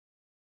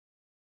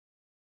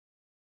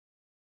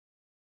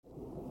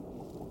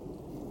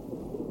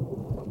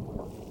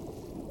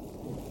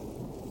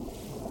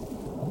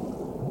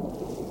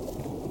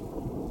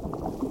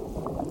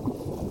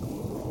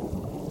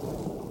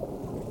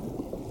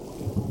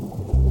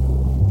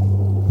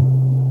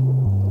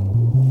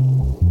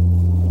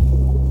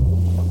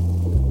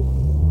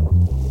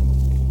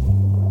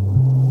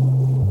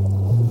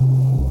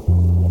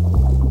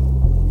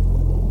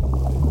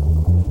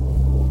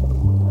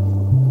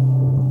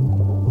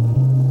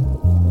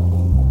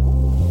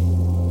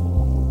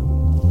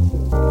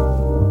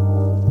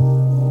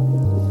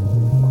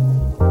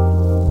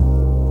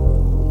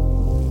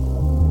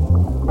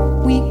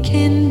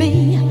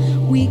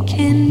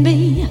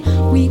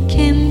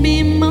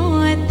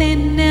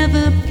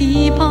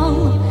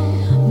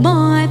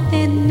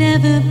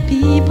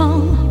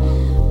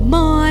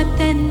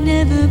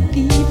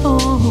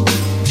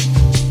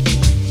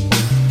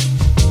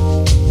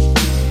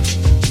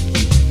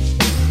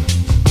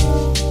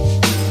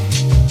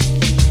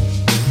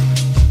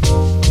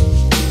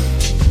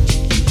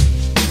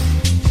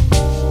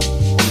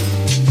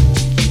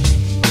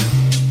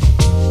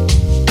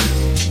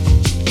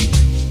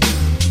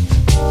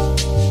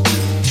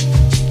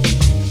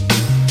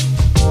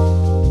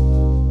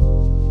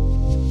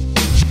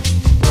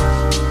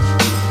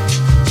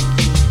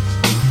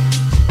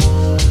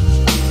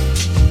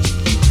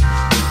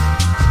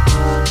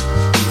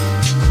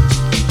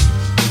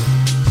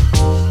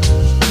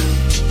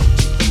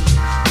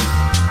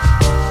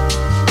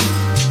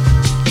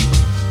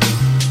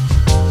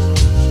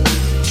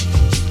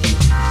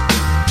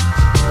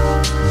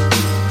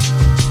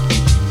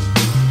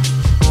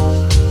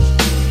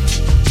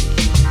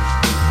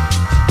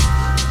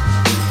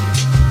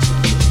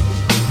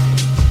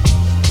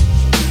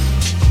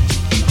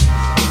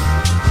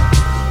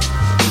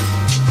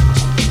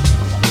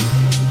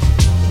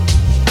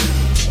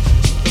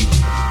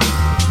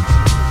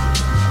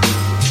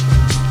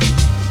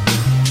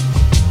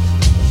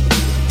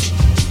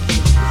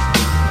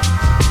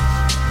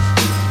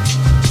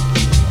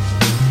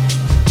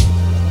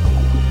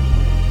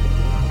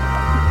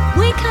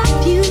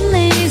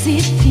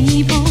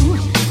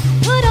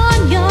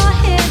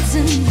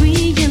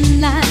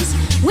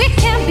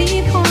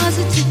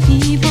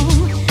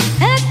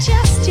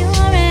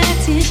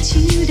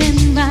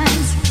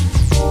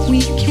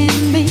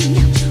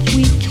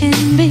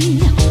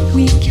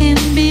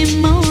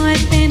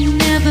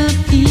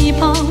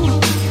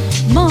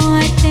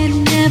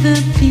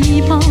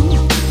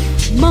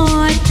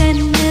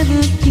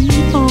never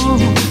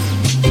people.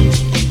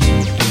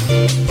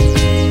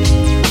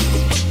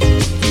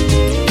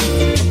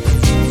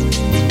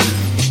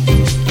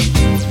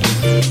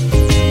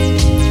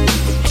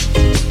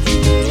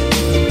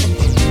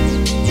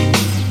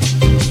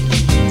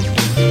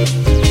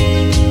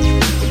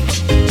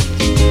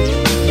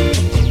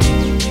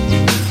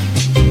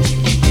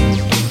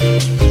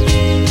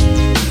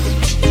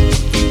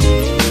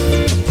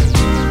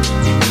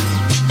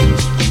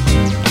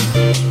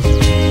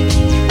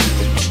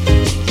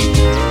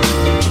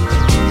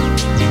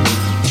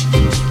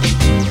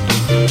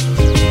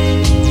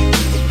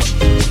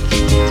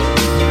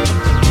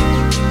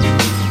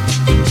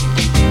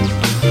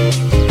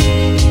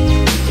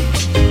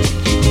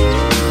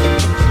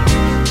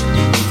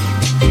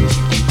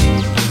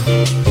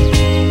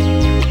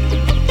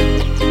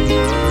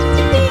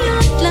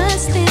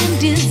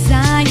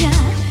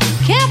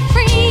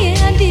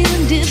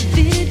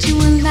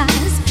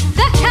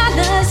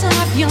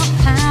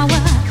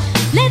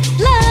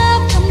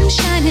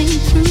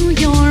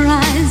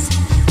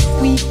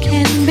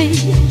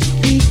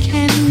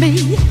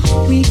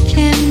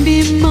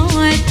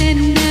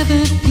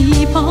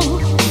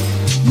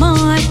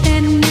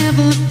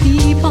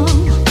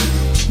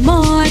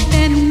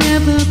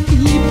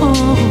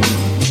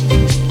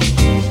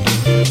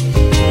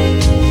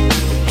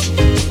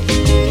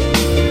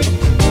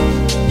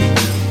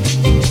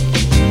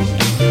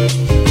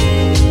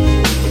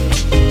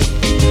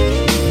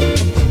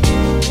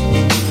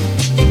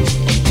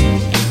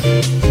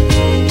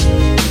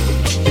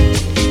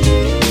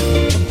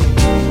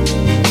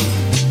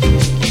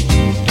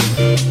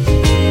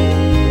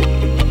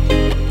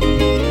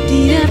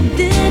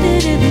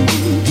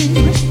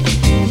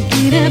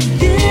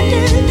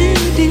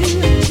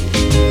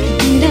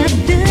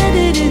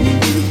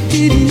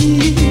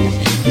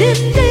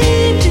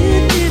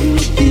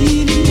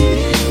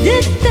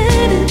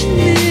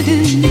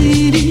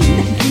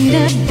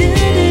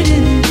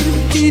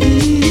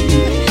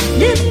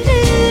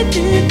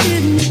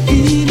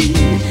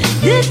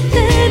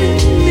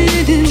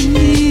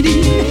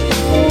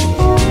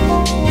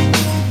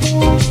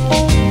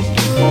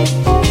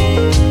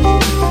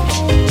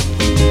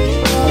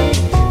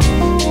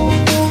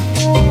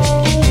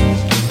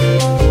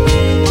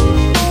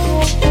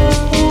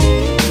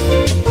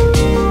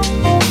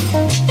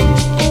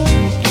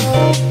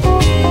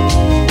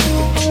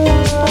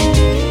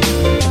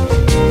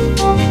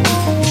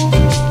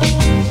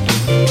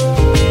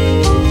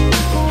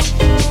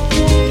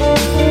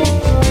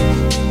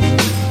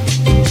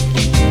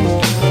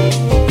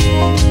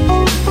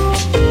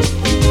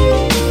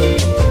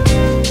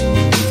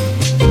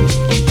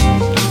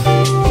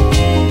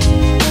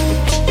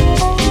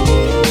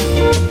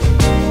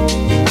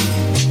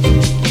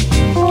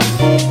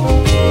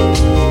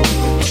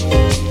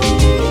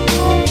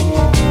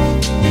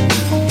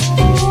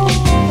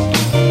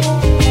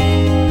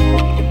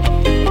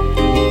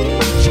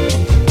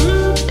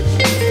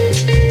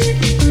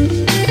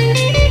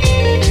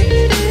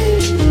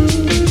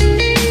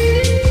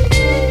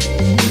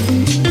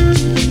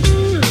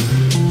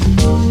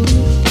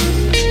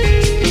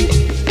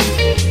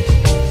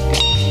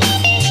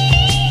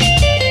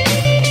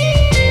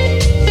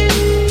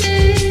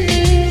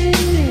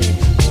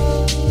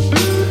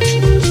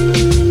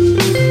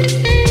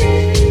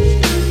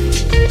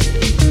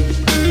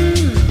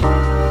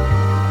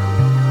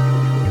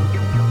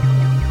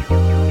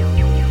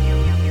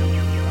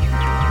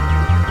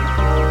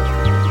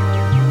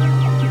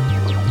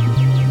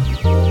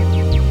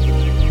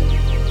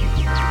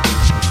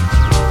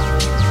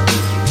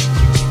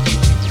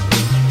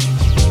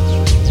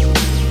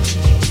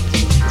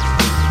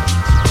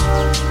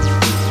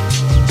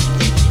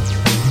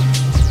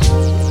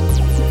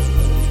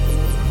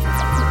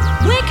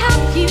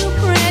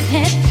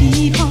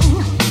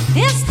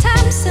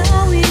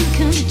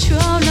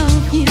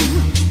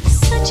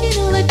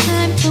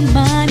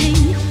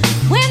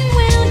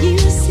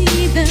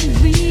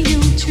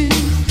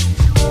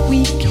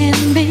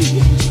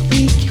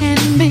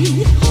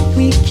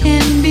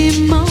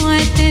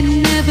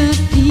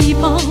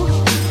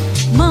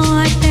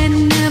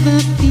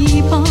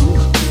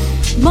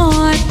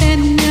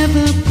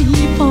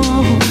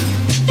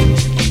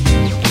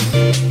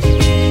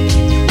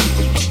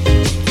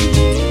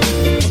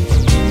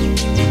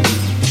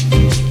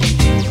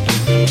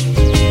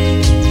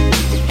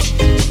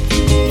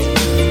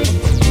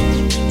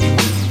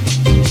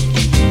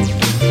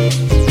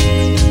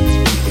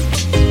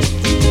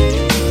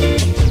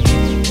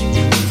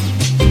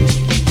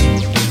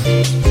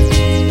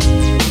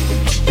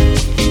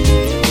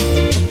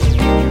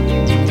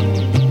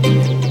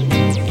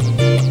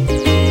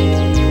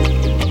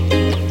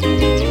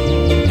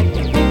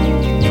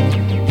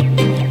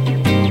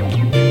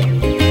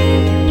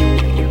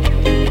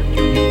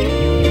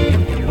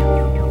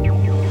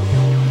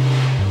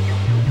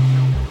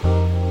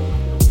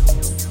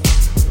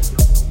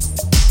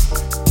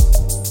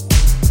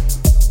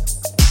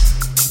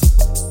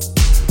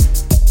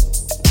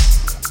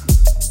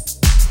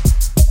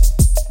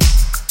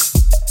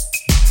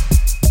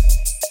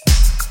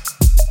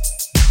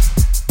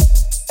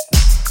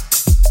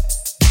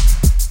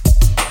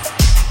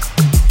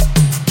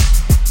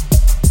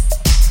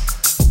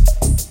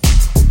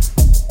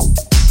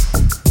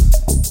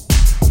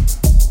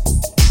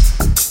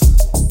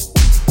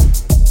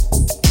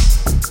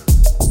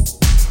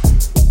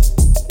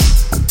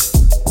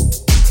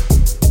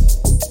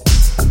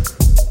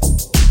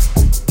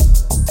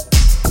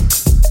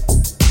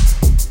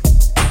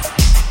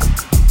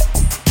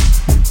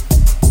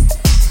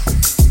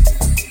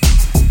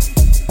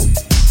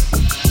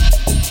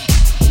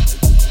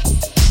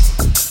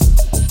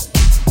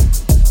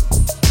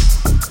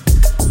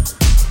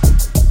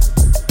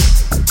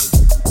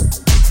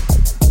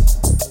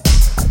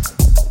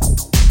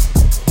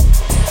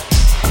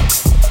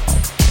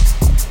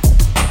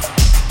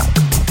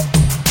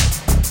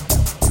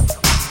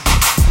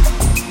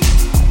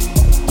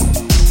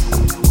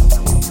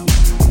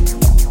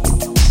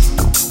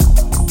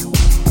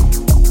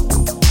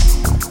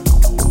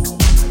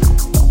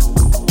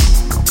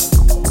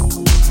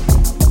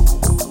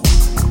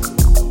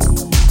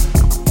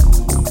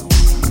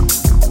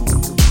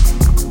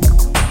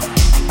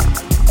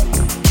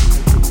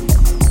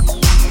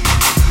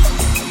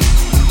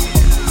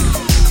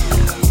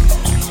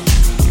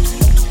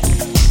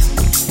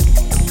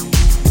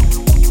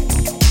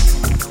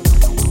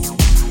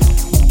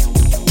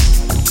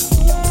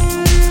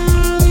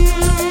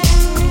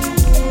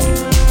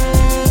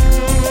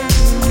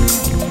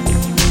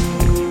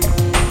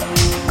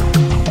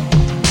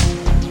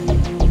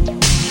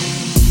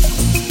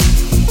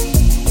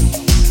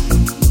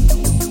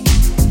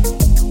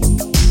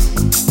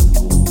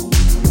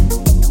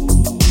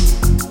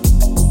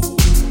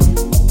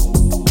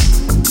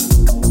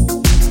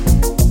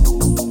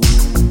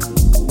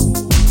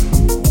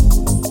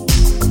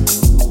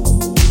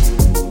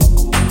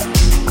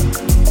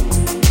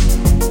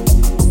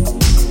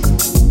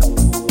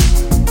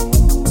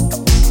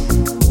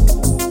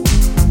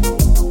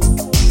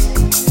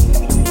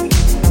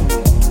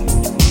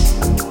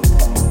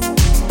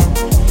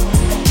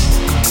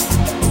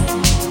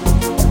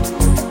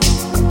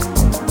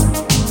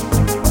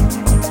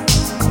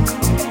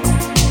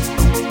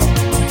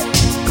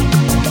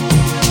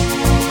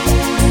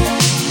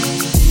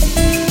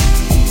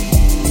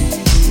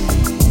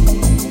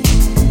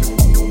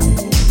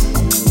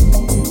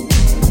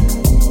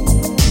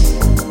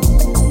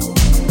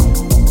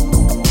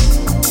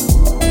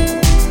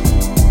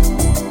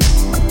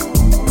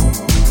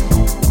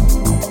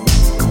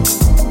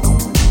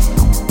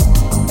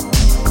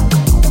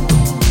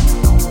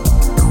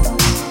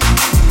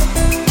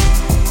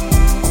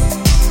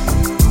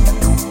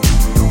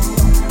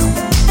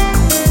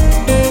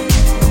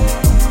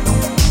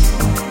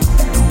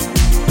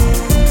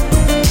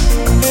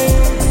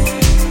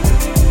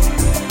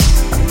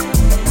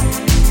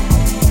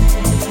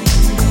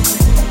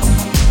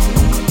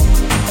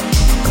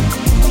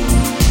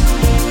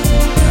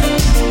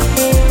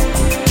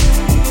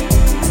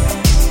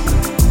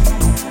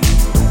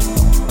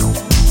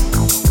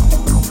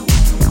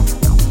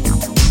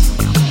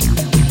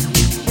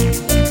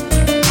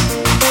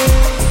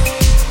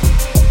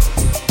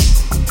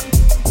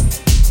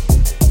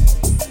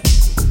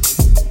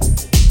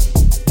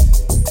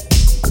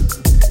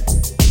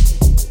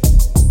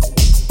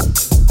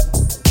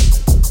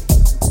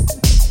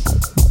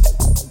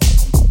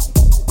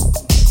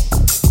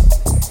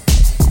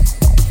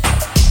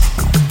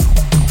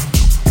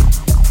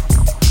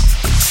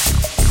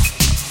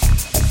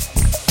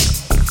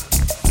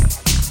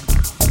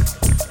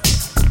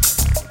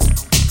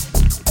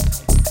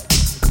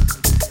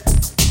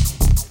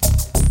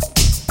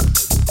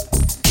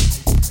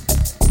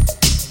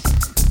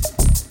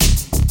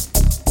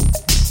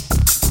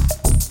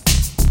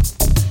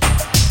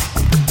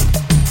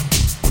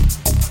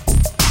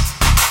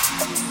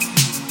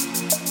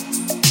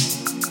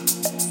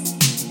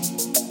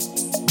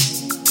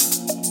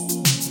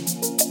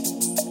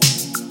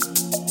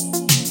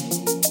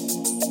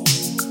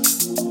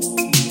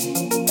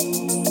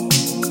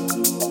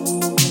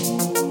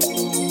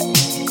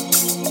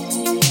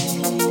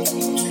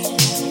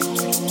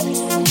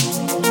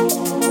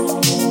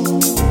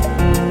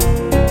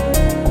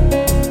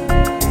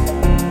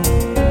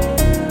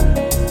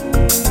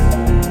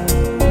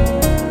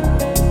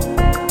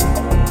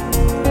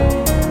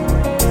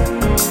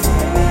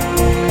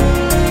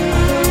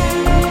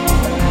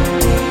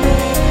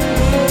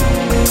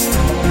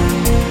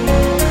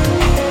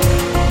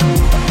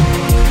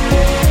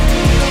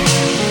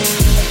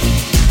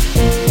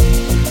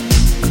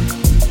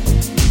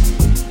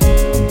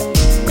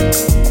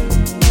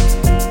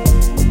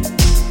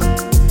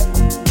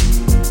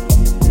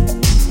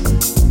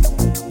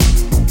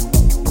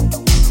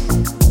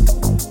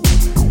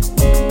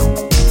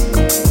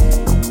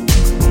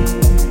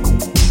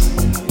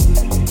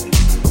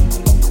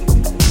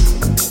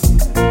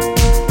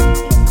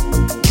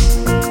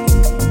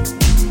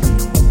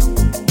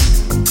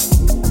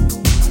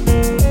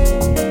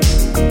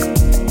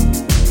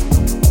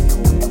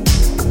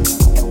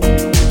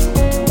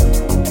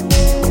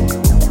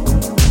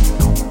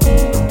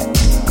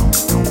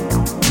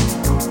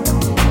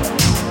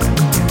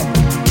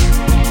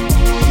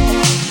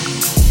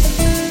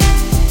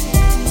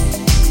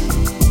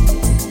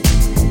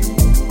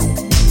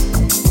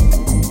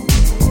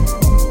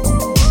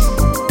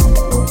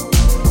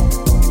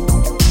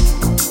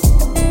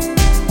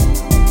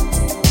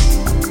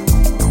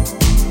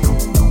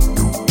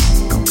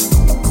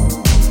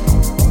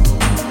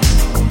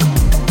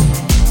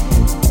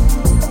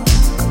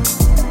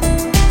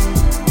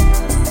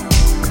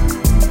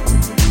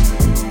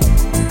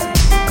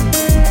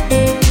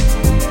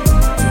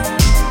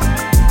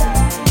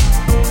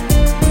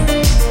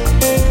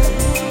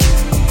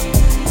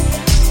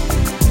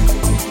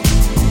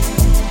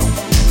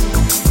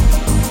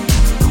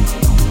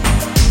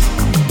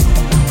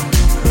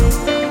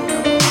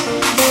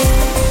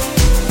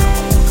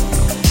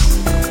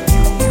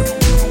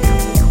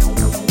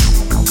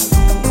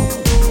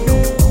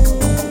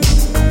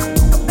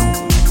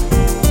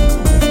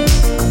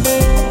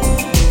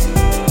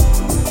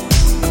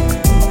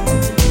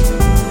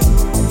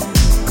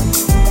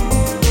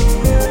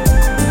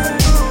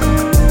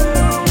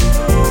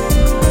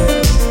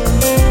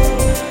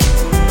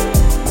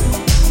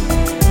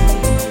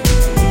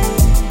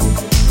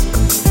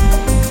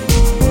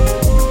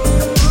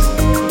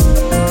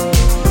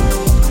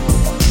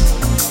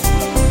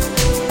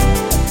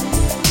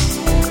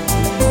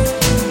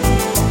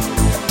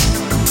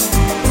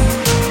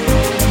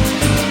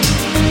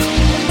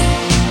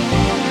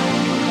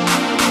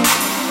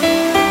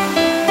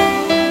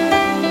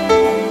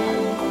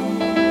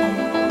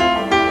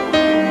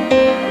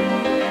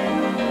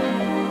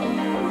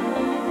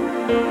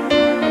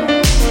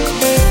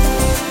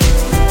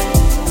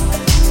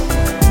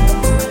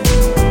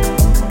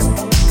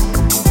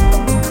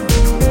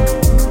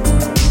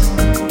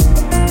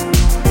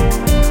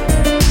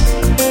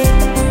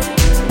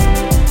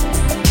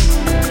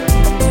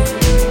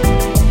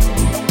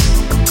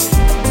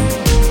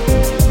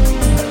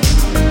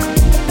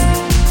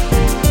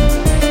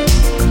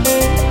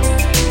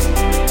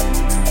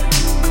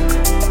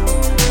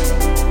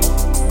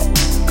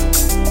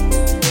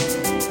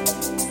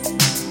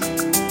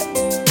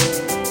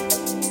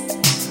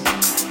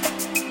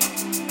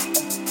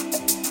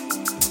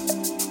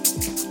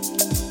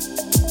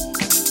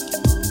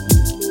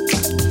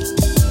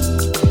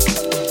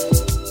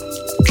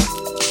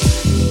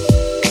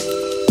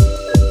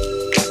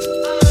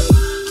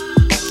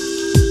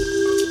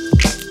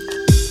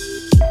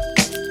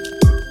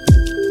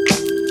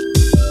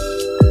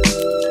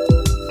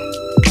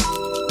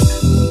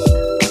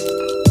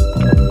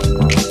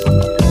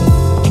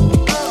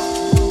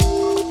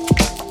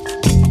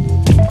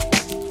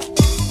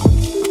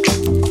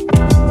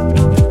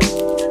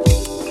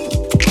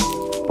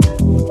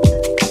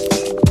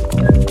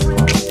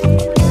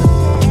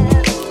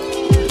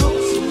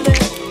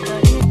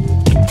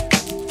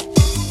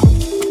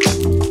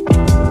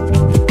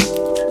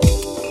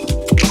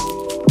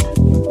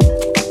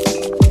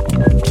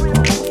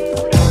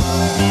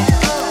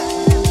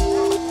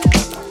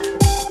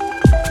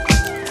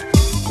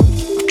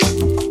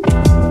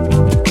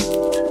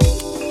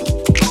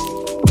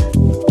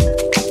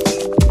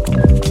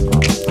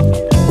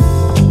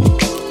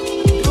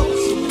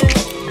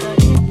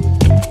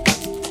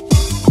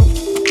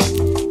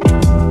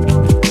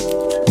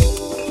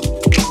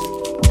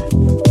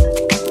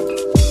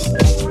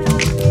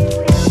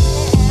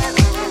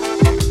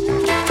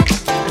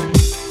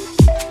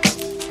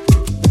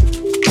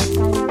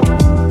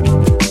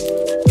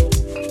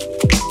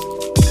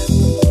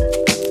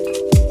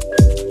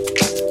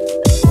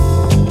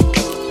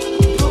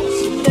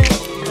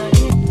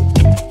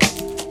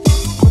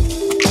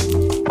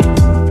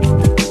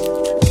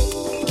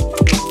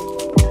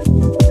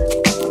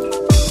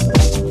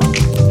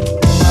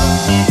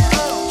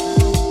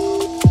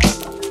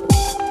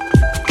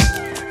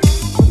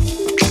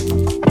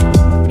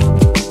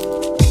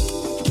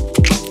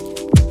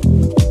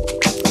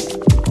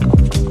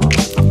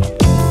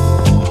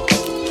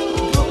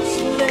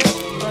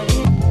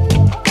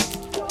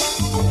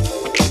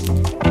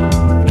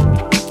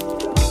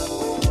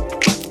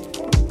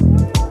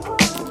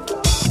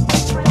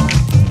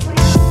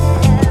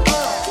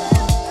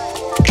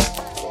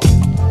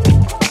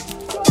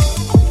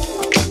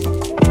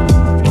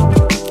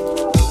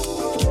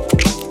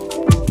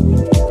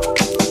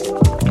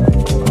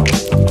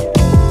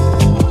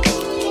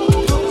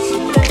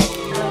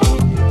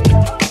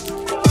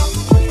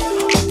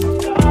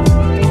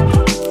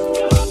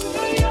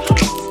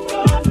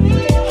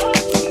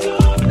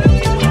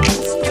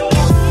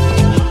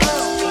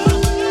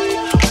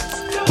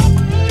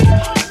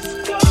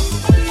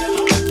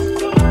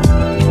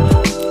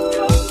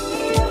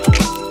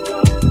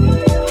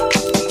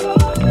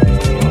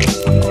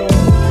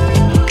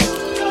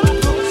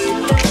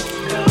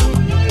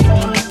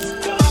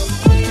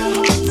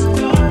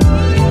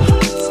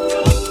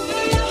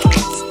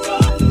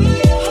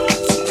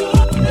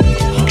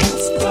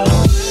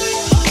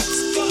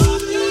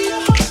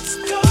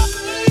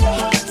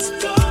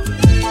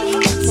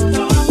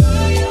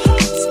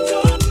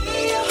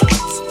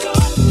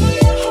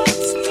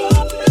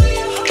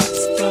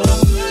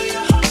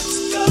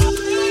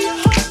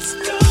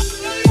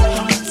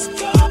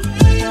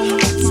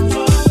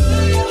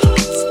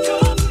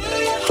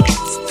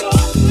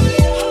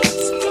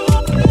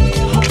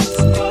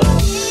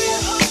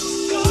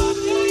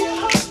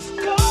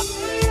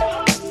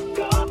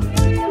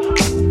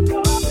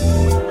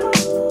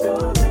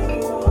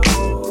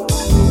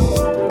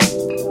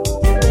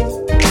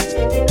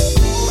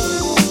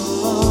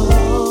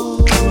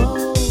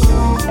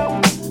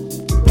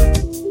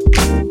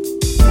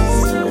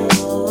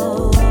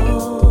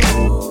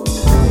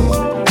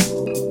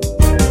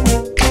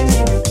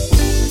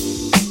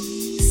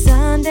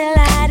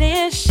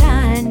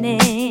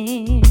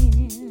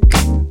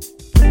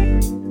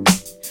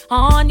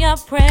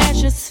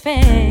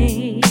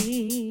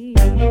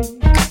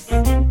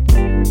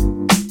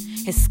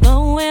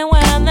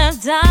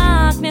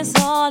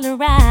 all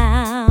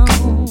around,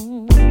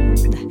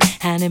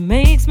 and it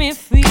makes me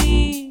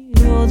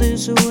feel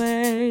this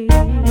way.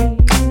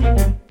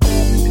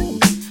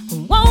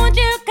 Won't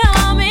you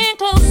come in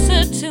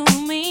closer to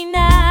me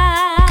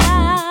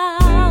now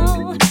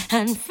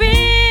and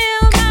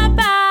feel my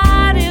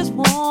body's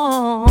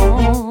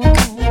warm?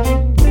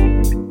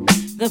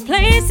 The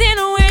place in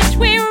which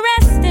we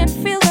rested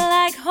feels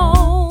like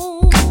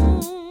home,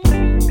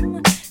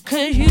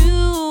 'cause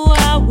you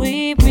are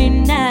with me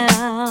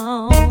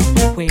now.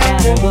 We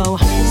gotta go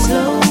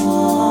slow,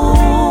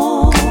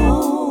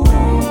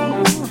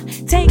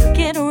 take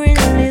it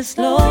really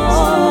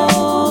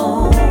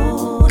slow,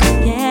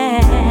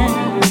 yeah.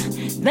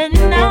 Then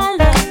our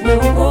love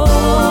will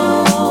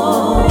grow,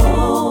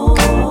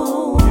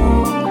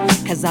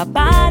 'cause our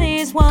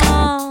bodies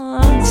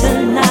want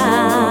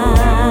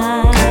tonight.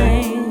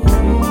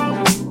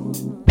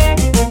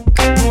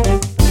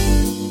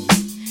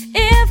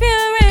 If you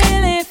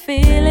really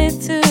feel it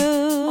too,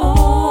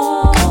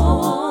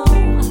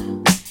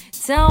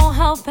 don't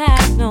hold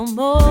back no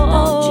more.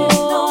 Don't you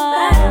hold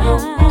back no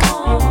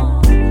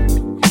more.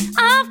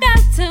 I've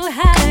got to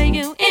have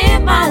you in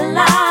my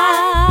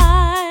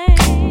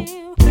life,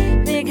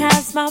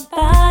 because my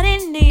body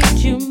needs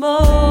you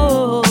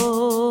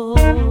more.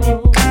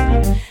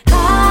 I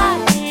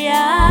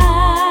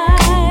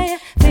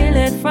feel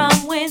it from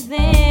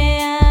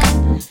within.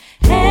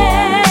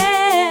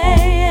 Hey,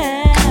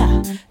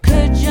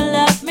 could you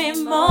love me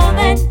more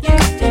than you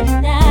do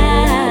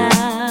now?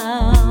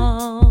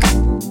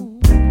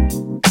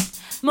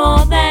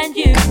 More than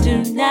you do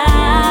now.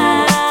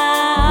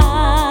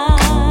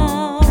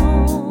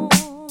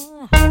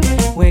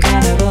 We're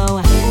gonna go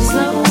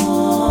slow,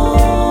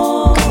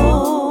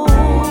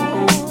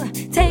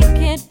 take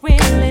it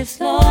really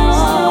slow.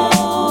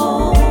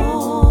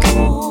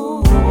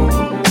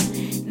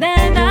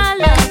 Then our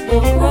love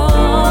will grow,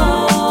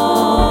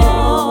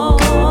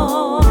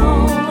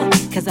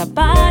 'cause our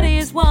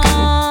bodies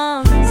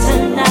want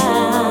tonight.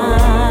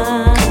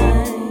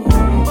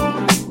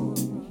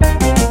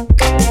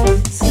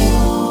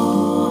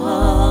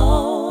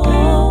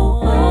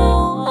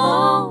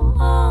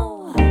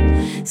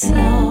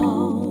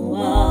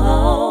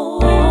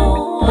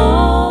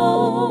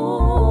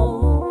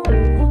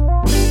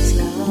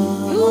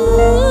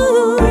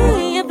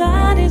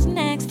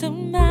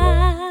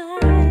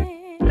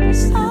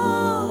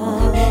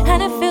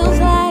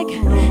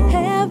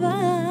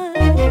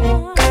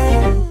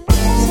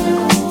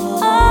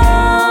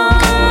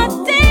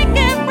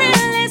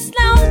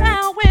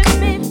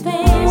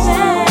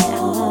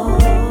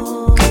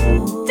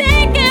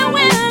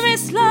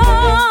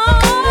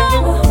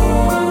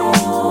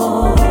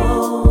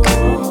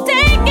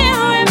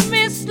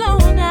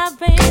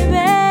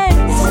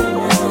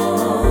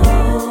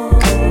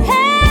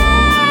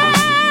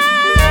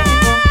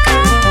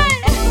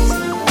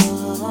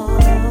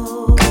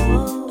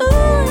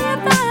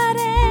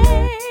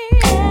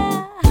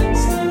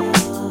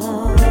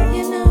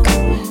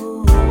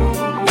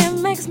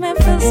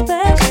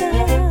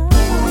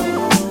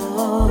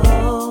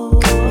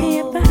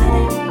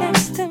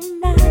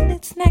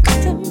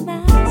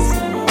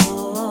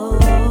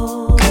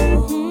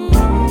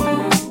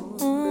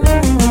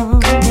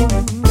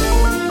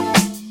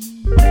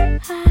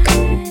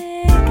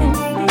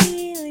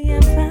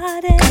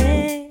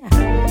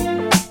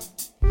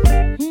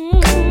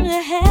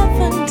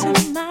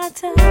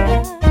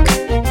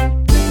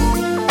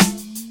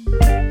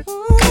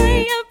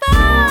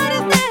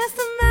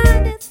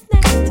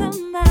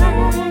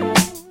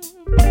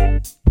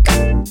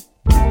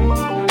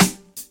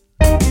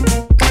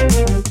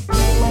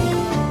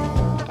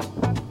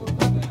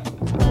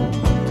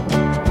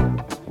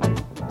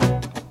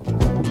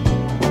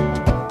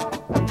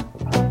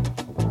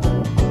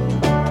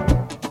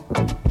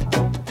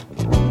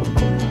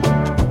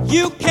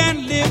 You can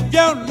live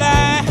your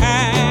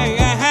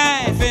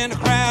life in a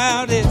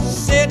crowded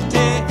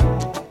city.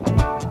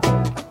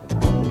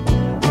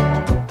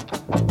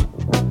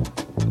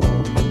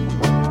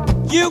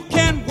 You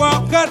can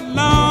walk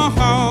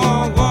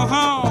along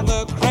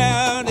the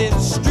crowded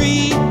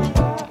street.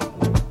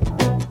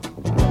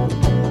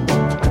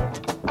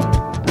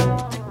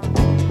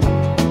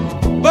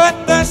 But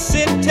the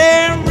city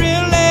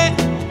really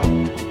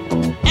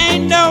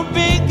ain't no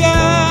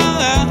bigger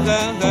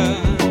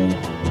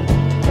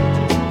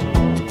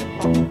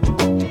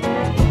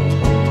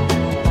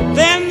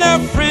than the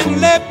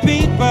friendly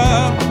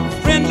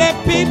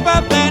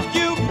people that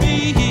you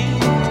meet.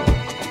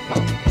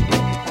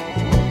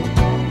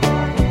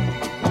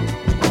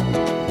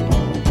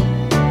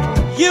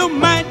 You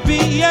might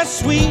be a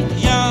sweet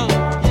young,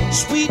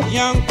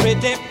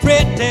 pretty.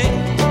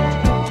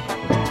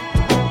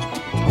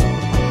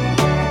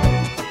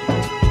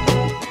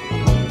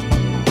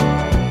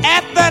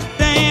 At the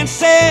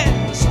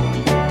dances,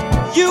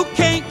 you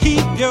can't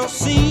keep your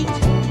seat.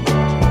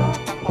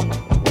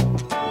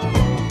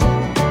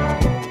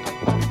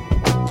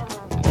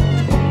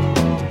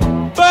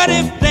 But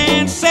if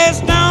dances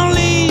don't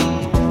lead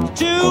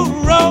to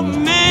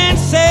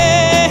romance,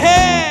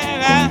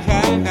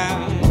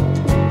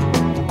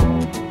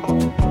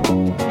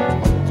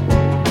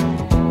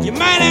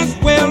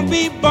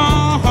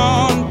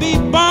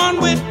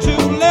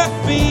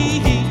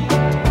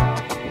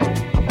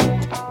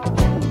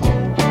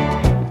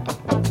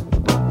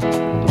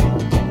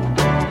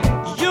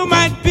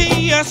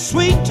 a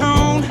sweet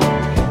tone,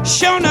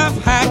 sure enough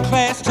high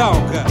class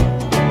talker.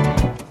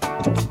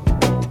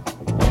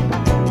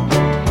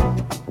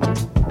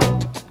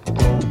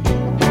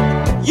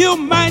 You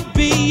might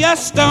be a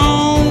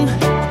stone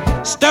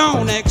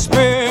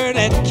expert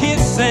at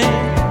kissing,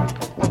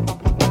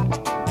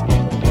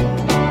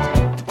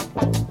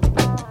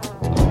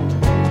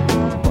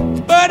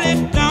 but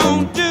it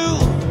don't do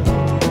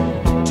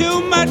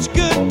too much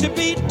good to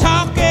be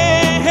talking.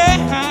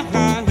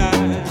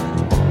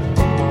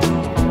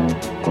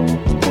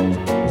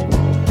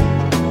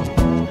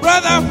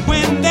 Brother,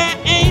 when there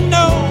ain't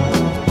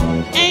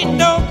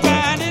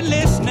nobody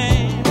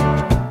listening,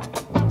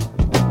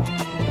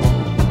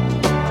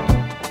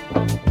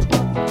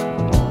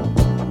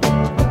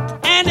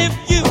 and if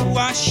you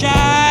are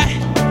shy,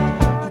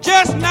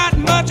 just not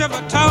much of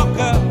a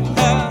talker,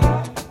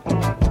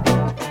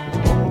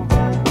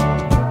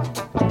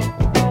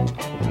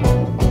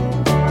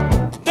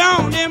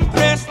 don't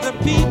impress the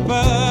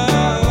people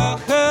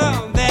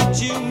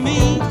that you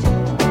meet.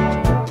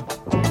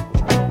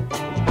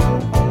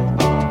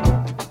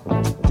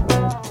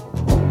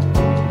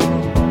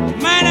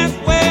 Might as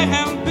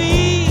well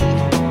be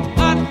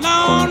a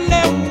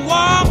lonely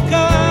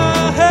walker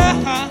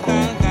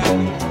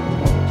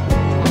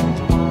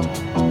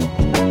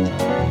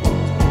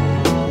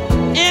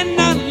in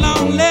a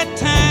lonely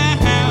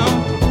town,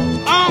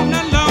 on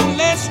a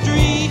lonely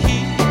street.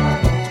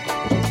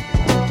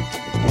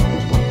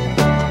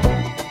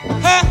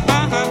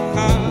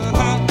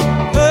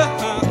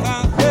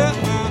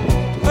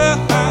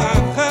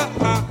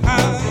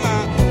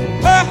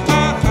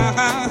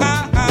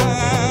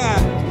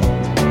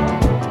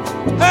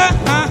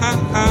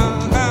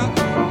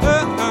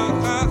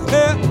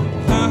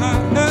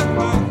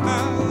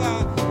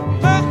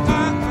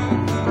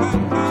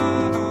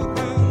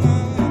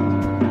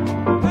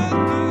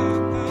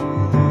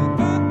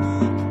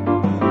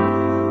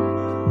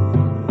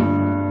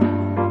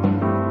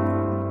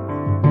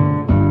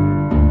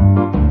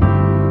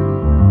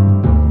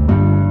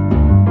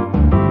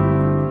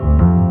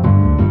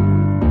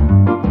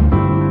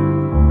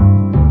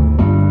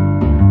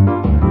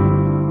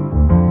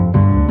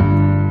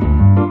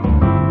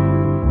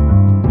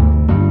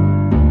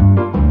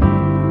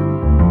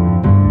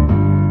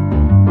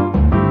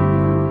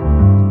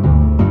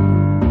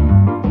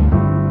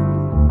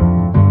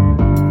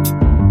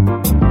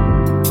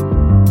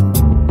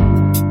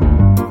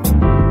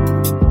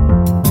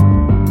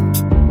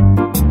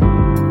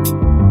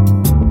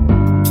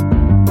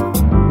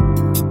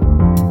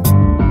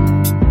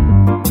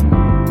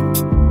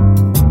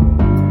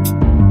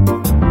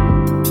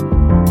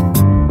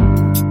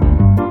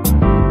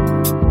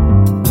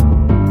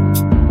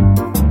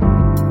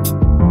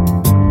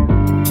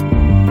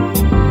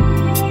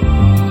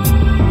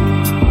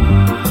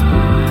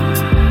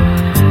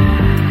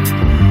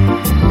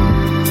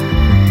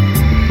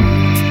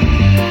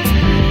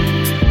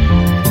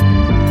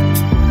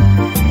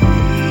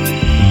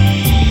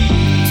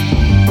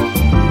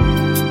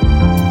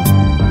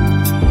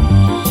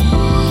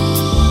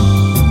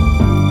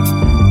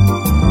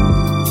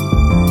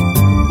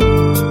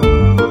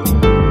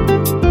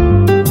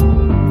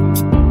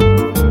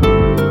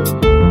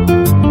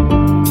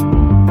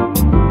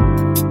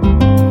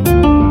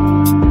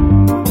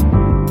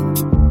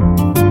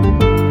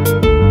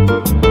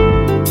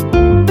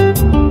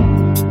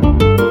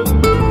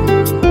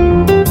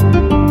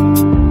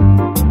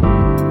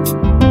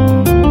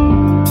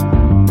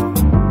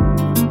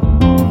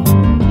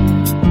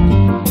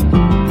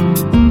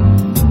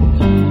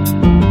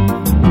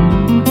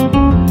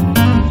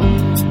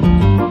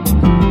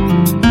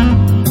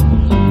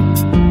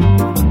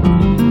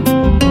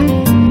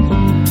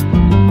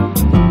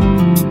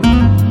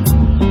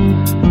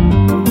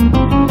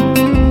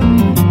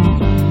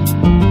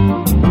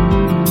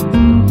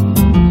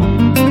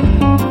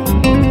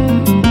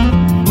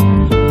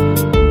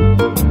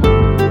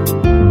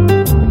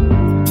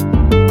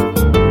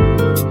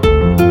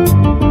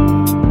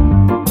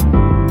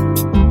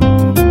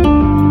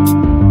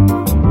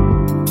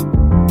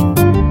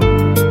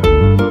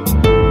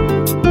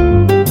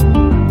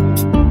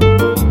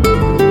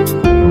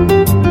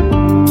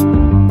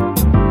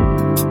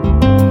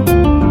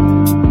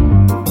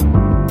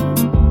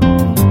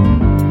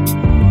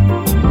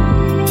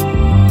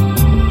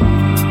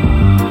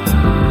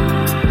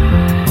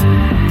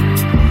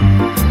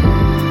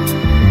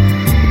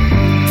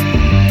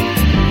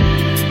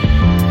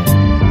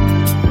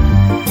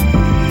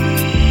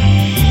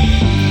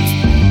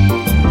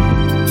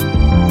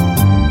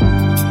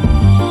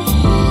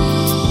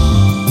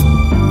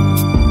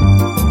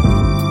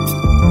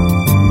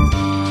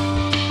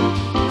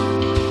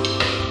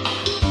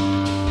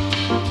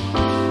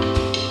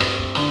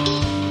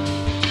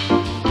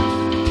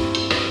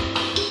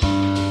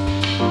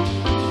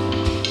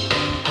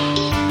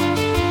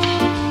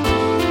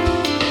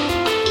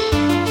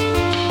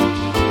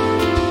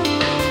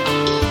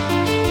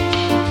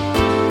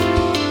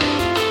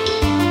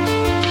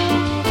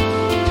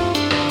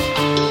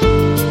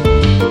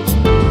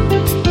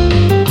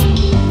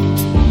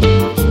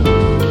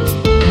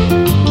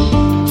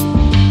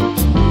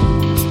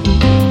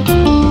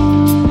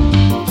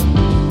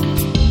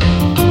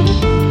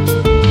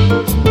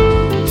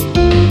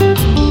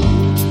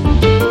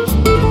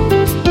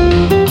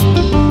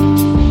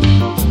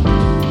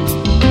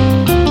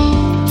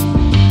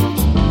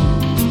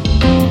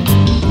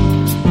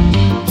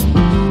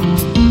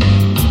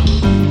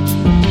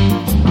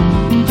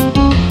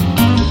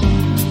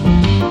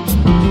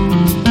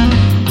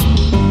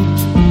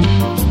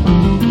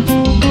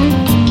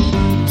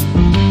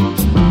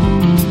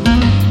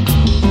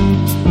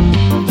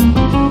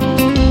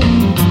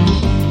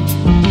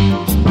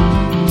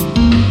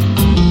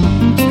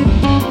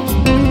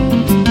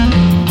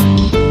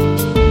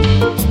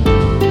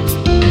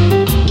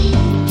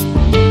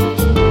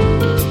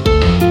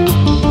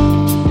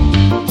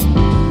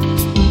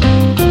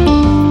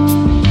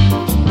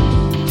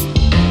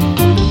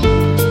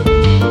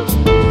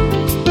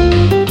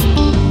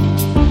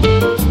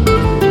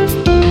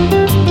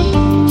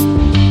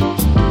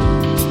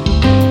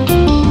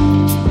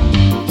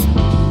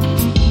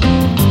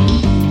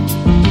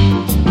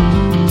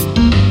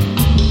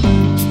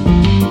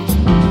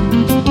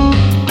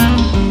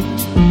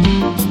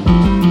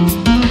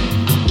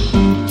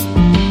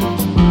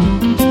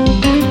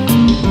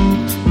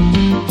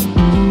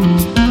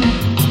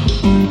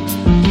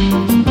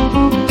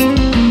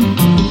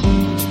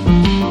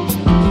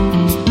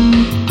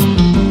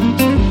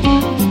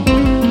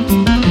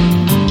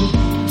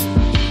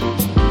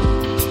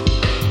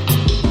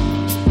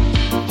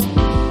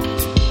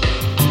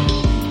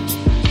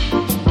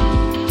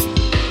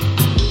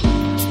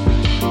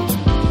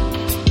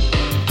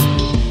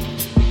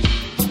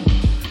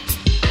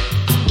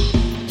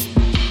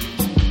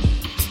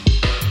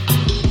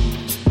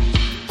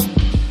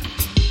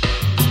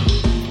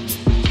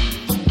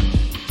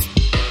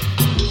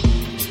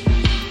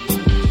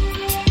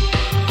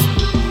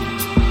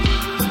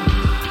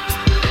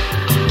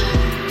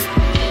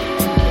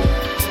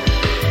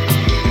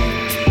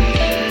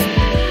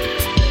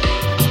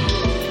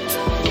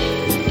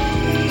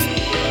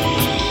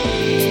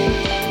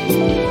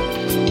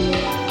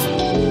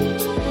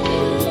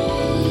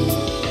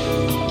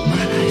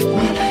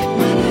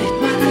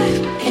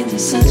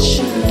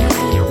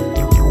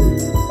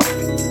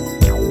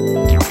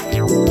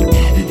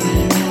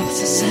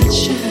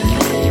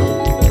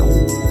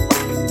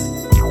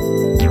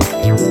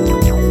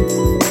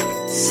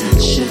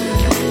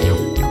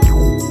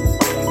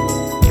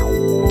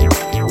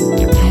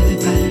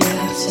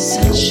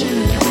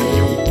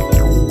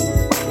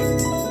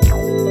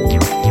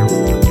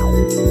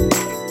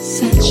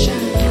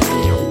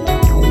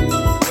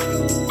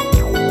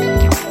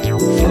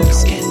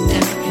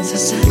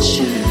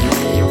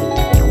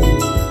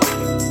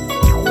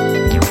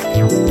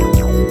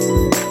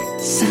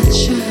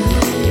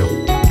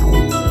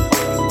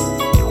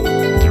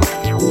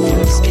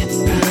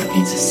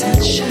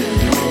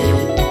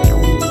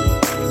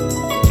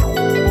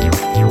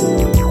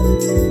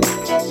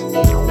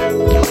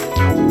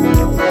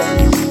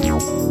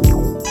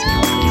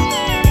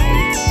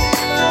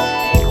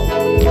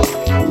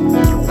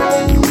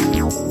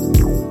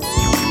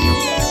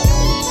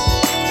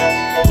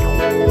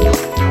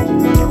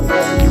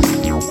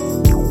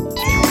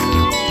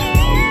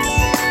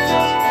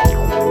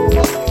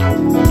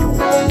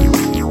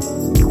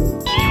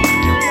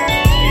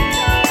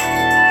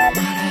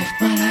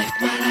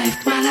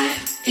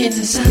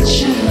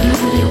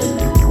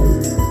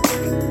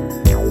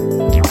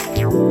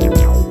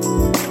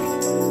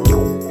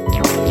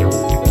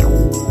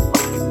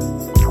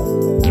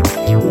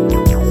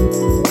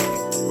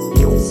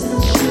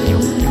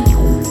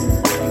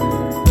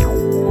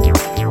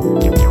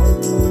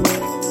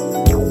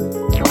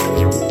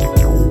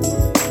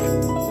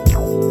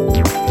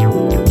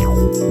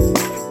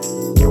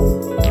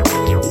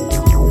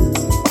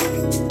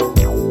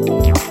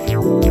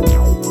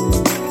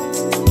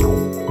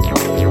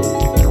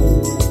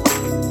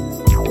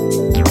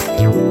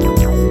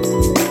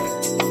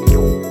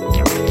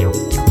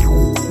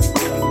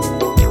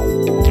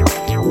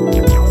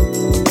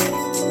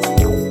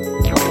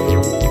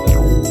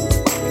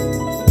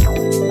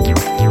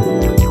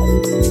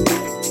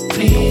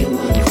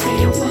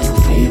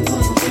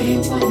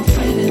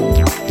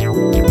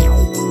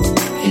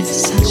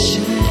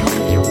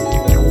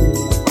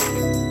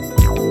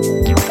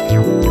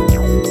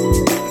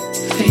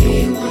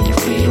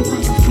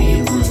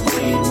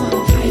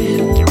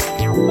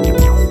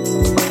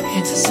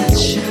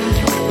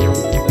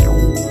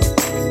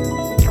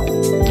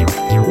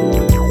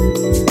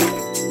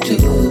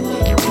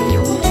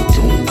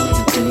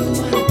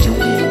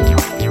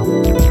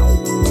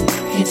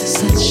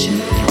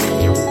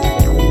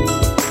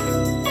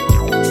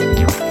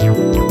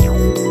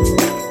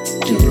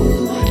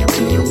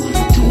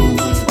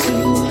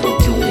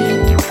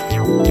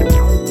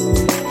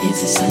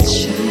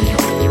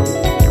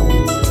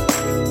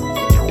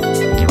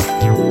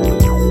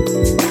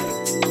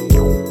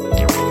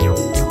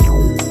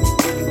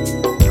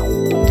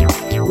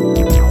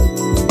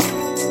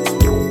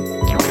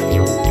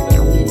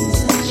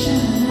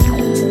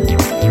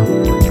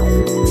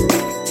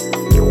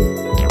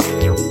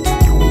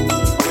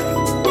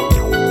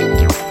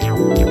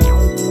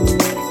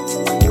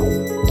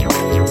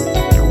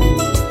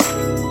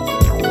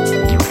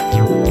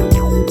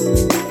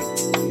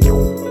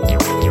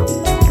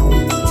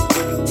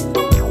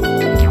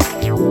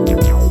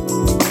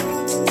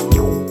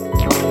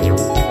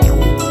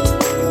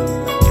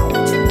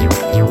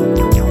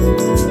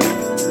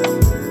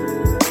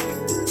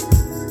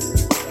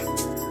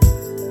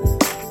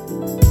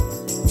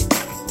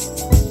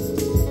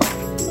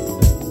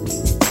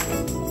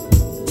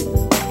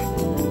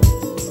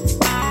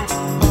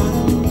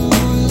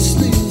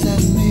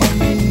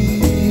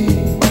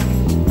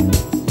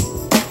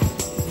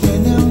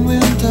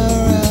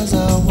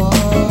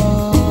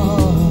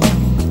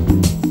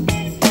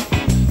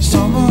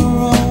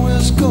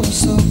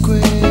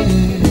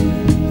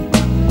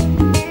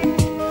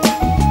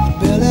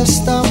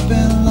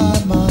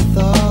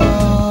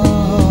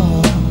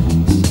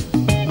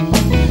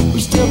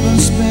 slip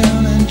and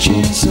spin and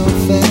change so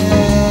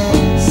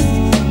fast.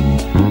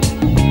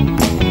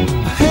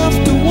 I have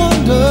to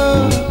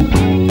wonder,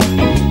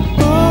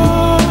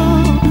 oh,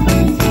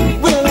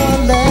 will I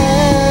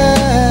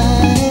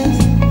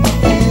last?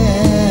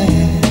 Yeah.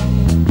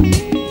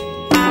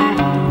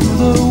 Through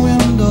the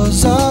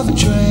windows of the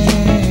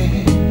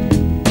train,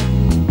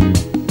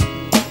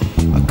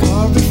 I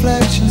caught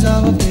reflections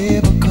of a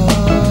paper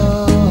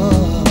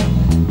cup,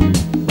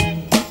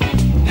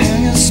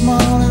 hanging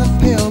small in a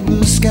pale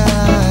blue sky,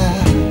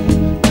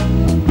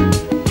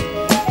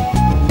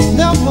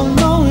 never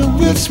knowing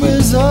which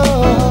way's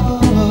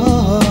up.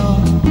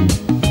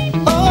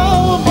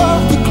 Oh,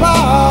 above the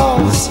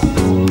clouds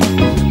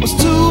was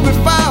to be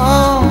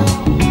found.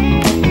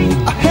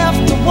 I have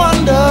to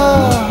wonder,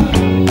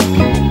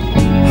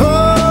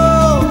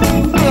 oh,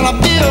 will I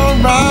be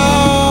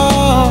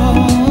around?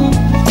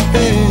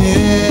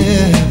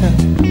 Yeah.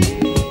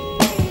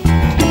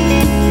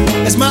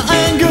 As my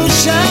anger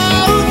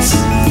shouts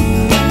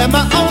and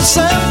my own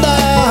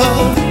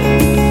self-doubt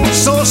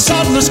so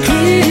sadness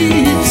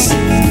creeps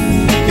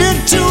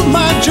into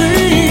my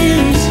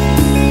dreams.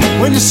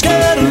 When you're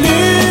scared of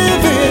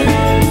living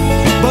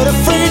but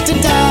afraid to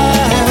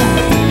die,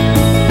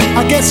 I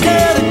get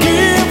scared of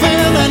giving,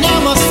 and I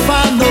must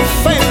find the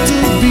faith to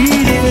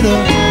beat it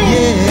up.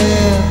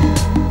 Yeah,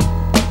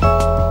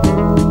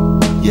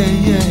 yeah,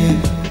 yeah.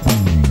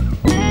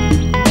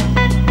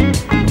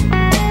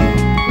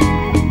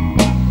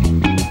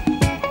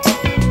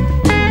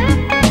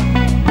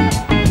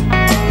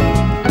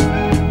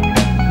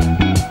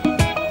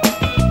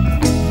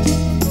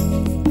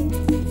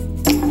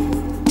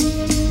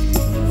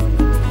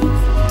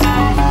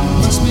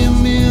 Must be a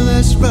meal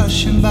that's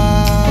rushing by.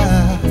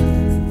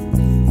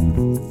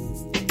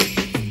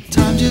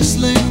 Time just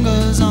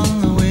lingers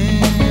on the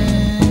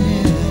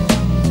wind,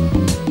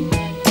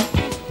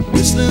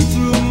 whistling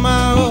through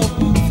my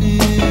open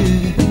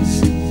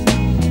fist.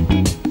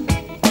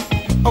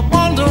 I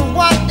wonder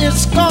what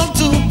it's going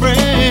to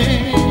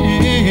bring.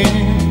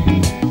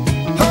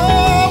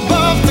 Oh,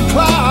 above the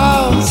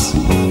clouds,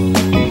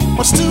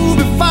 what's to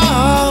be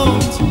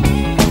found?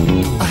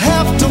 I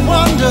have to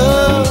wonder,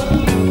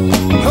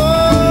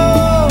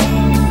 oh,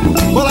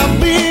 will I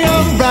be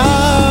around?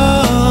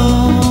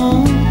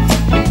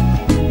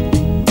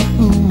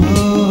 Ooh,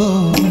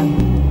 oh.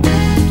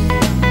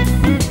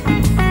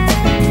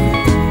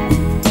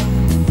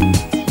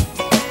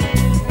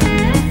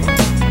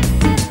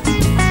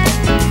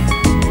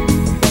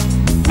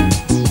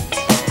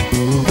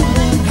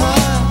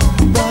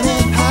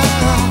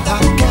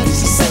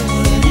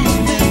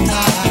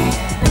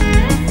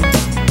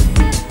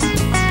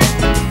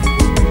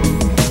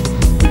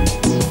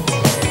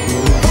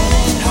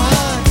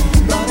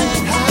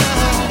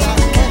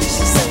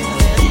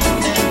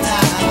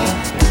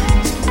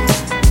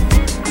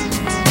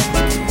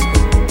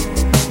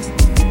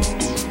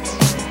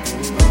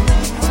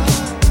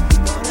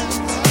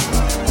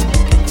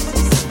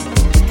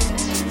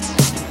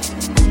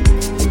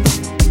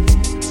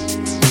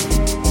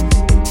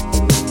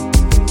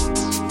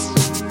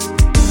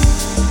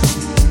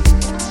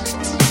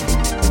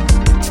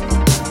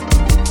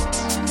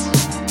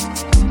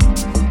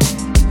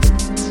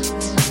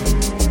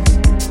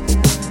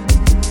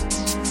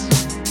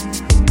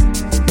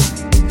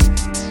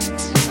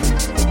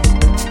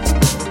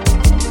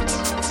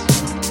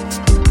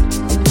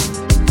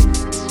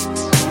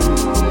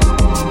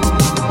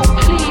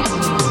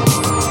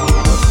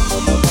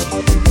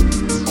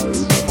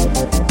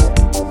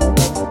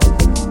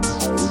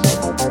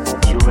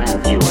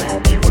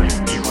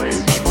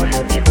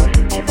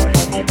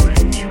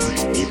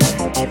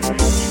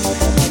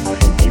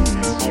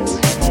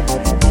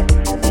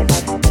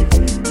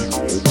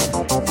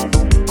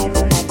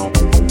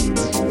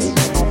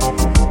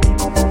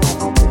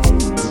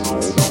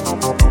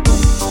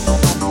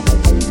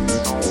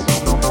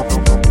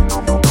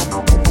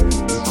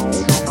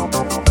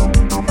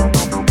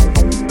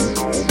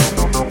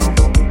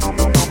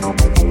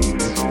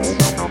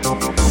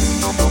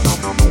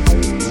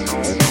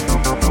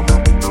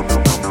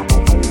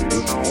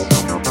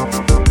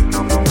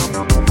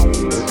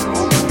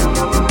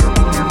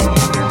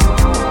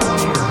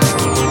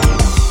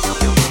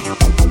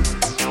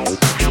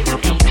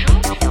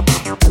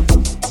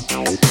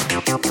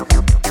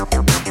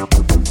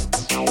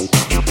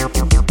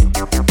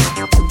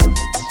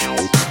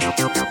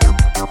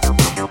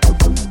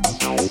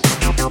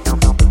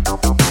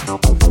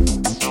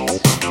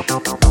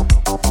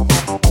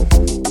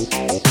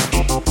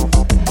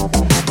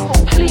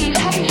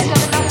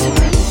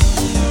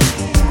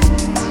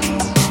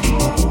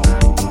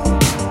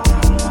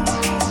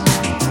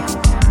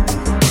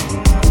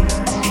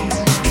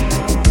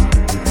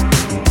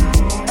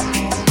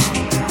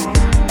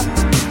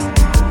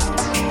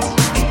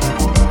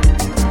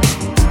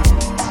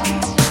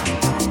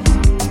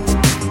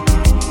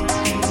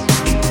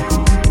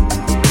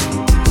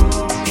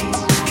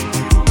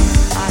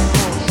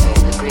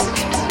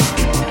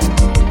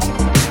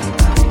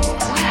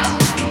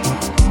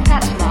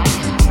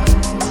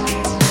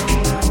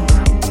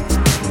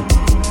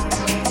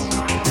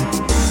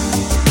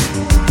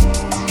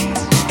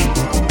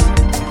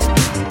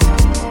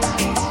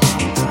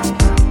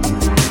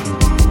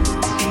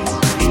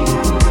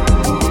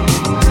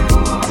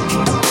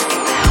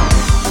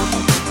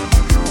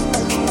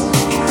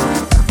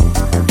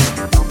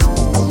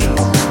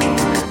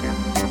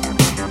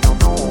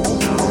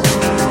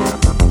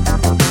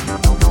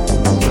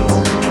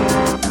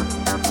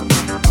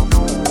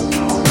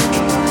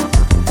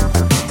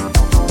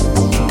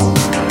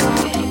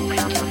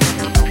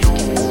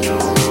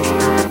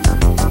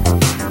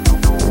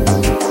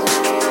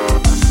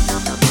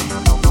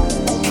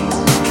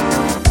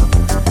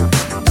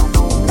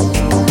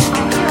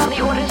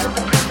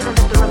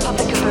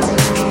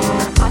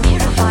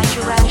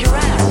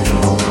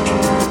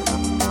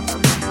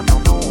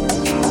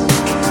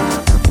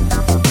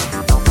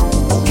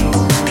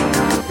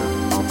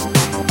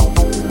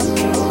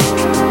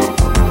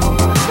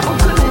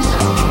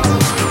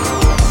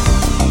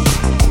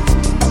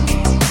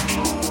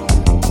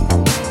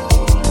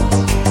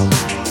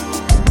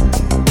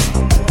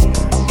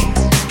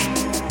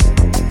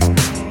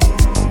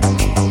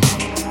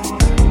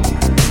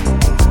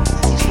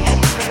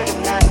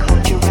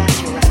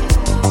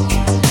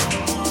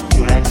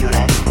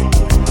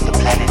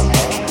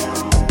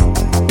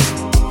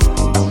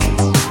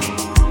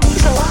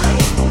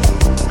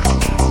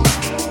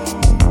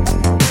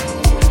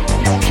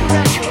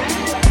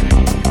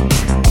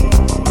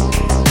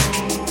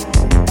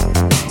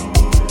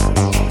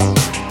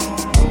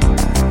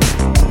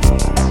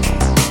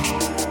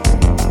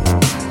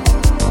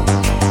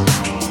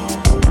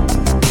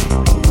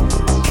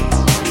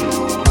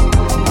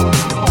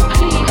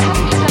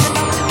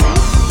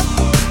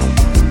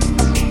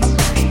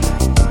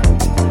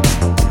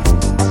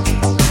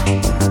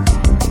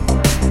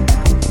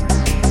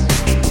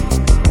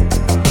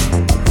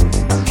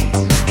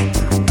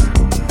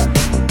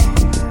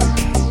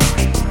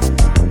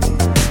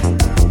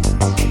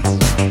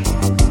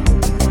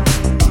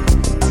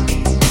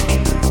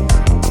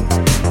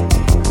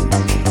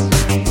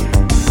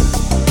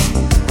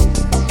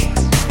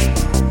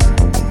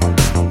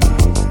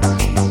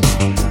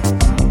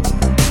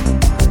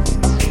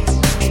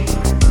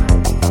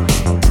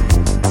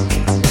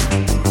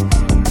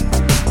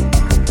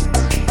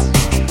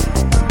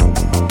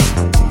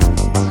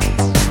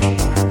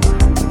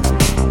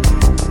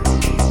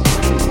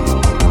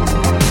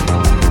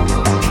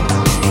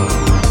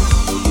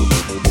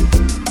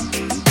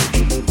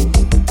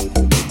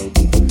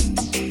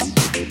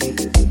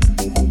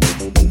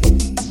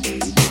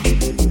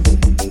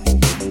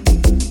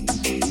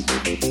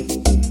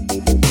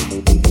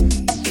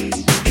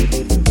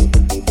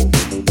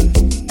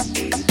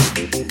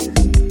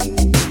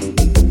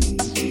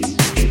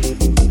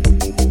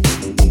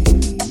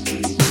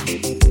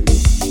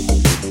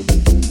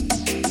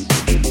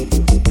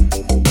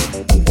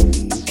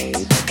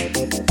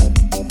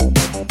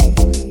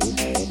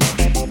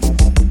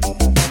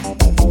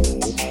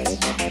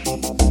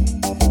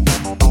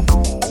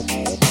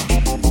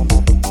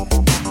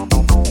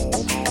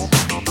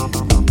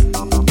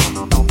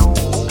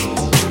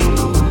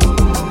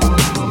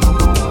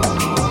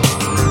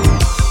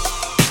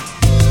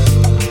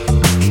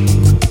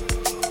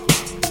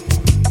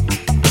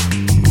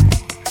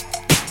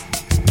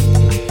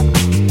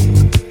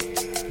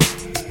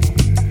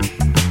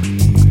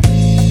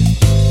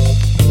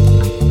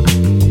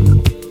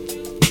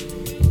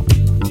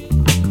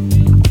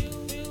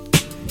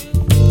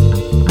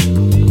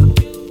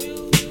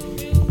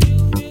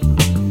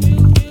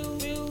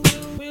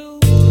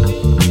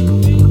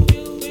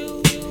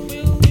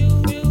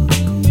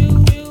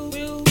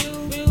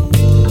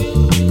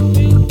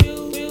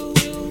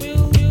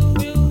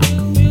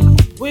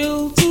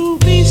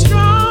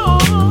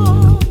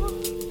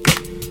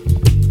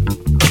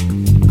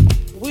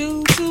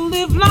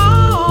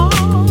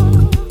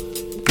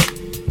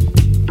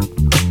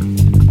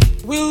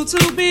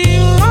 to be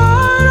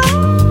right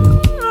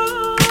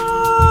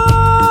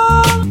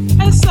on,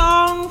 a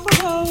song for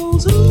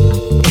those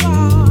who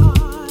cry.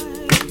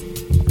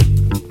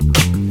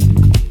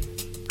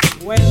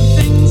 When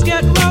things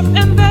get rough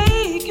and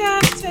they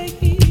can't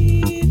take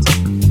it,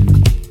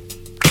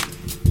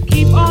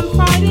 keep on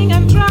fighting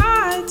and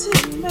try to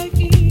make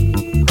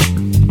it.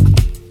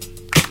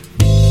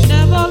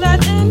 Never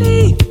let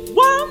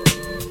anyone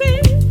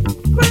break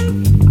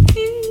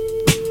it.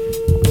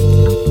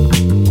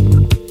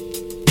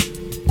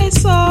 A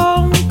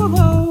song for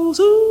those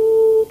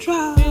who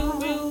try.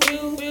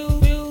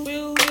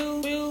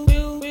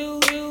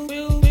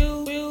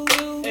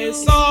 A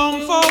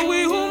song for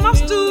we who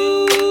must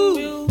do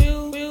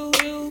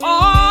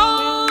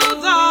all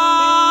die.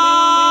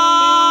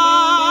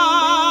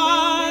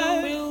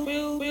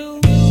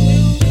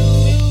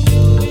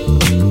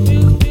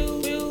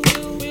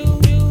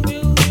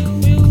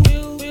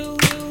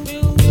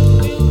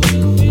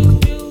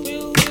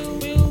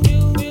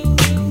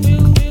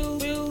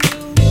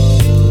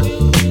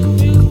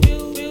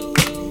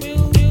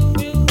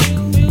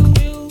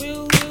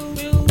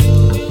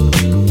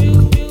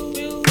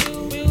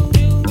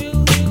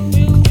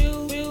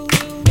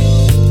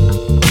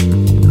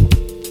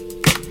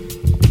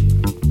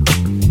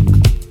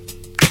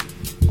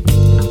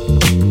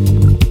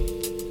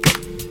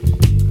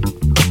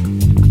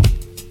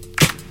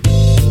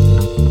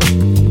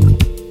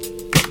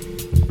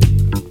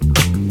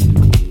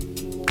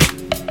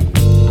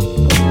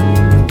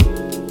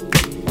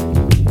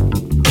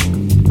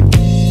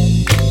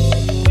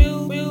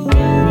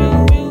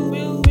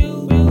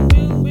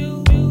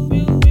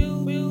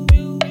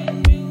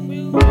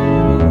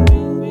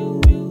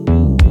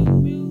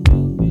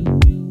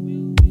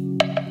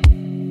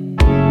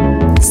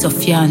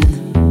 Sofiane.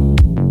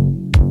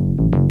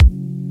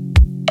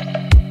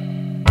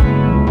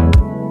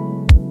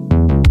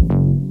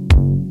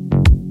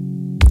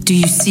 Do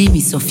you see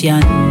me,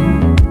 Sofiane?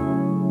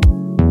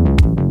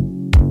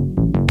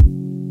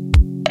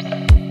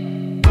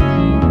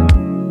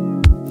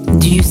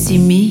 Do you see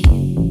me?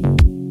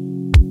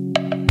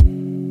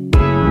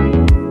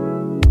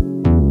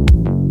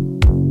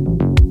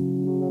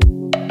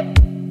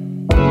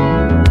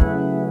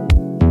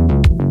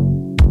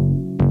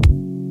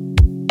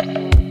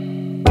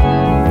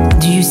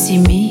 Do you see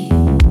me?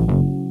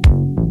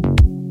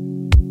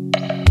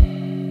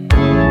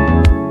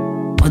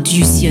 Or do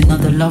you see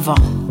another lover,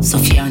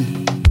 Sofiane?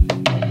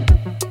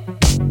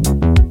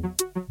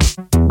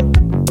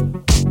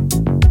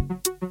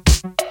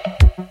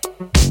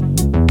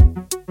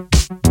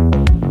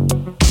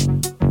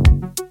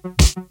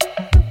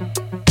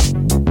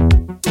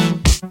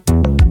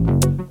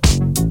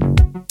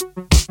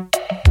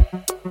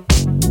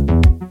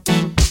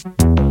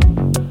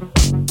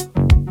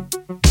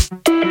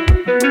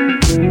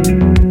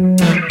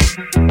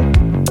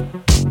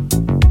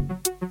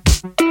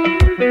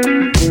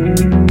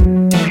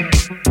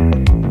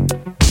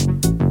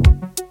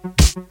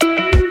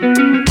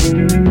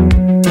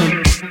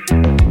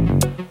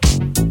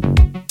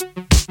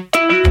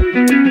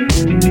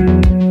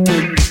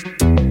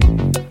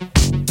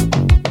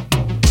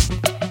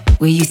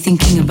 Were you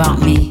thinking about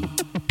me?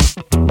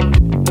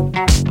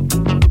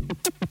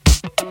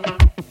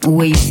 Or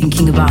were you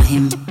thinking about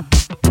him?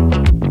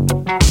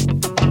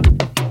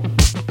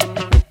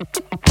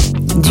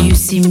 Do you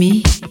see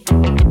me?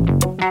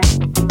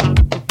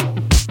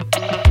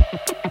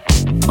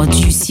 Or do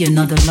you see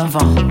another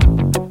lover,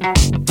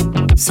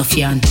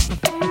 Sofiane?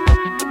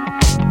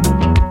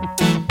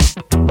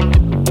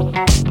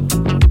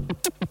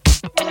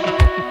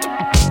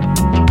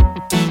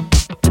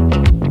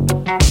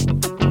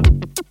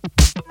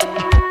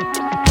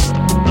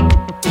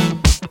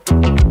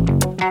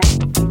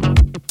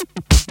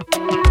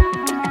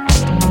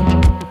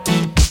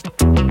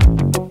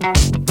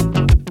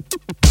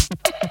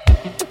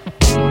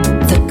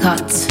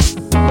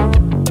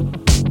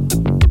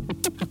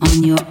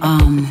 On your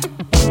arm,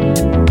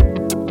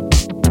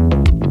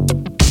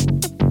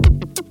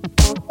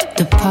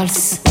 the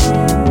pulse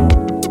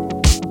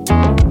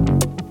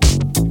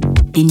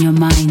in your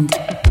mind,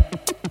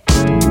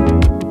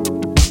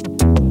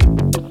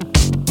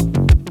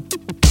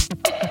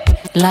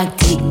 like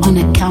the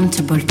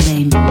unaccountable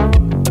blame.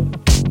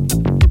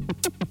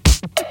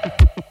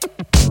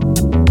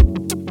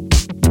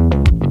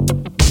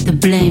 The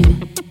blame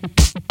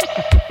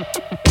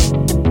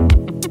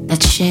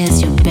that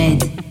shares your bed,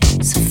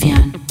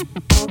 Sofiane.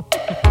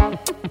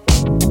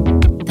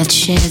 That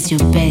shares your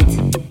bed,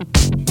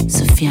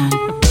 Sofiane.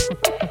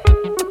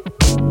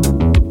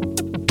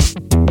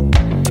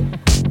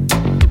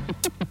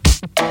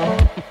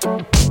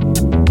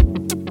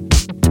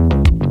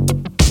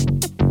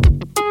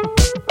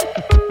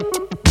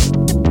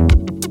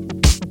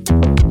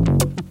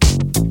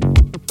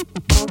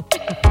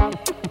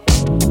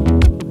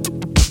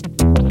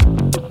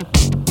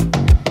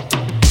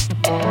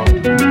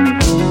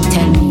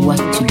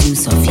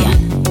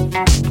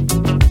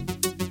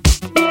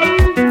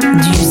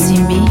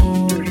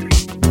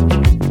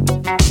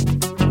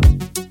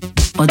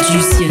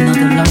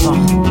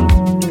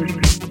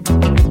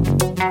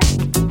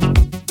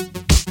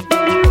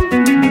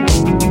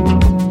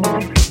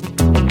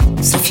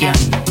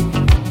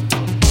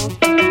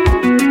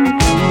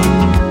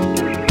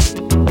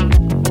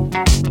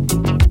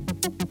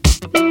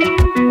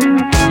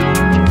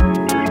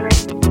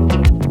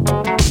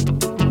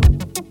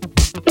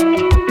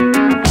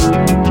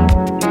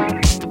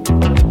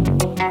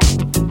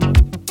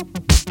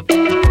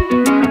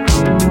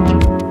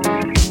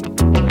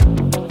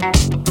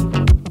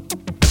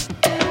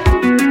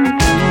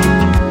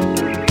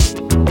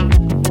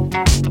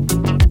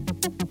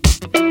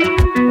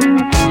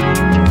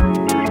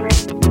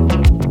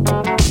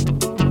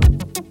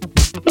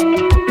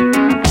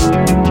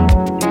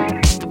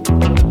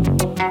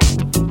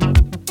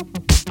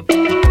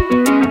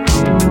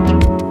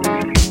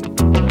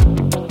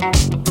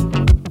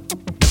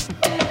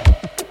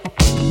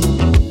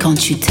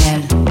 tu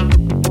t'aimes.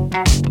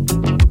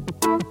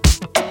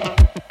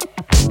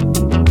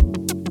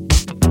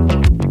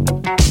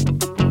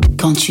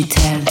 Quand tu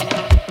t'aimes.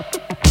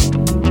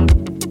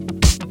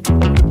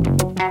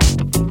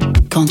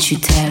 Quand tu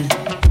t'aimes.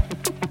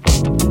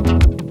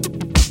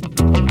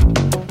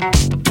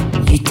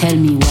 You tell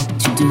me what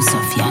to do,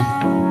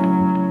 Sofiane.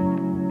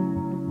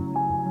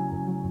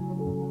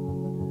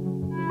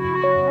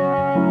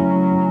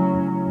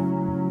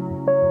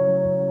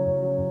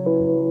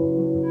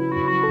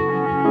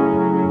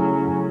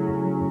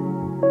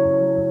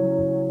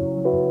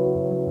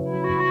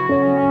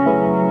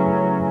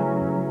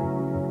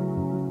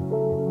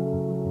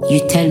 You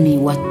tell me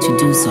what to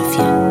do,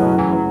 Sofiane.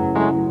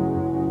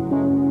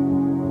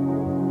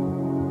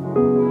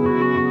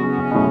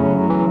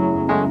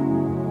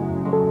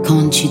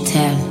 Quand tu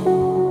t'aimes.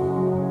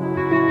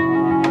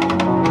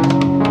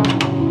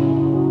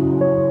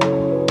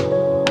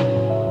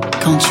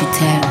 Quand tu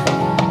t'aimes.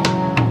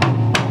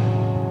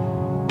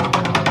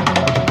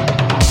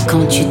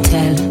 Quand tu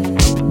t'aimes.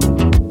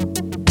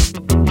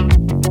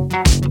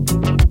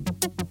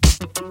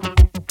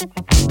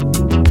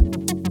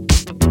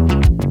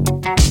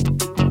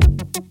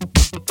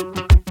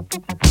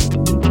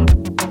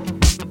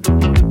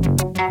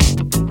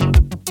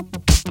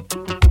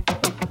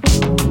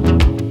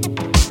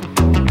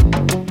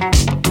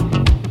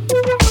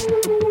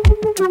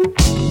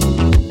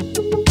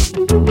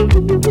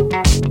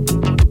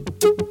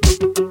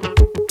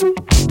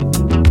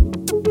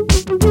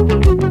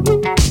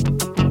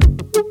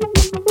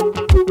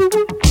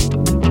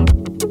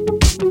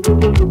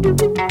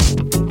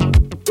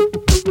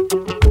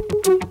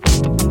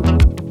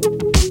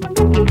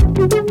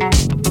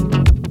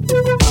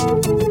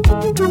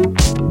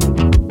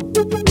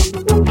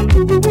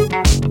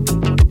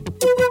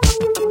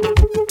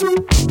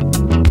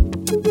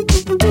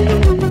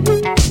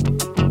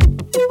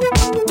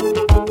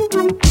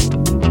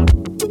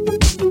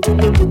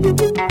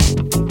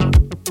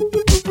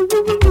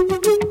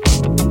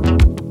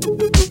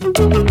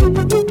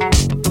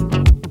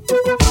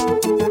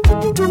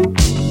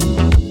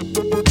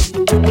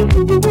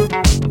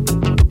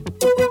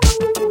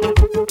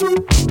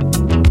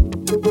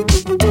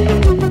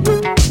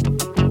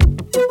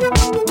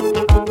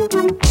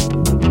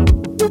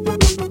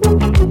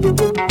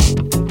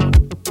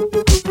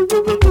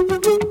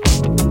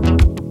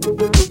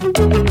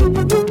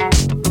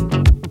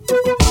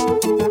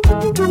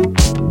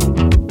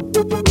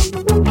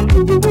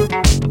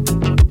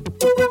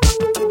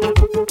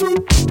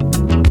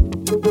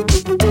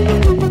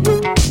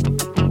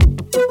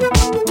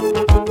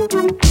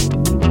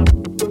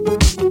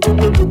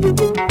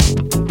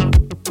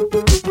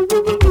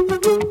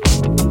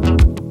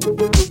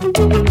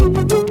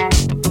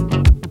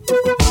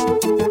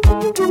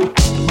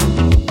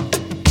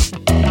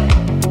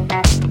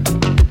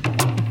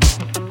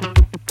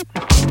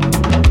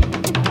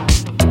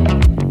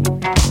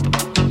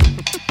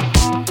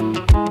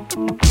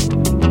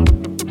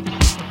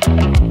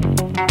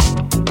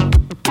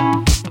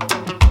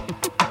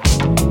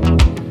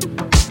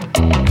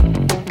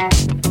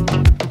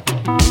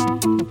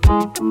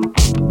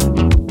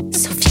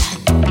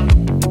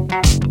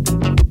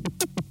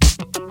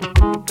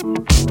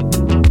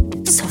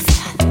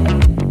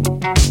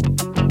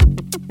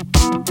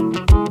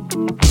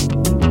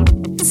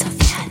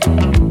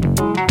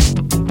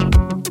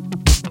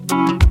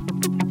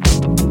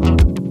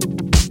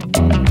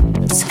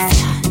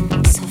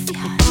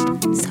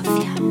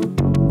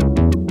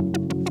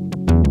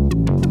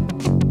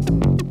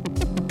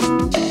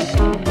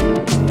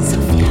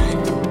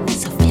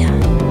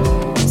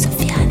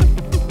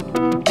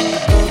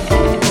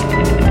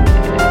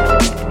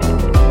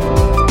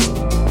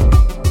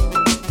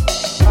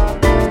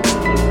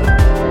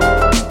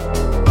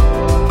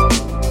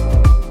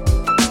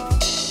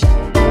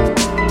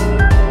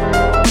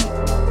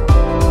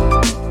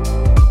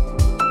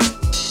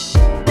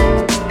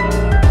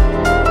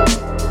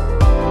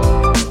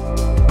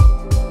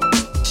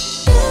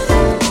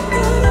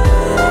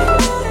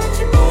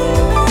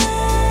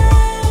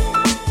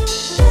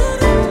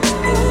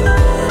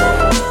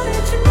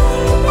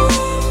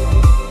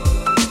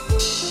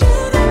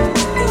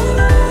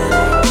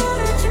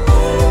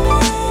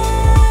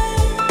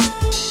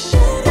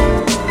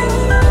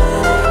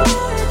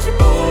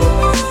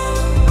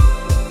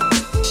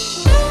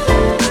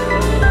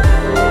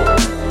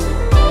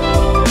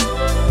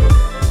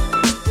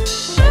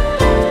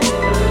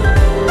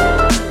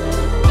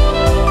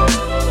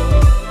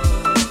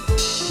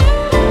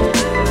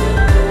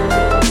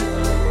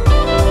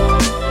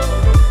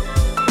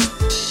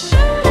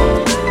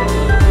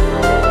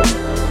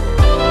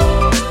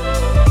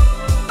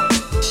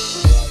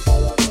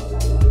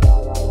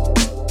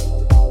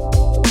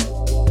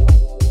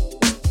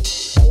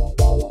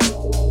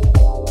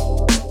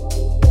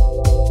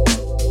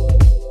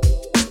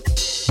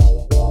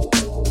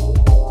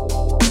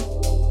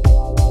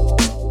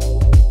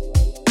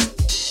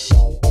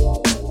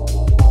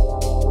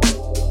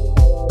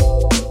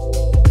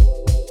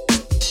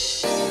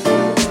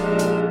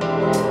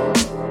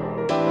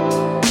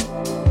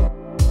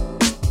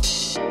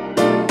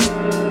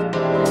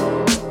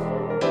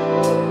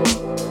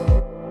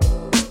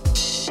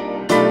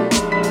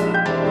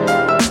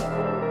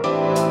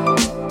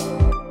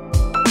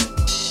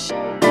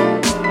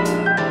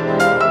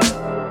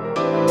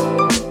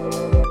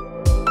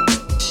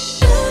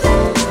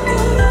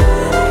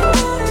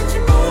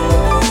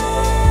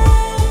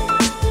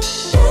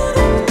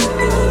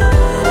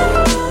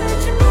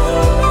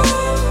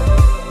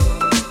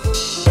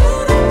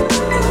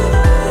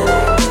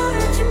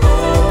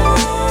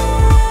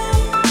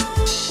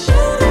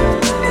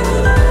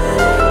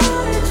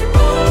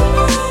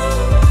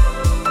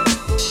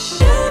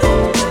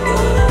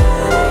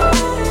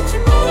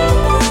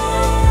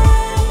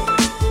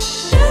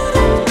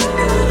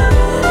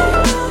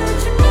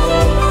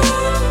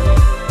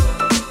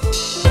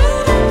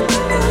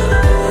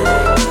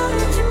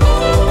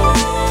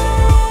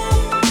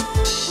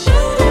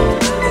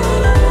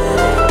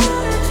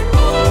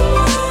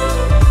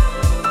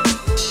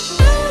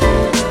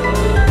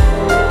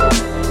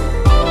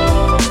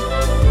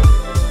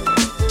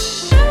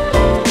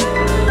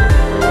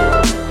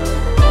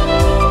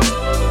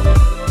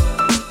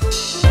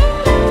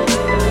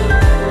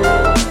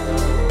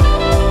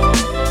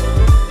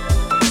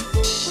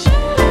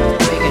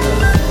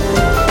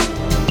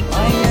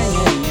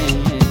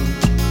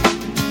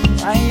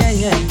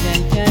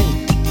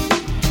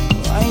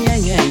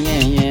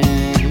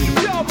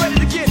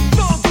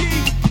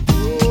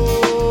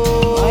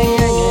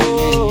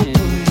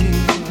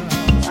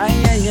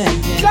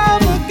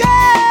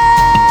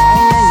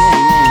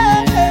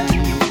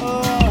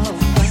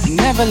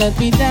 let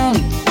me down.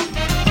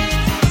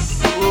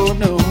 Oh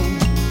no,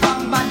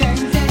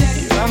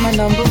 you are my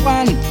number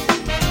one.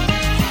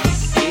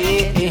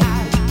 Yeah.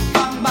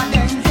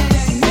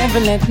 Never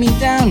let me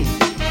down.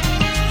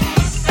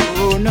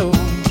 Oh no,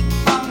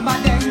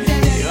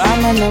 you are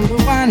my number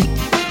one.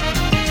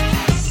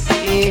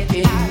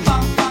 Yeah.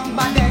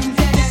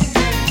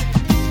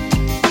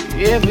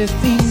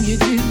 Everything you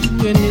do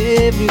and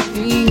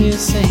everything you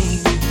say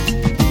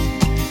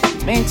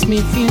makes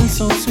me feel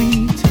so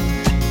sweet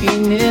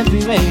in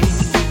every way.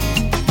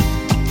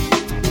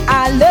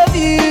 I love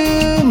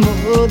you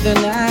more than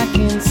I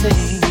can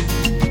say.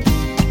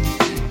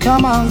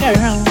 Come on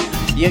girl,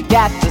 you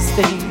got to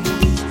stay.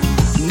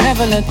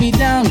 Never let me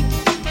down.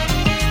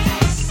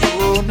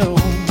 Oh no,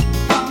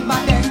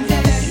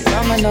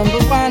 you're my number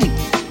one.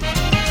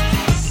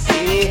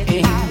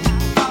 Yeah.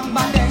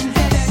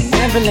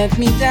 Never let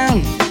me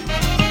down.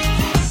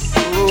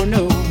 Oh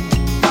no,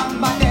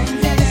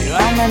 you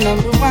are my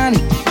number one.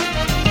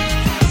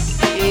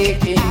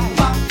 Yeah.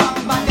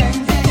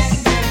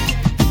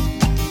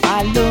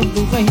 I love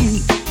the way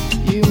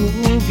you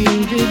move in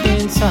the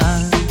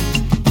inside.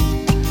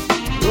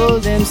 Oh,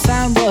 them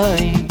sound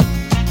boy,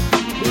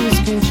 lose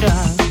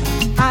control.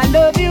 I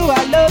love you,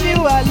 I love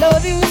you, I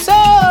love you so.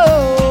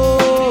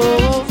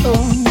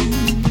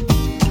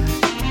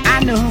 I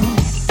know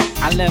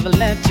I'll never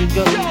let you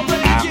go. Ow,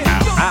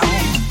 ow, ow.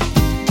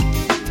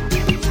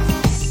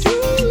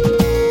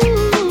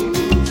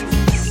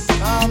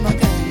 Oh my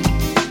God.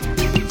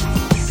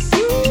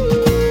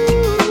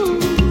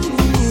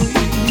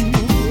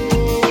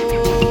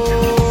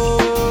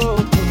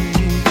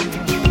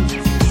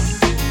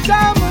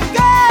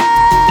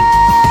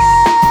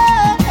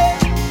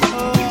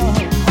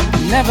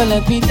 Never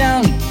let me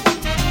down.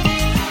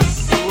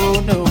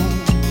 Oh no,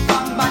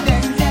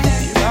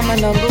 you are my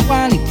number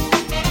one.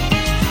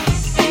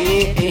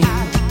 Yeah.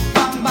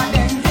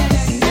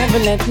 Never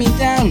let me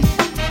down.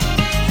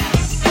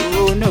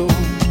 Oh no,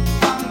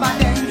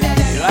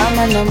 you are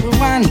my number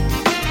one.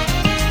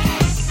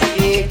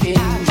 Yeah.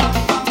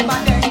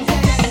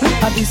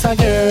 This a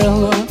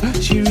girl,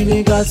 she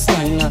really got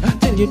style.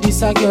 Tell you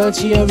this a girl,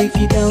 she a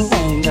wicked and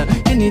wine.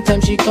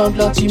 Anytime she come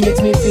out, she makes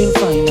me feel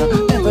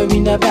fine. Never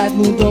in a bad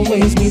mood,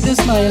 always with a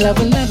smile. I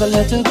will never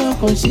let her go,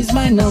 cause she's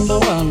my number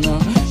one.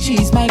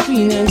 She's my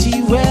queen and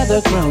she wear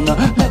the crown.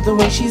 Love the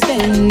way she's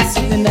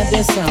dancing at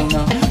the sound.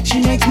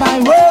 She makes my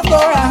world go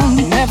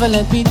round. Never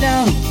let me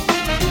down.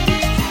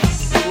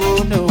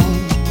 Oh no,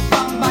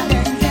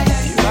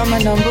 you are my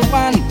number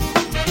one.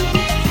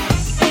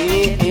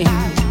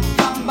 Yeah.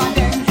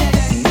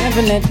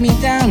 Never let me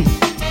down.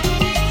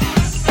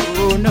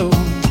 Oh no,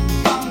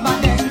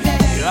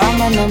 you are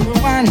my number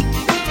one.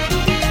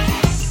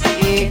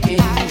 Yeah.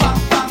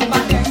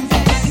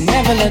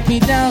 Never let me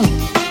down.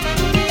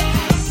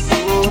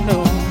 Oh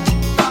no,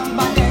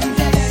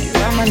 you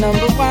are my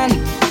number one.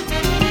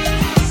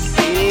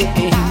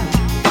 Yeah.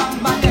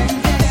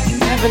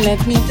 Never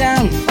let me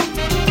down.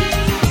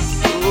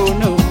 Oh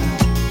no,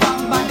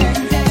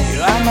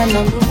 you are my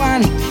number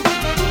one.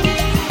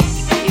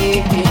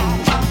 Yeah.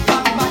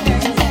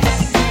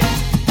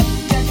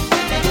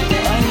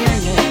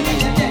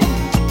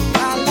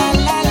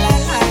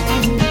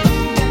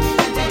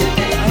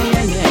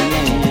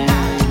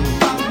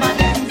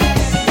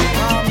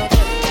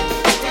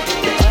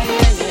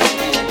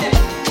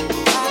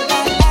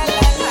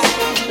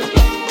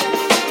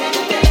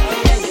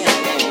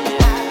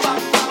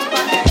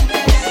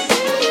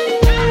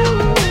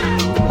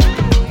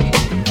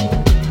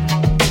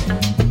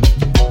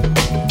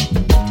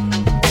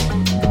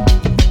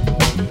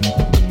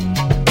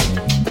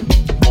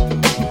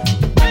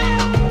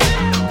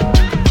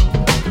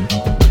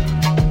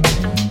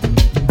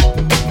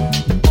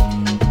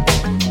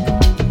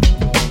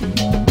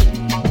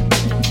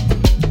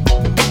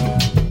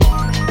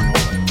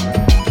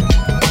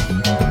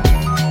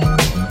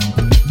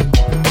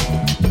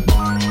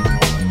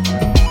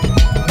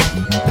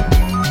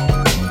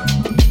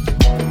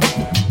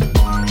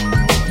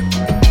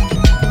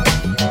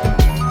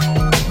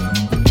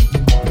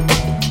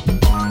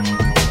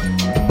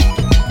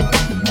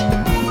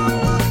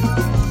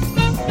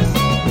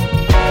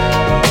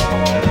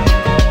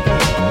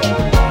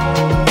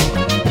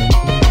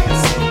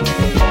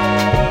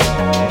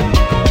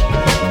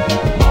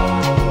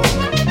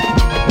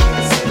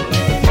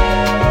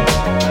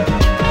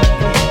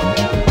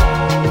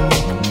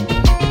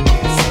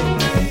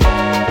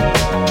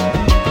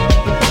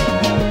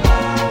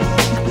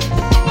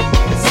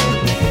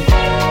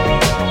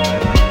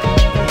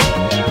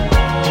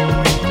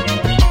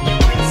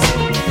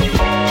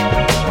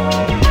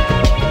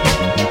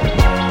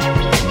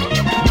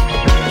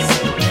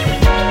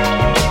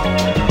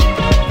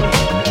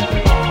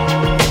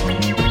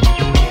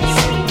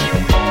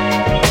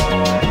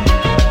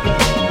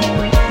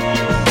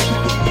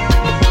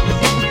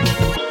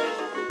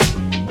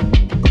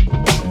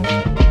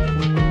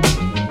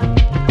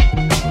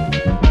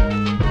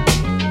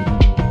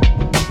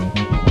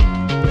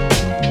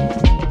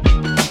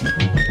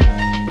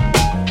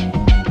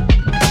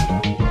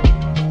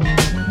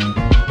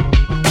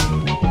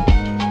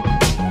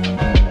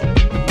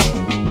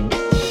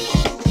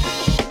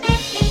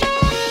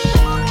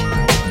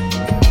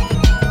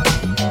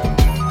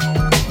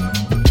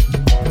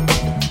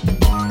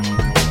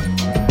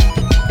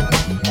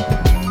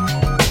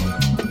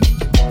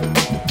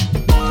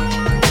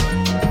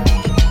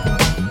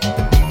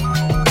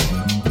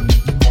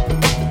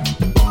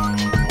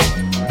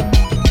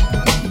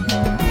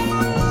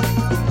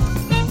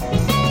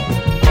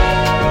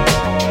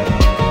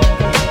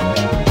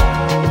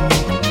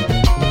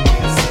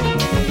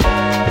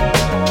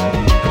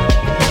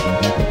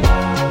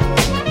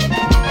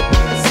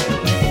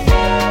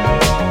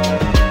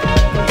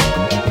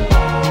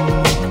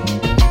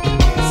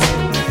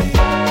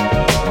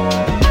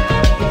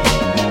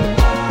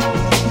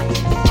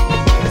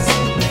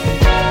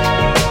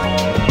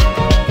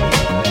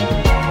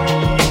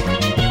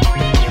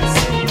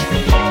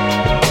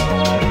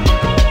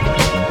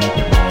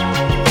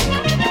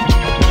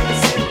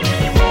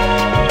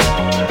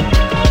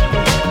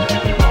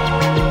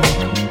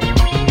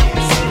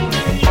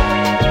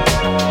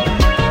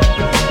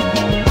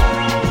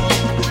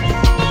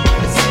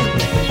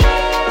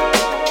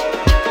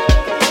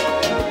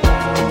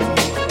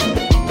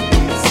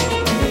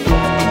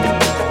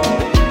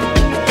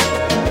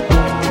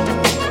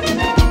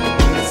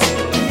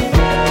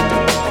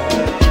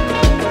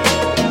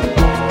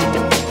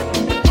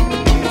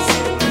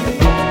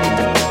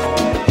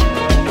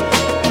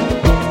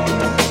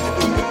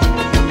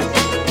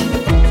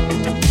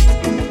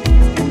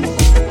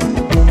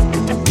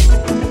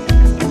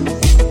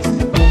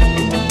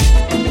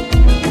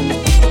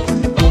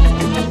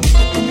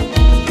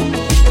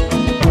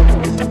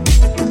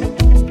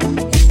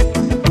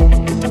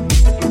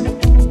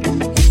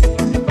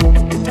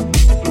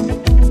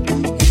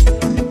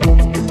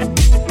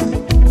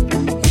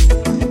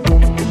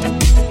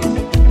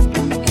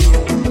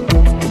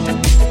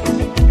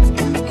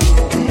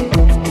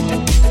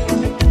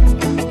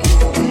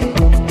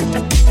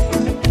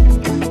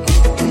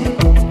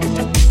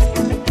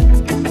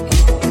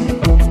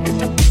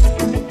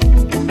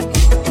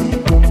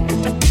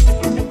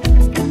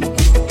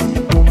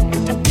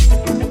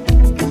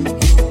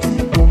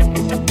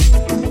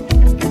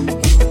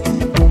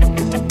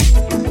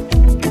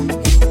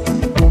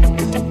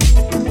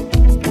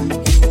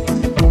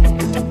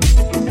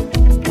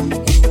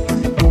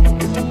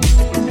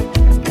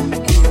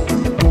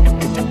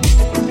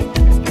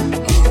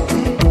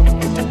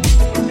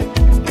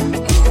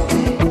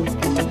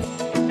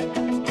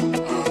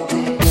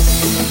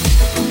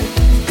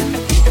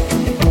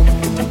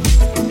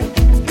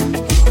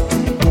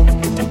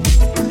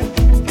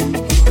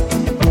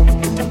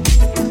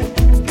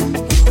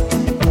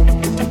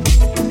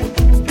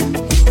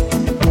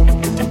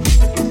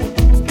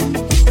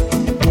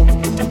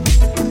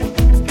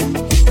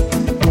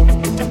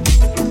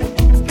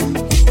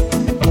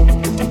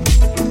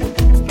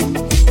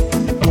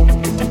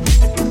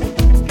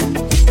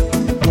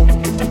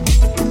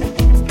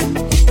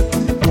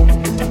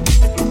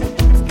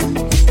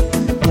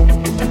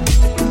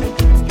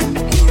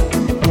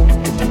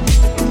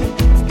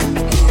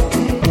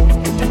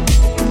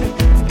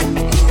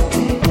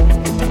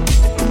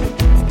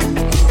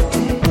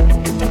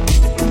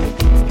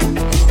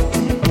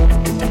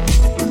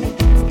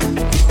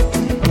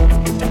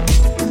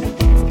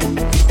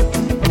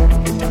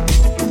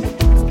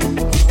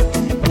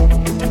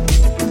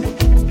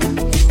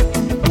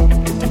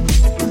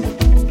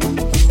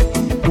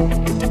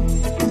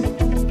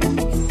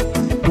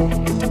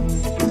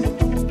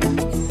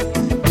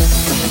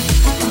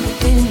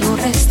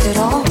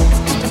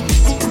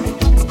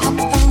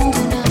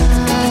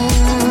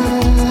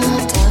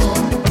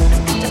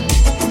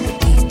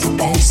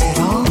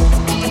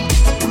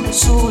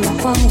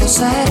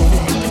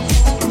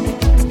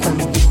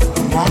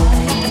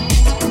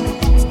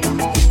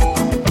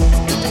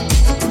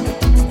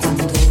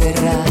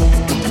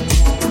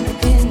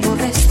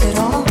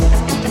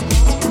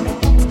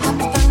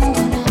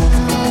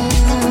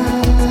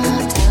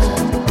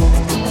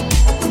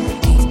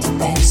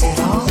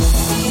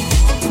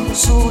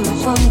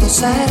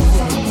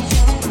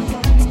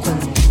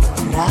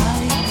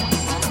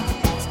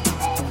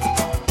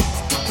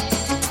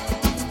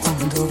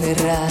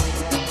 verrai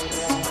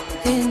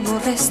e non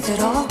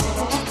resterò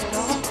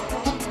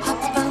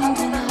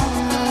abbandonata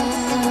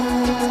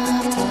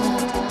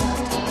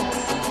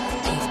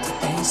e ti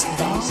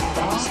penserò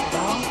solo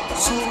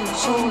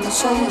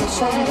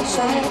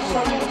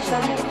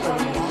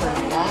quando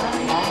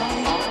verrai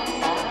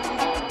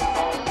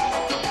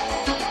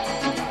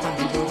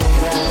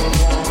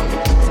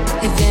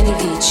e vieni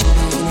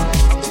vicino,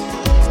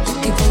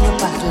 ti voglio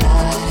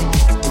parlare,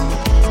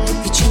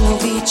 vicino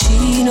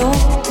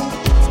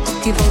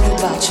ti voglio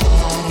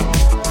baciare,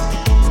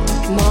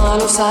 ma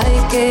lo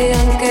sai che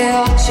anche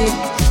oggi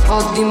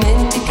ho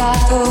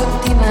dimenticato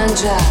di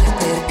mangiare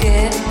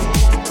perché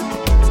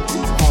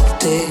ho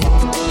te,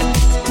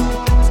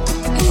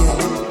 io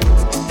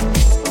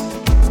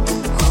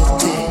ho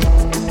te,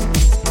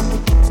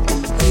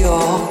 io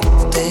ho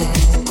te,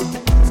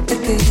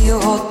 perché io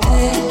ho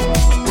te,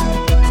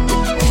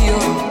 io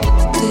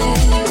ho te,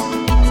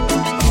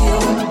 io ho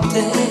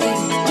te,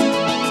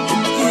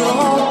 io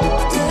ho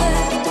te.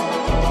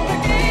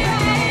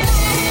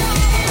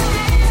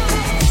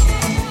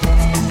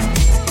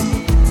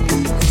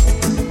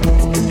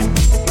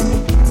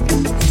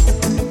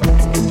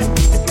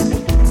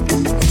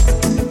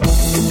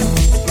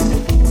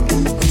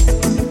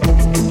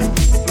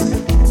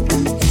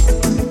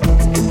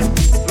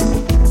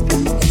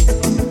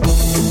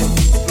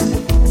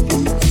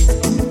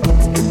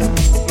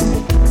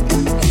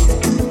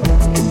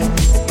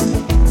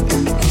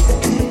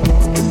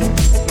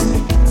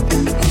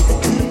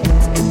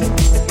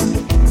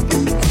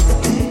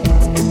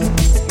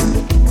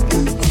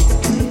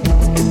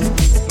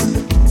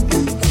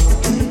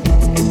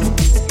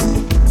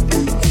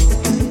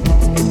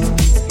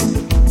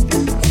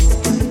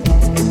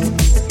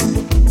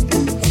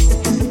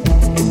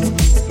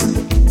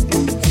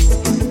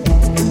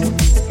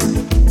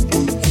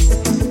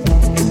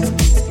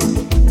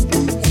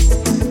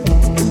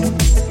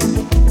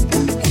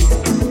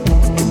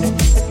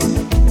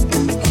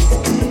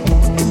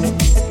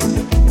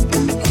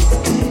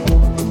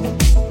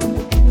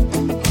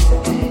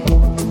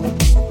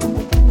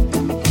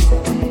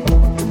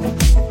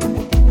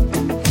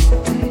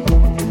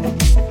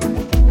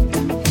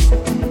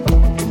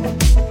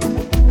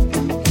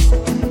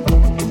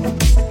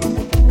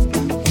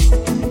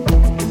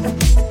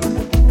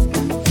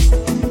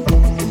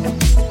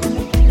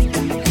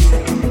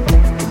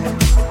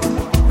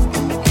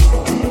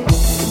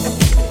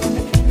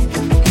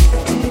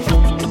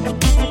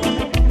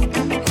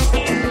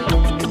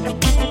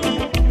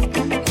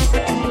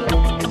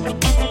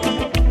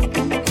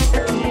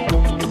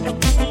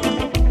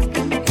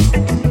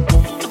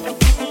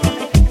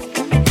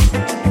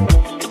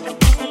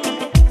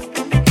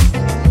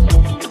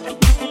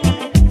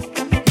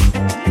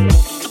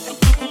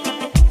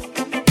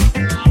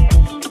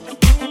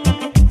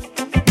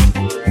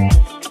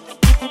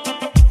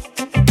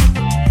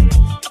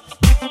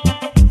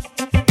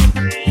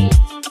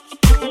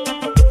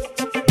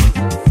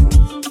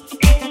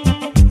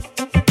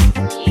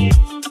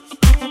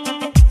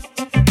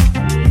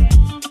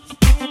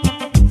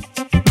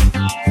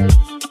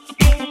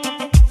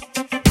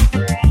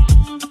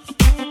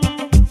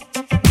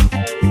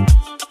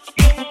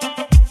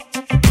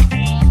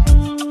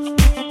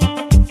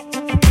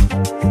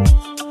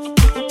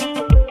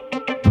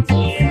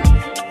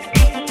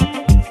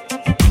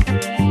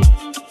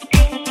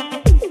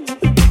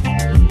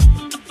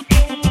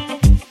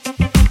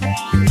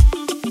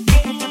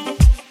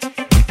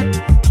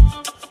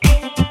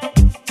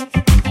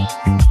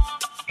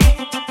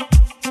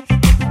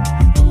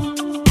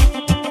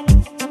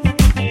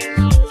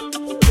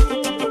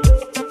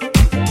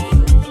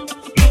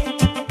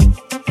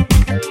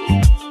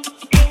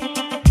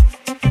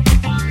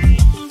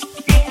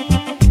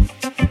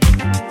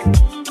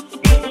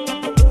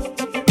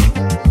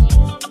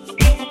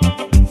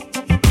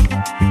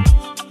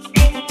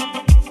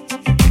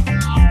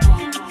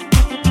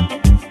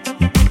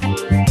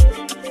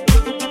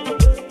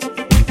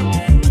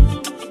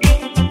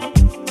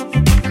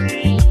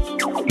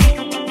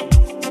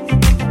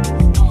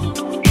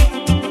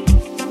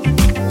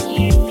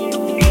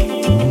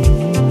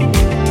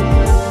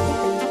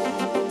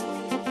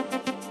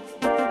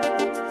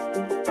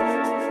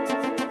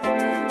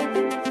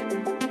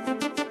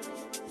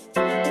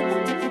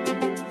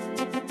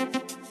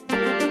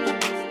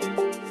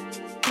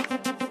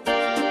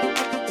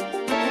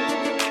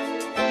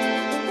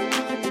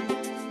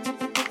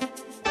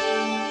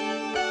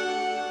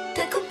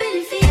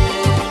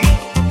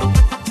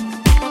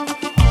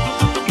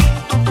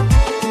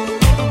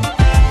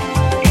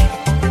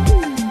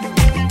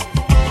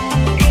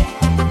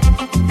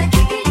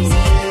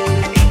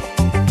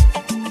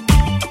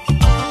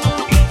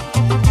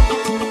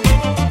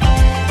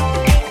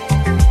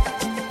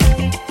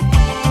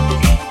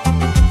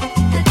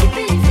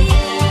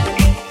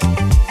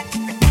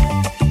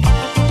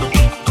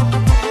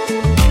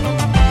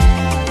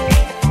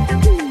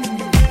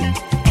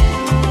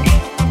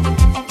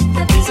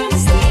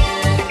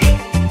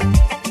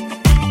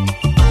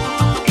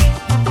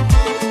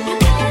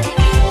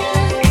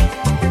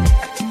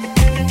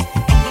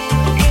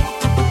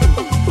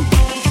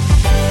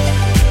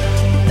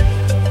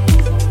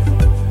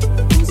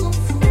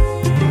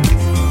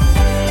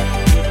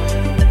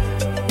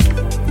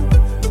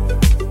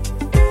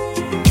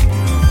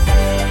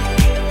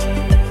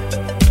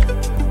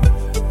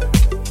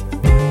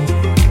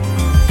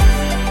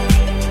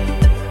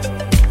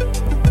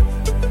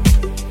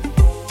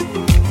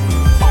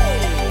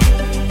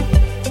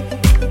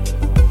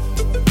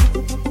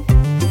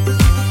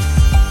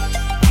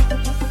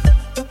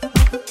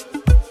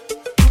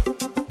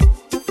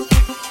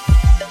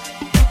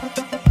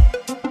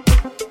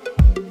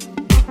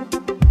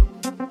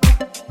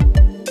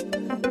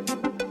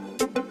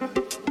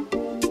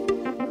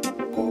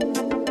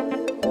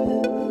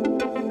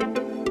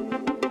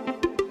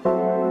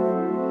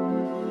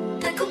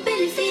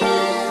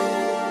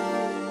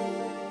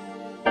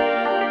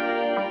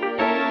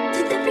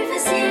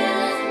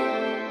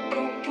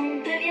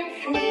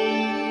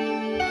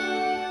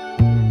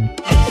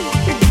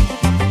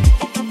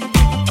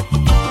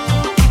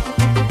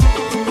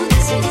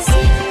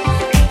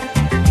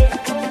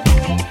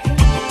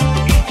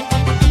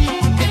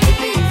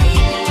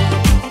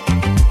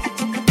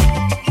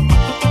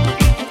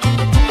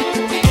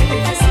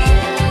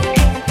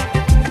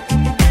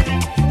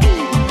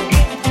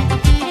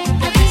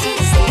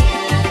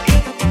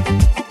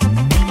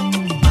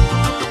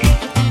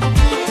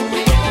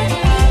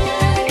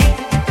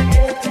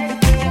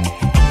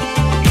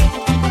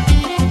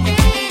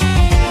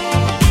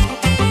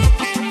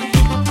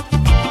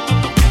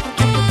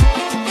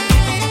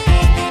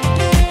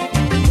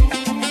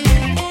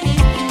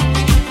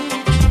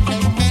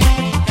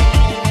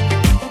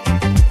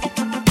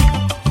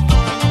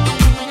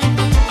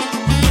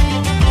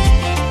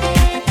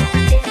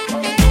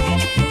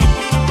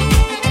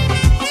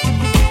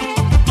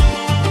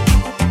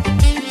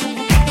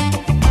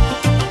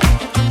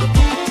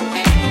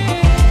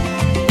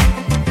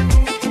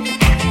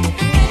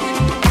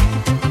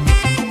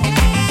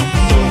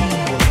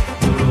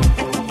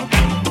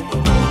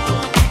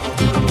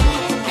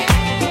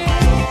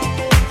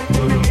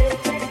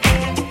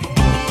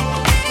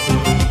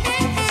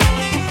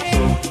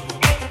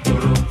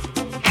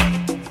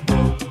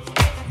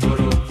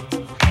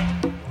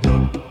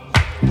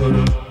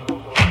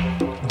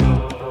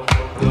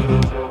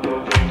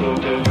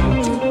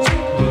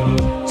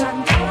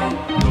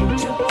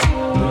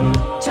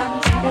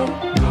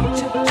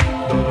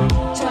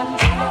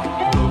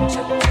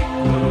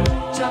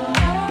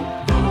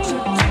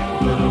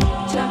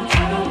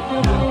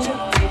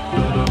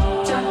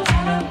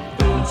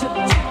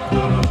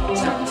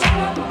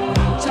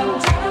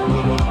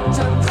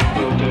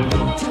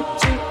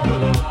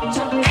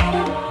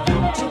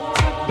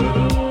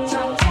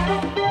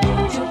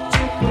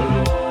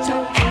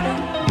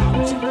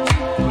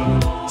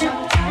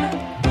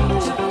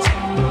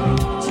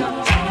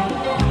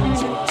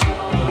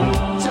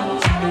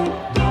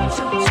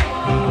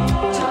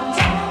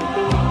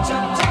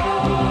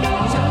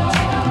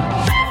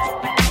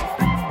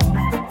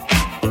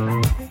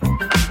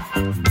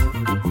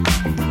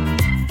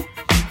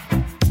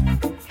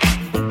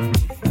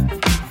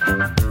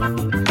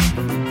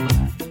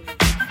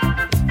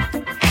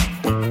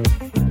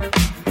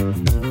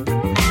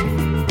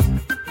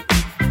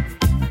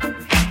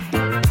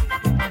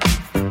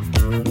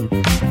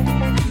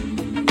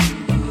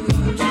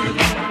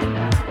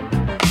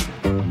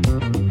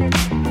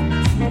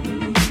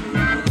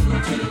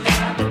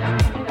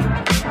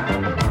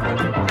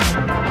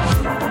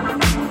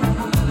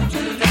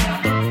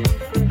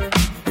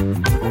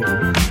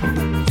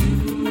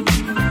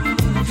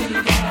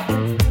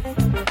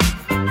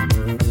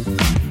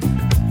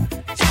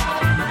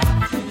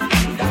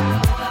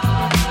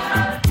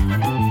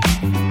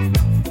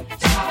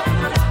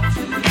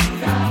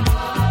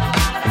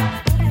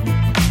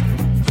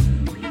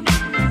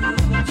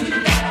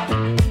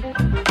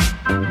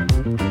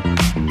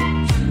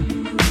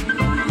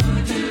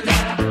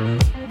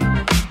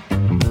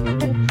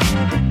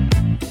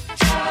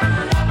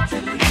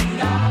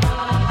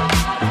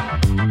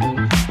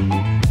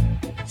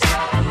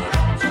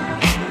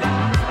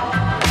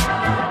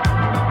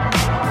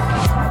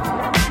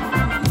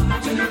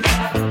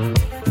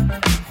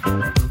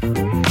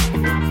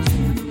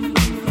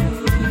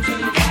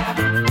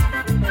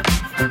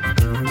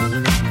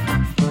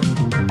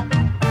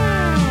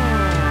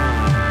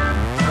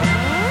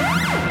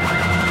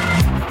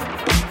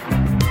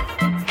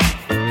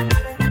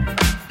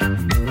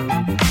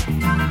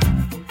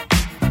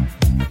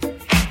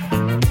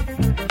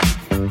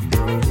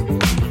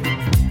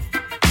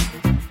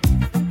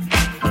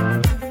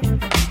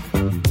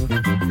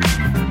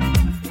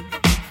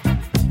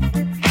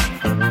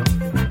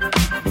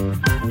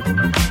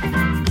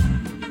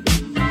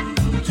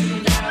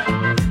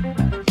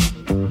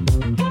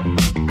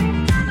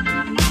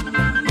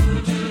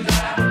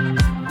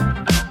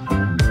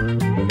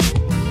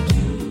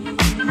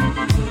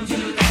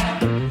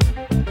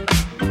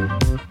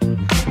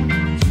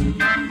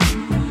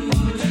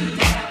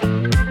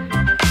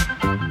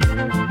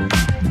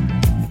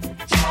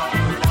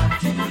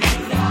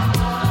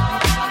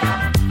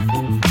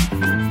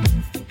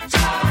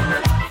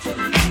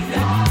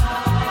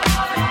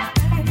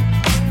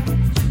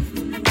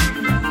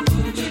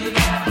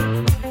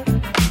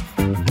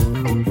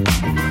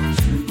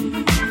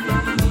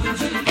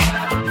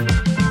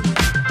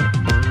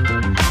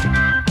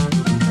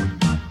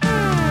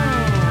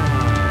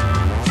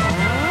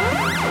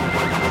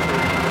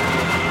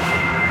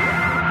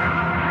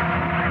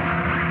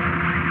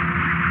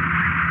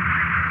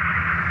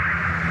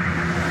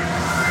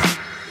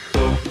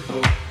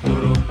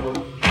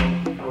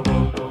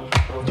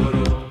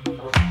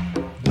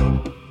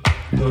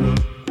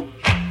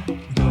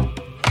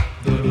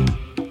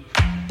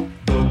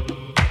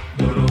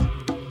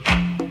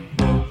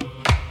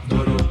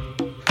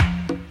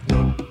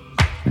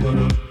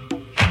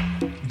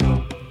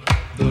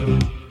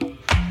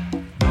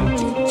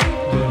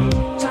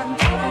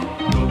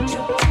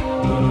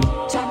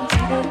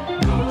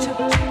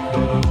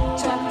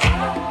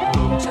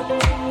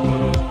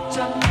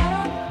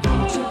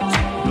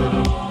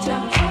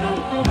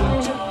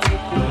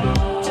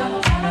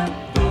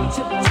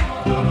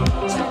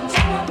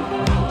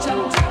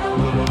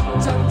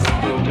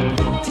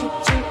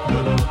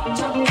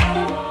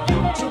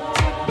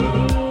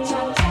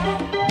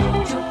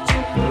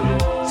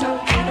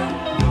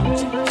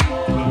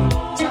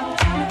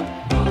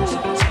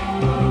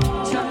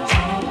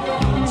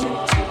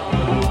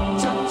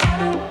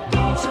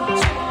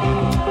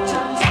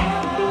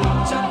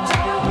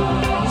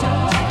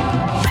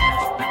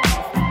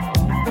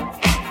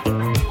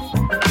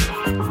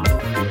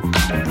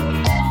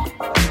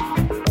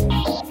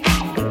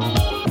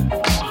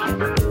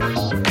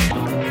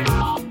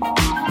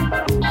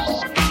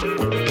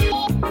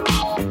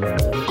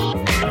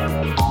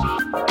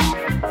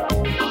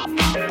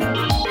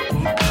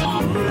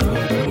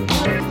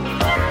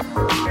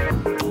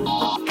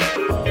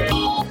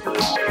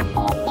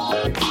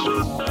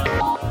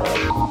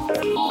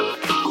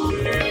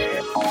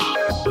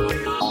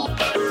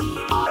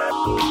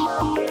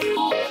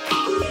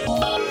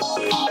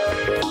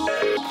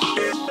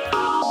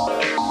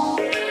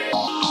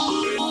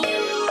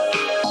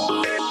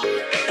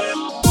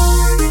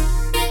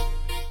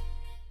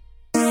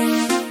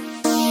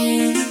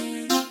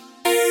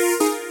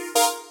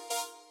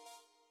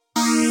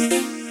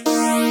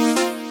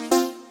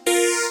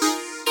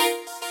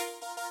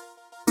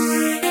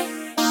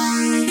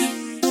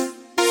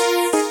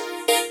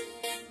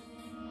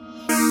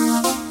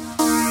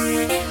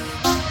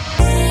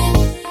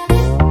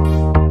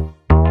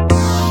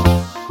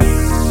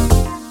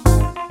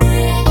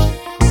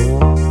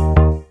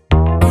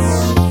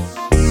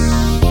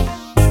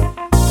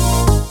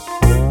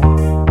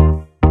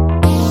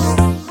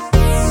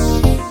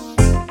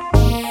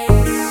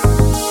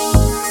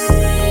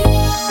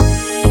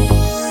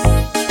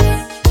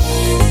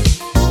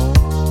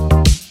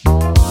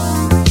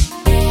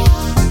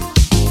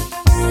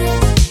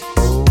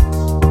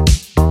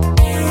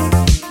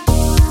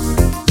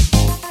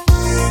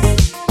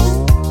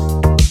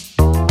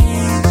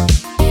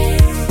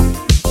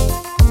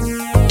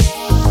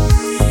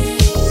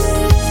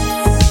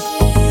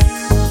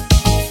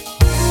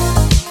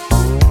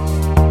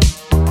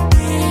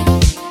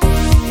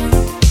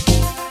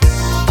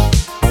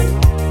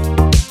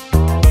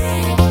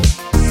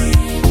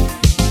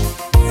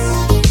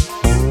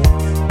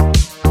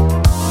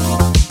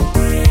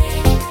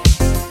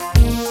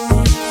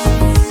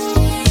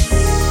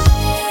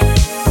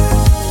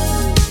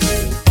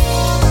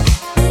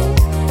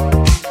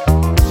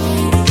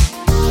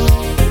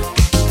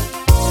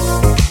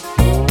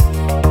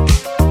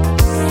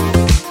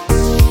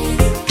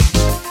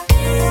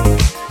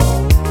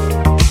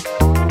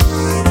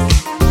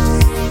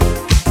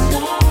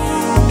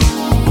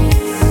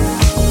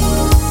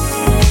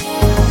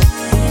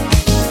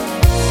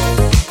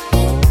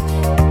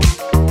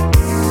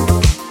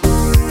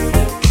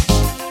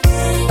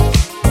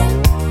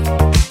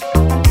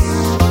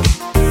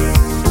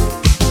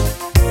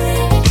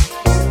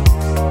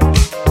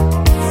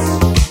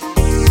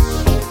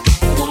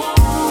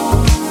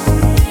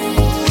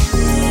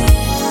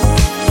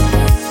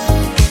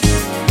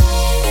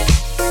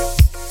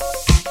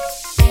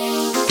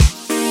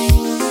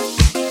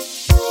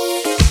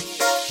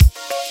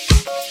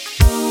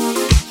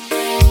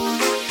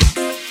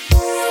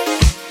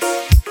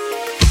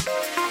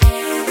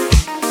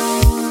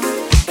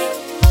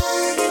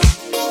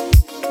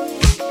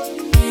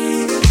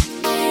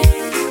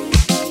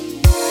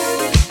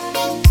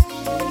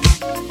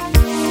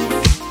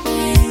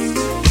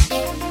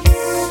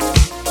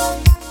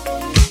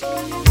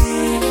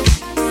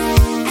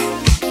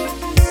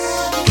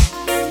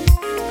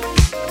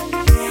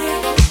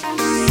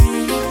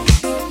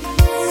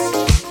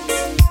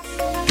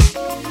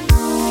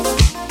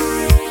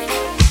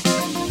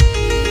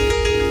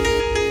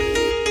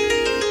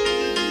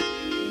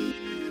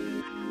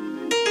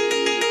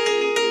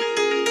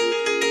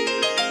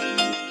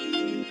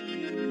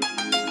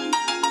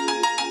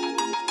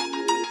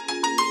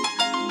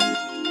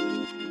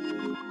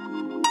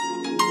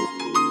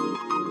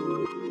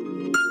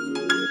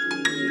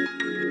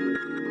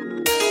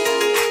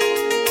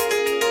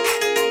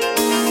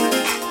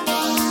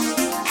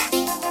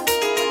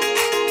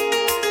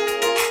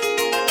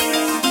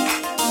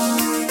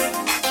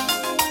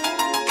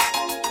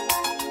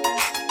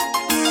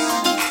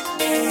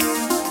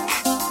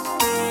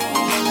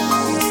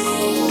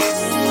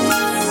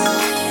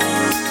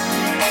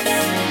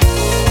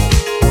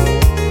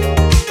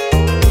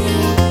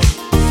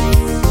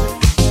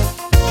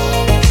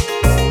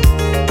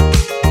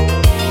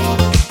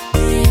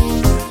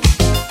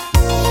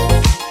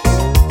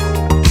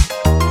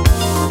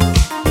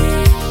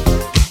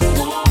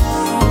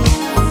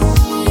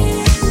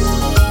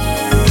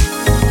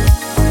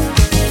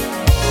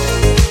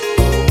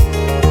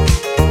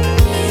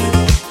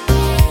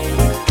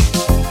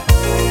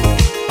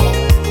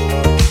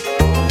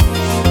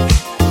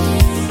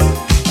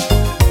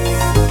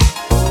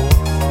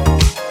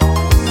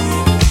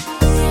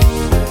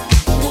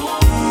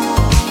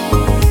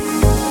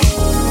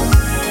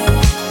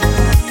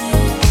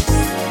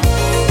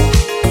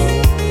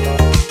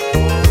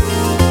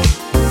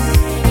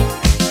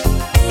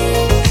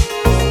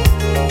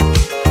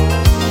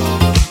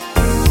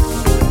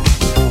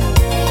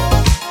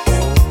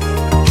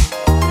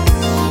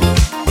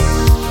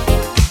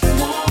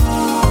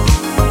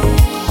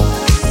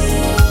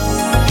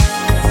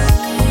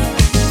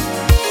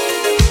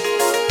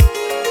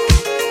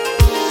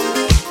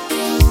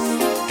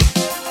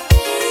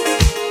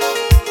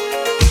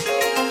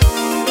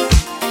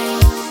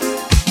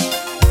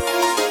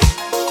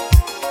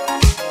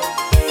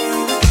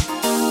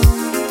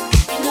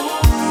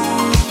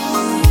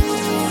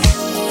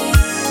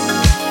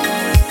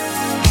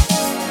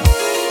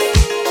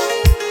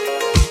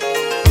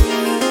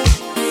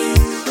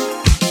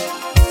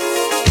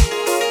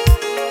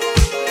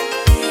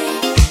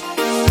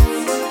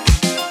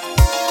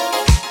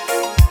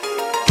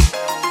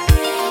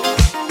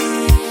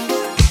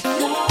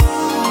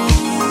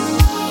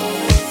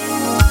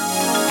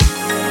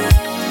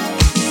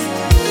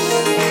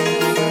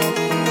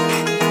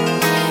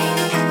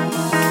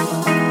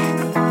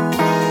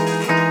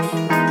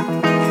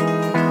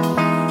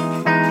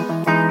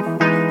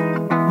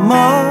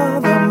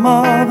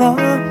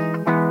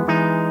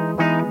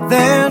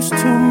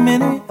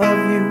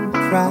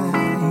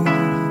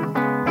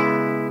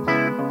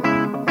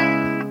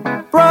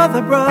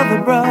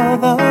 another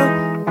brother.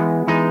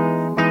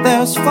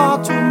 There's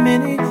far too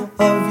many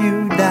of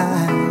you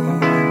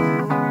dying.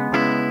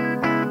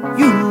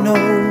 You know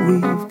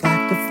we've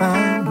got to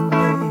find a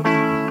way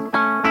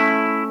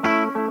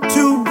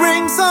to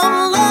bring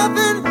some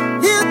loving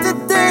here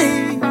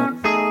today.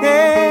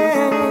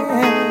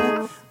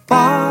 Yeah.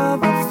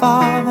 Father,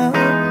 Father,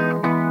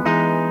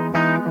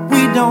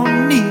 we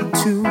don't need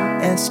to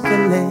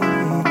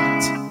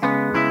escalate.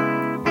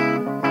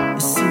 You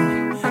see,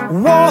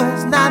 war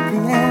is not the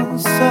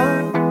answer,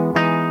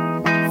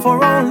 for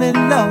only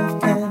love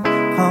can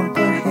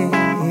conquer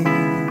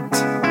hate.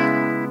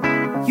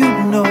 You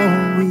know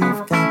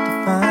we've got to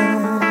find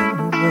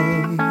a way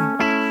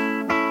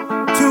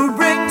to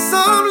bring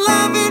some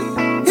loving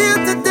here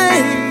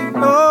today.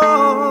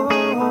 Oh,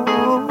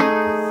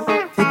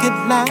 picket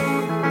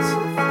lines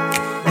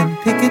and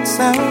picket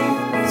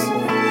signs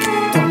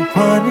don't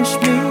punish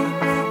me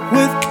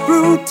with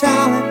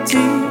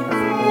brutality.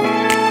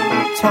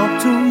 Talk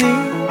to me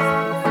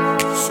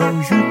so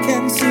you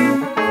can see.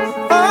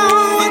 Oh,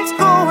 what's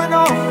going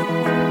on?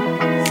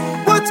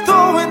 What's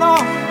going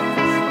on?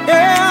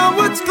 Yeah,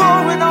 what's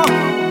going on?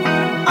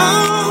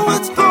 Oh,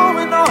 what's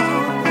going on?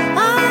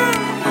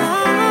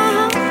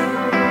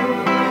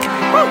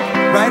 Woo.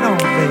 Right on,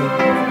 baby.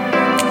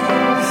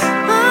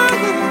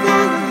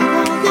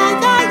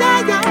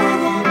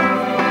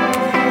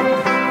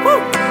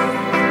 Woo.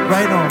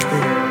 Right on,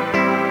 baby.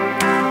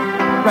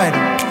 Right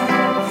on.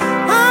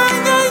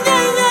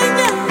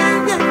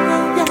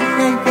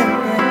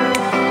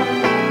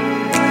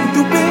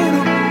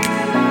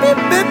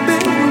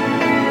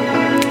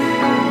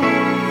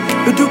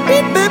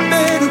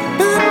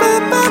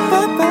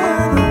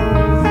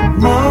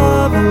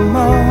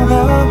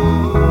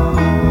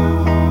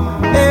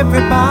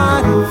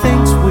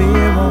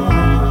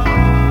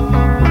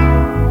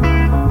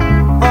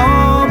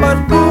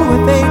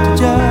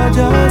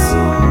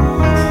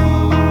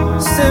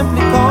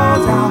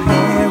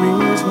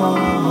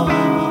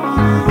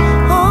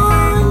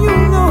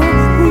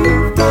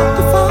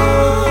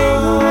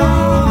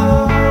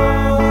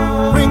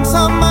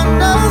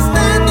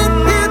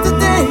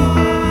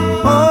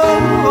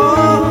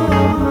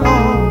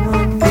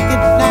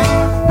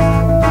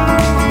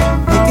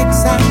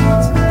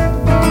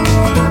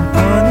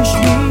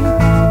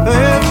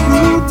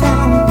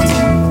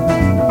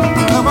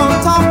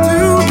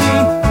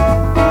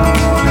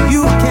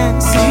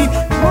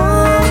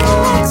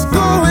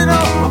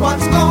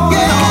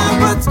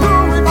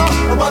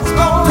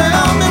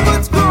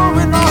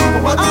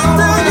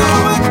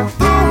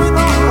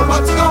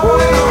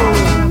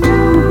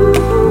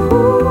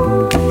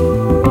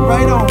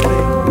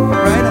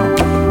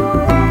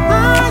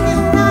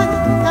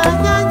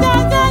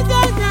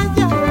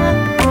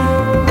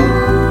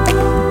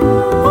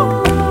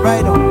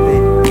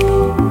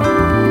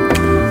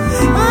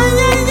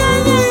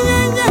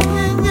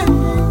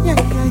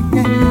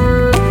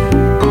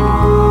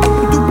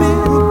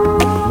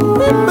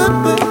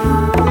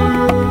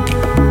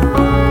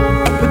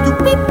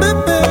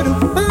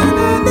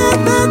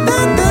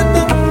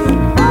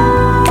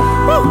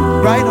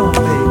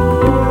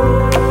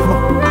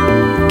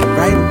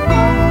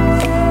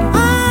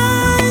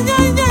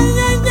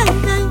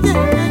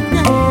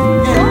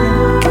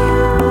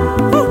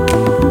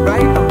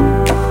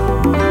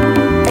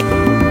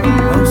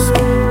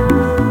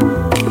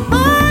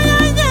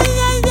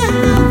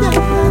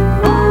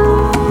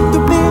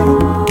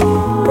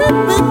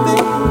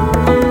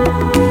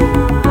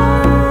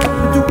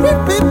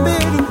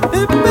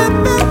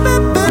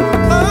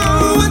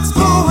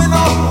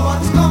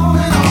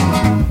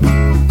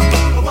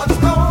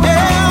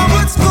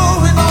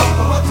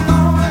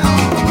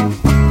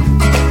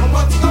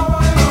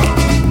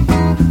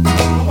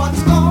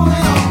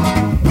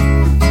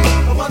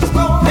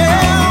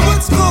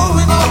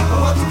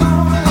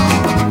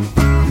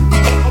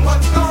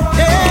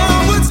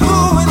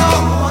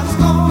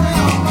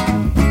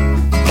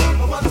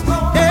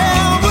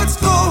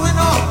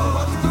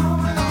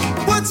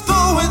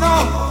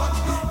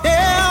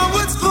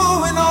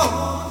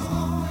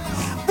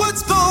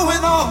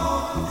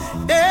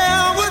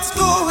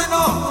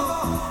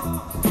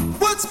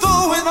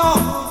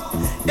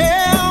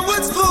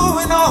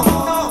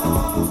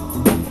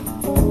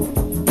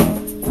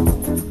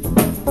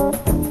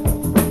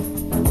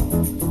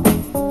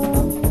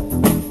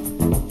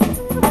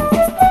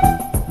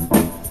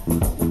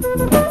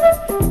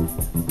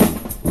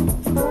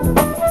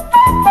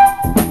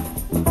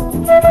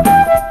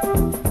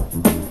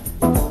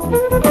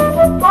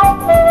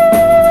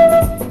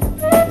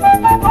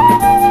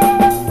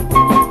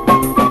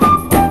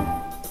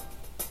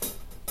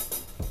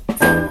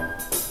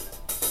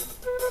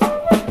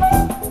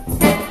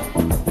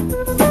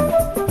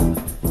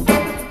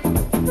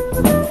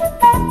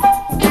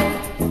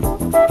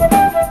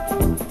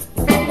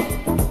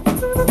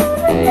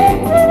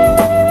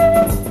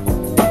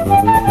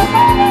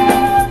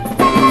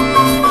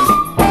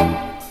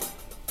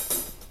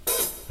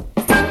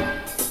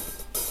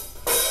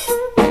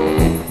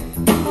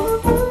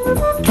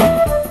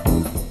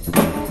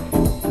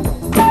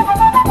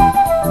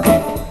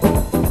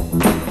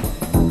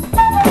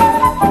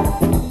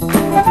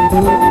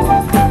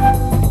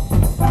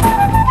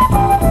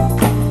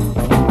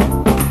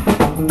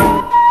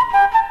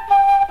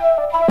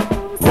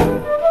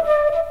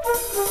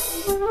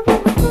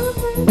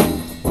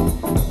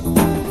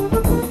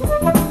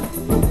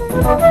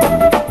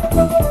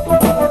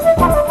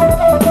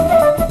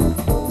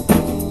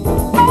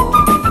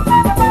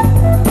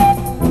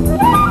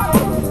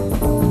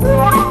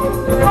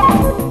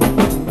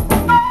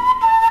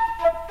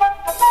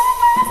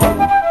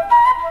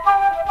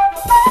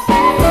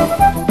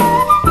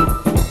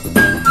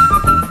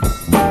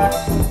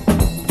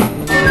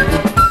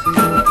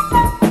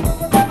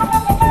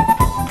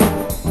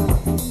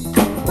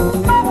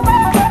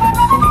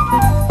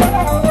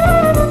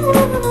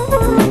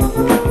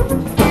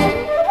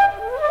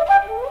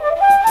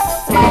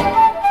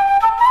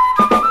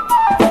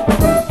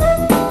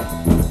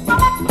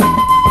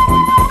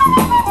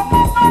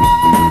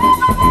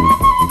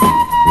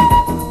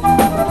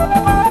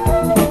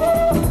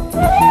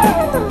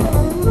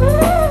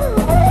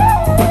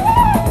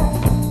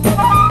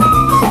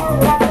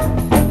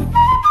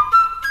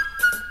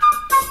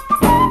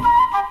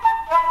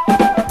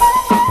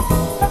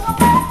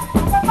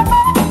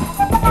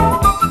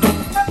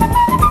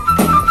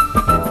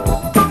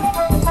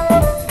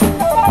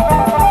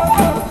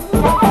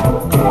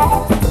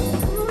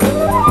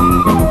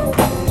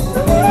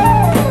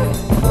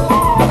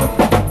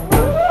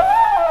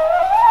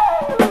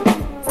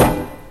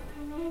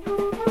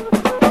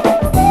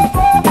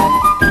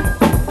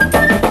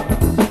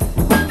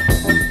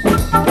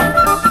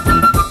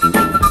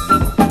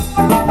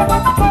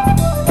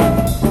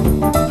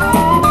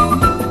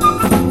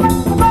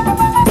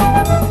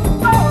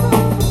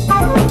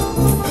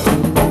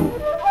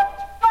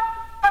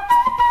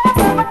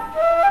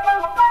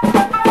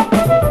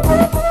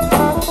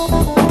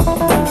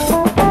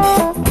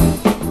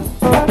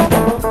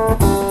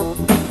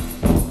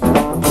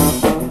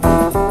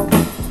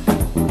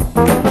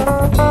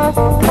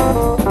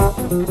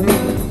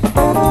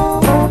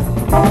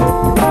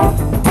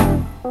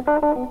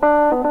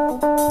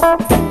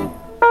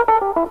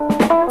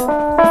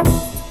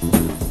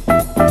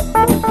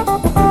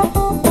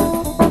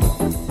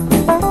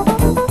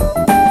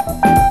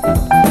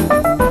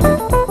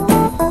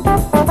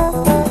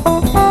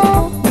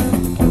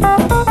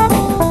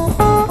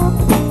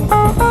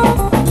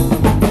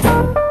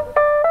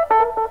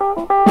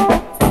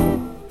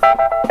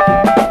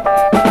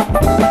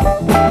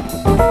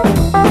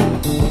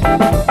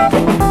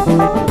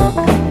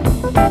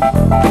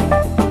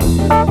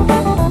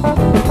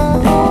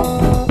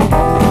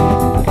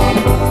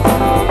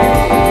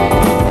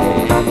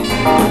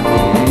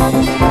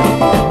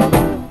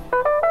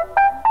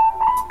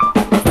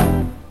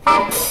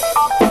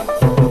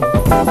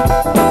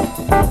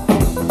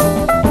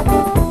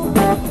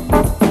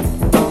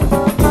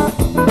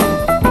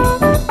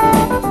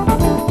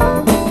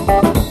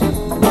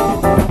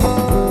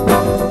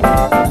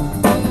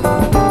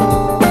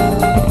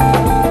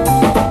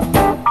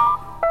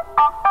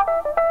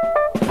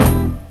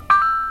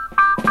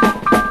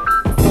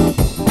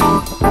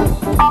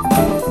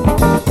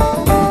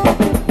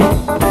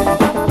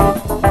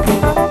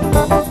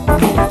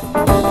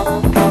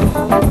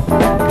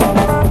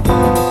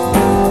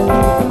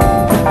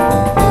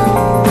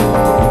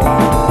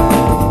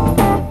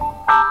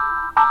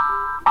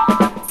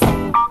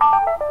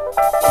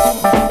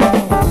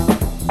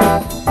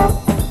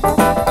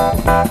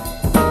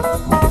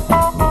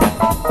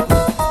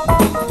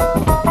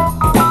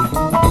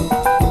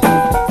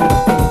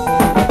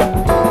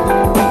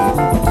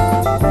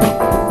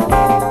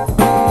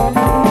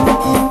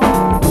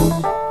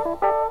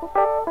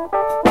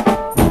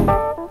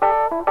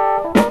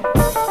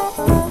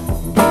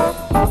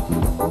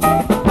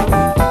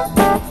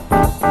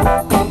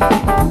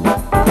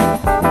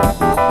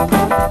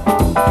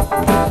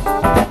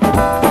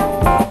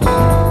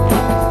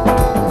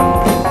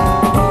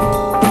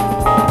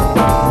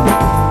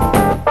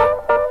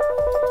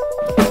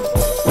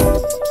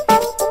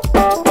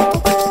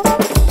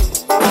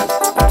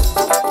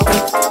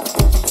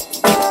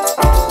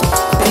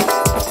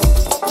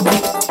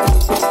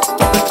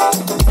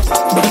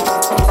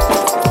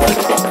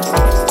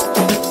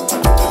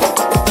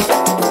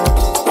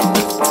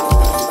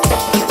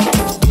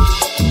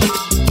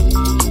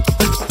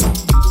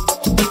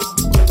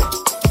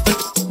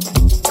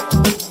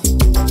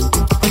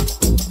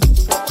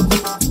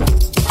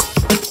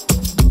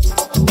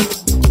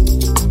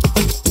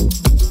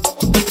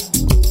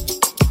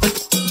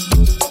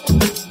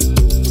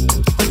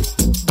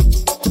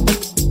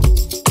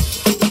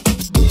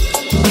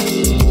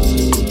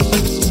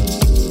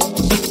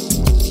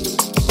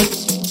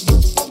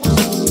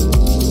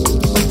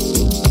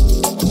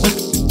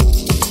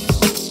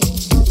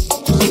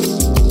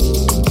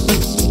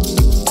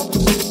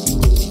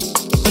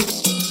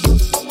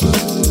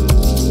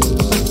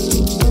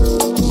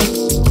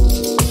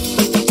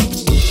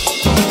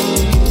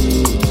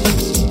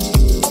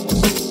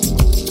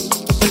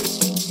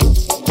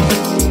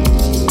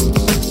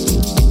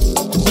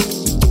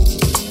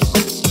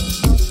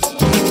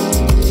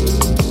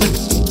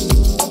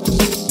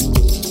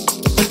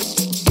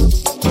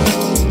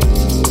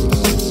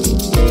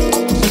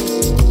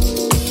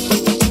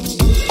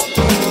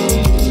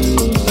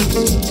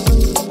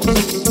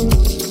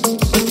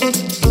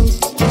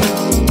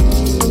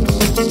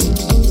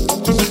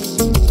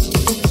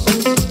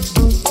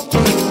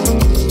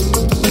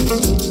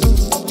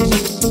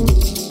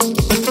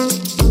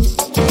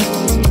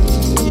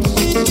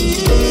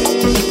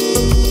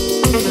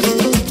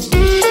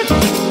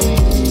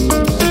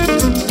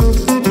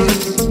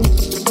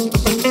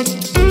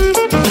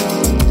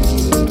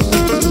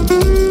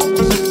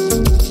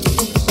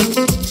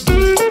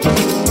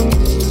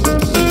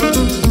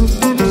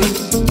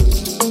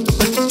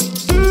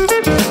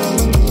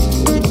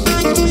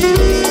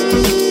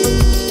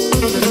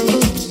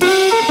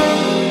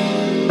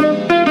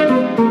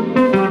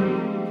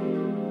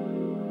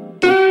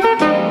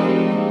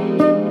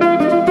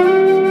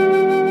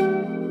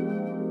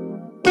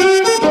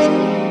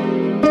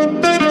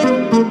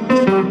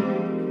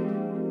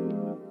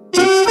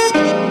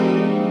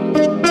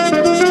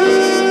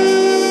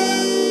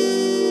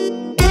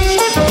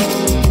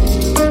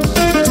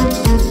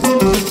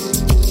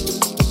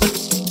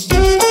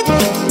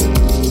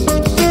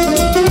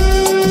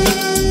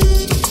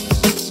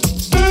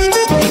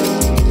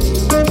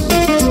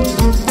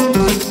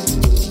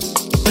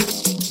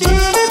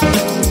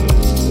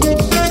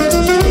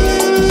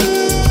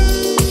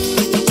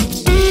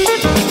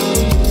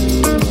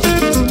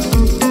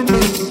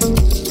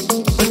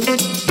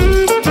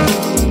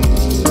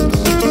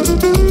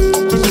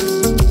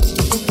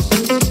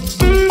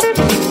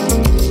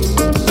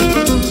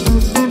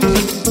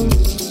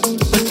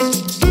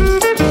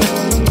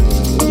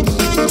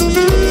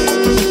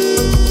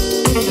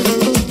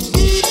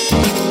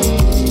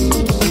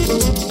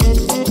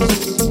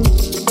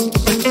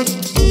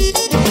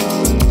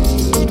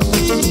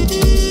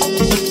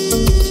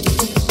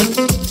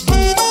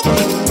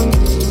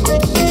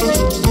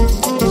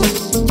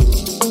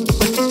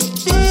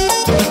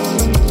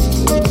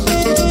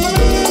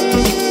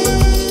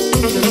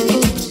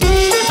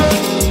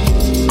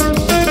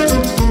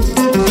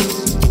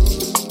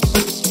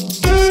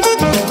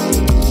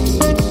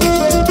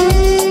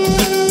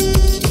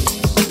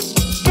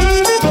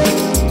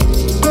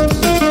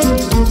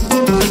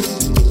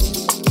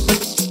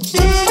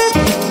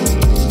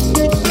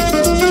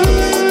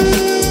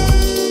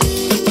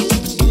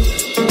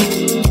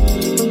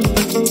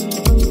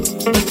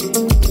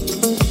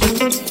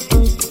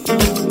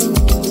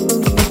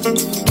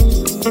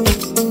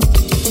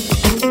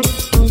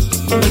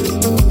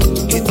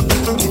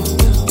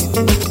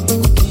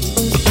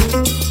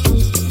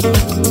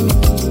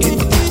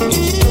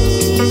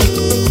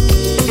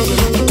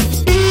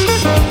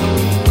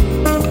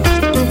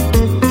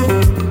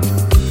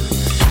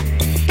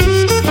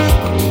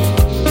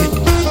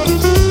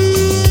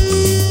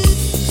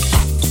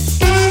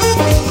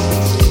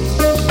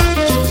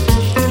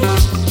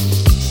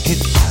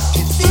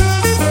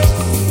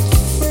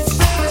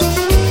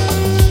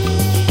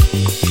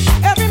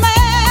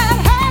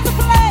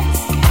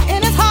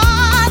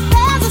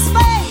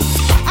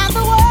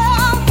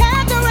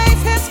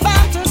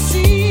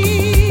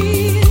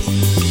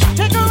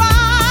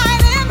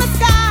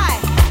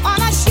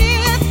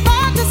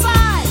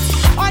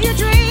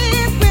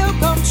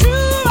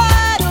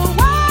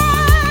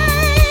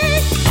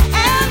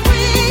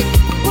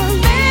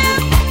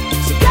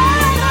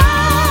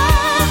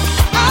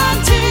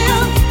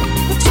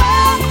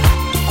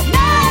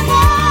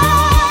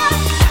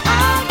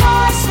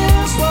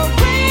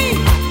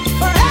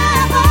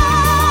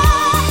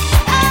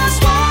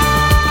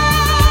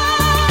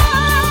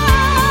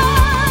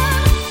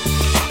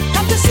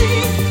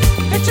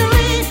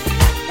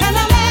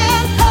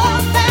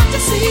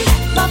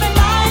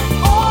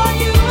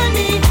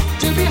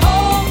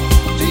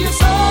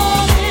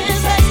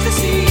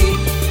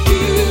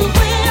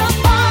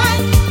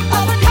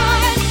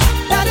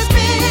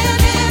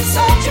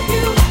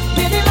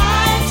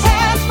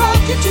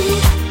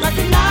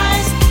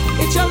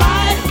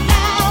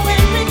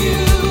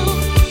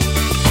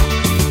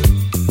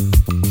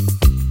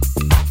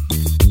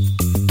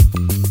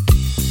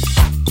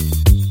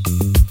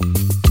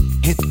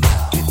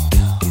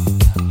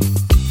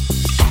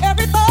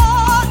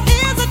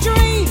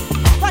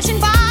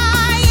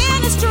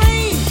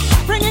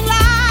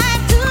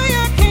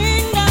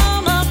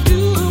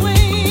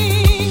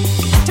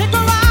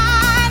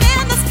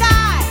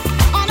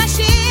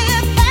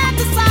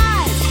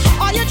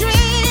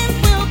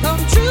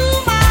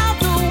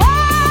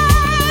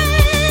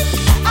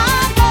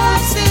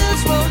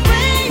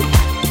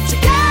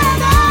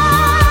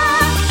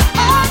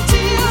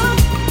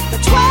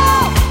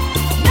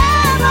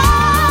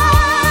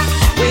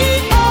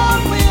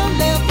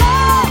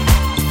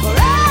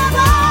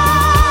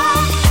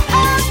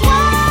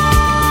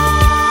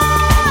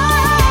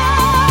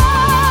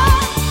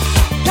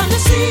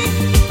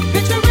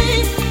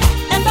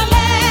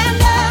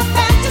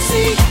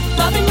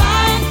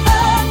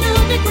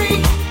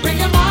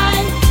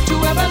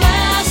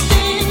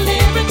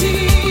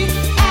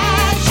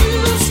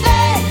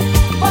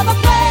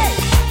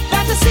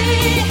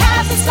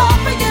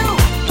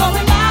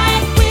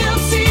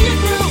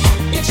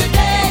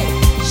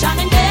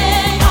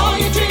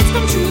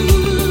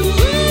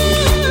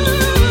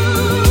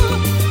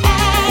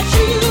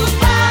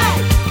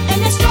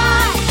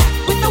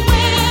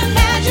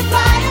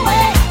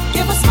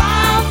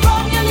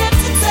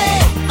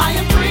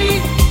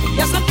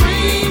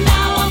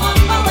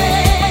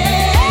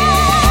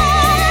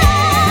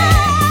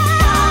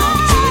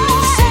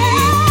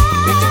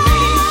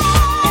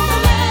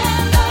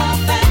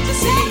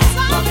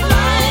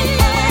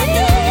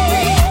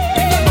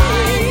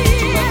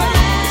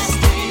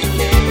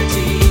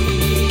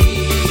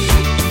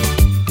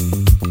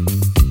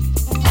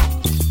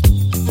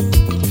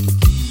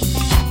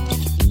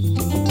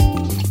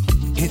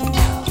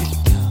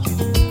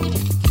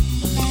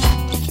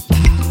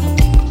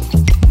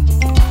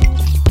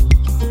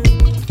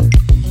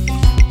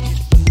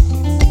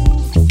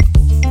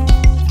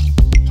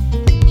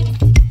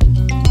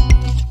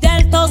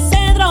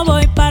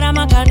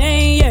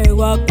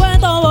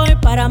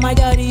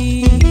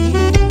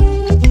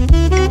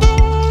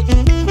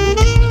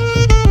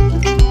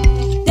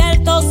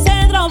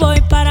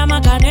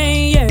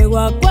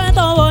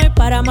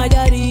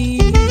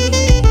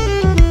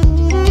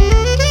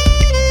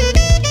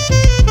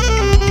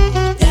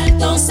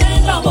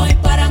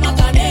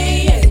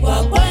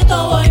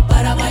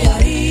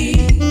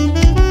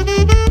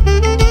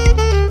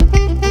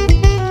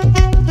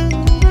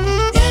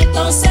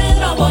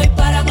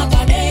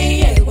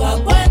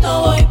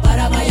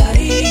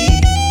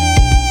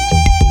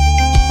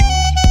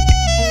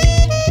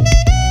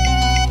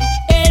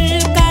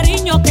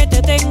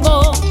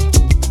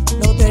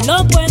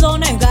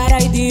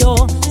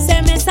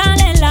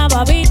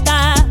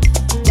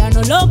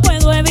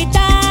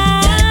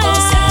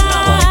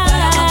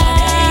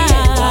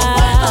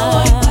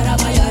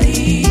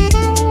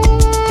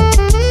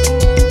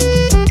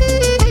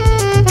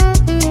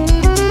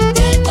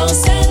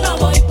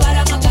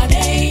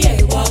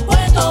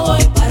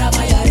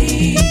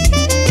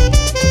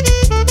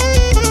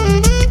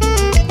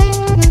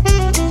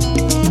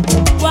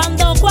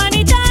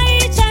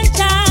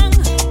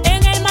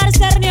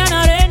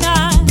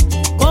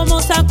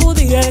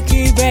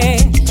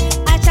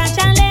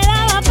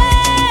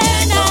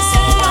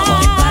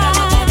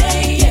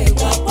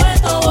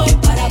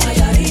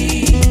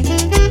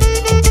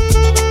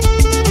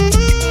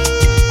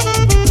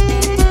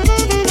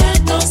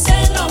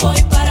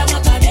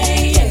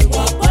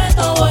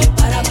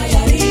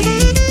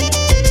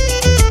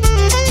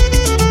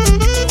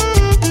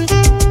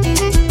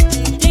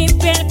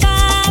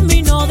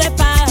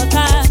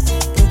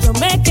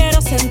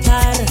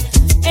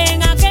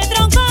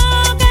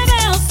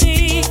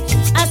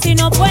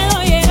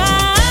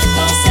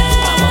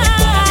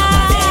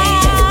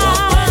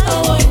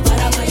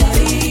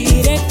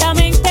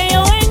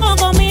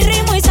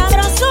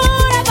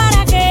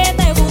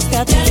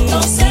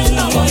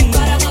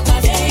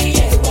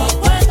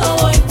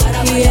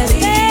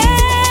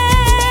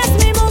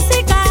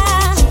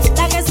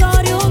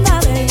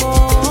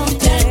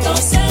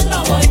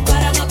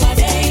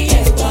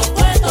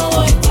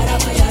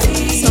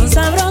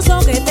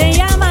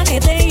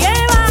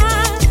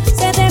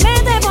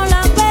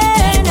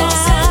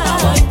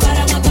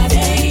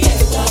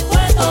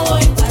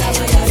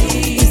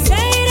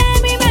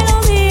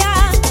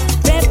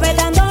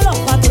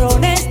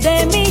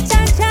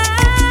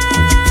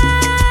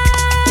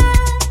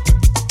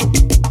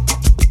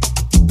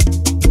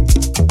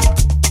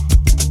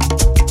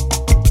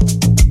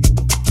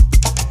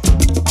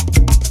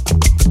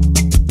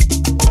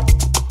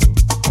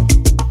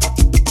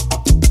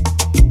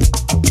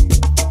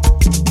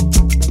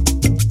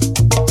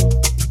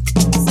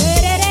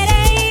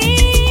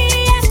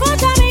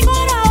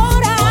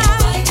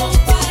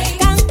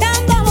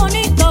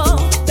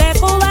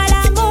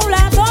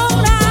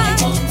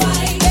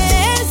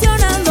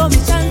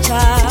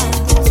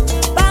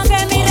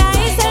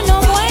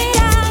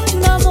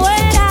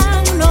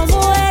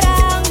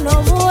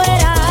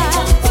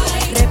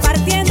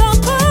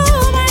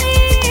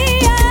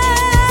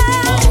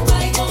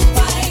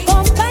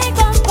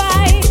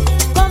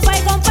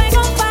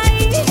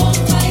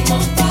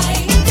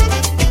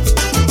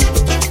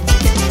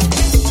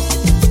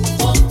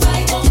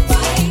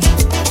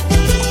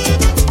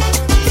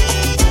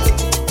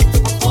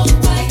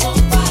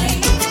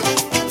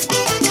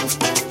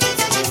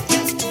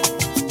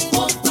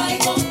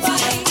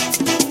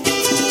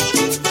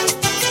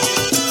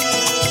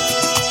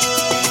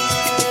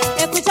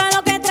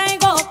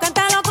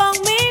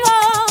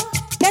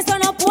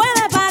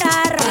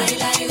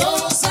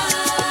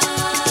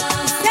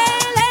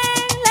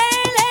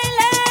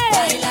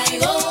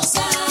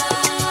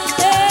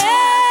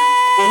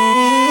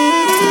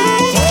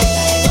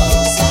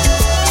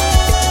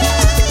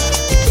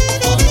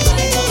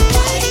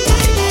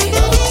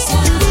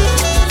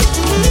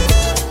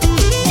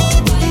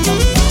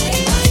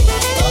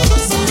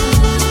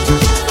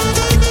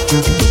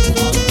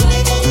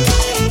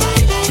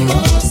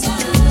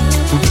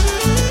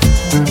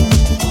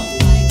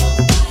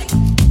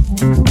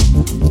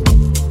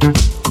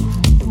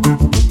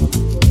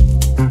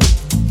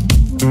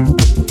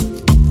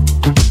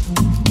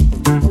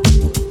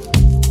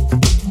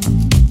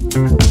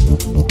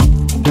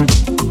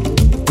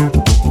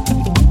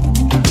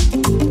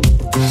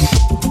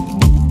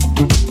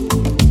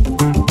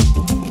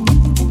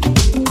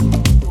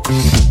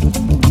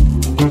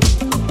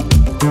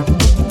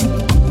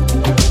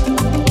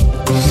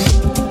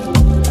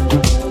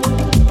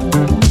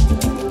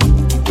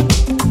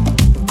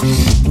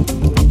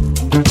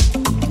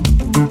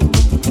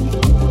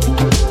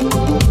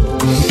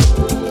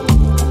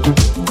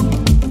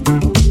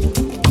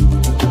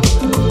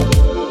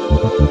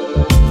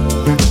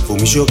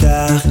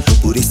 jogar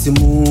por esse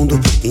mundo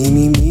e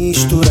me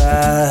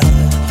misturar,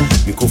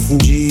 me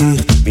confundir,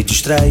 me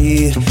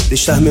distrair,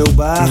 deixar meu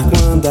barco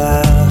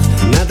andar.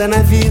 Nada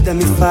na vida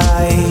me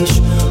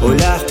faz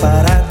olhar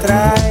para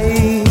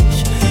trás.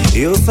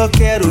 Eu só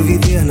quero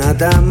viver,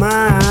 nada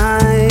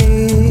mais.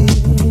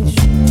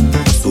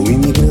 Sou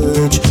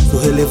imigrante,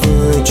 sou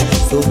relevante,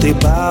 sou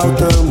tribal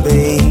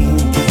também.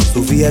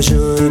 Sou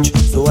viajante,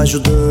 sou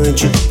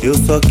ajudante, eu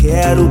só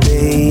quero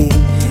bem.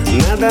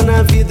 Nada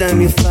na vida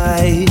me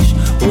faz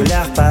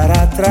olhar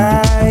para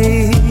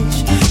trás.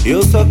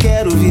 Eu só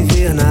quero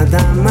viver, nada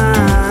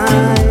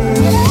mais.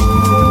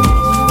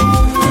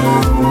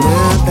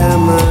 Nada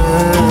mais.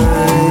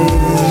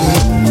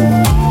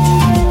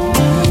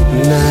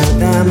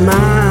 Nada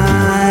mais.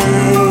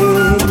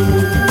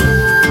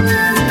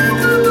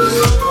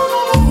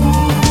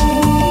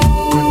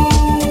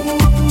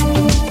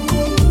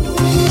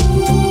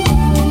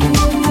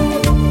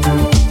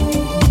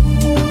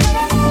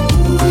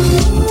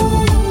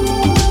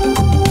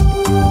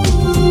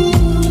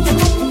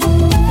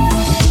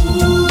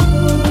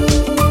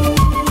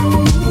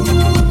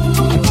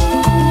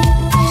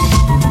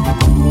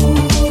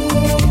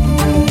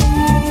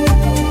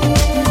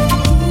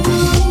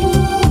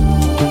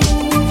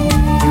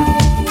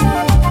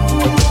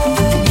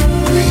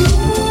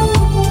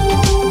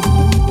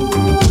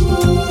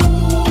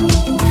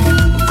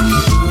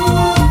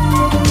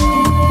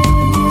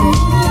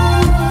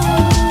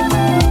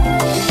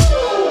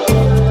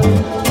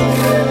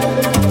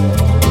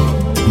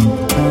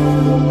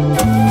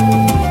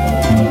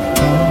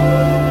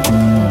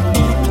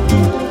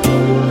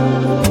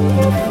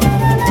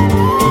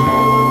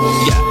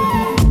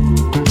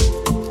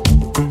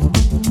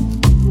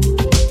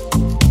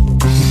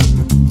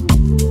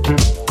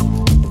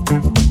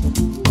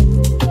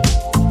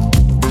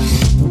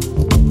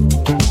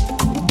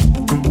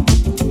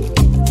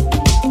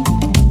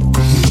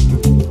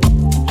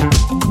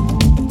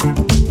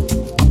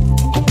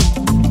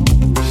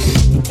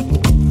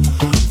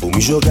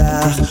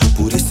 Jogar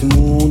por esse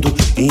mundo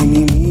e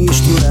me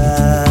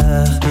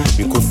misturar,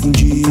 me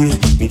confundir,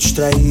 me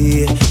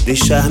distrair,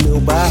 deixar meu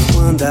barco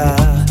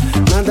andar.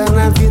 Nada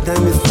na vida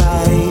me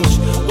faz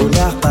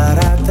olhar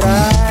para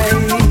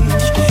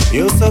trás.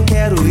 Eu só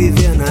quero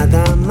viver,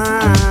 nada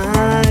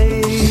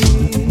mais.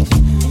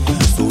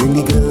 Sou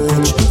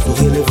imigrante, sou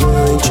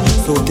relevante,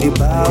 sou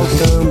tribal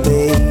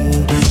também.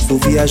 Sou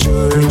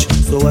viajante,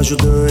 sou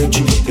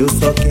ajudante, eu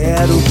só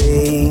quero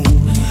bem.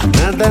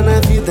 Nada na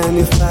vida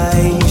me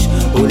faz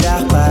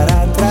olhar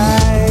para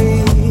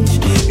trás.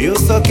 Eu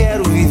só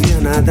quero viver,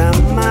 nada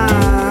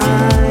mais.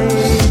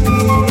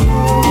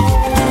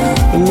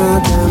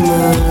 Nada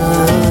mais.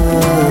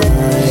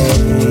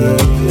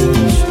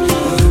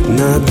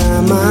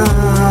 Nada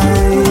mais.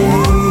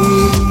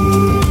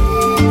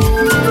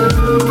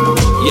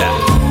 Yeah.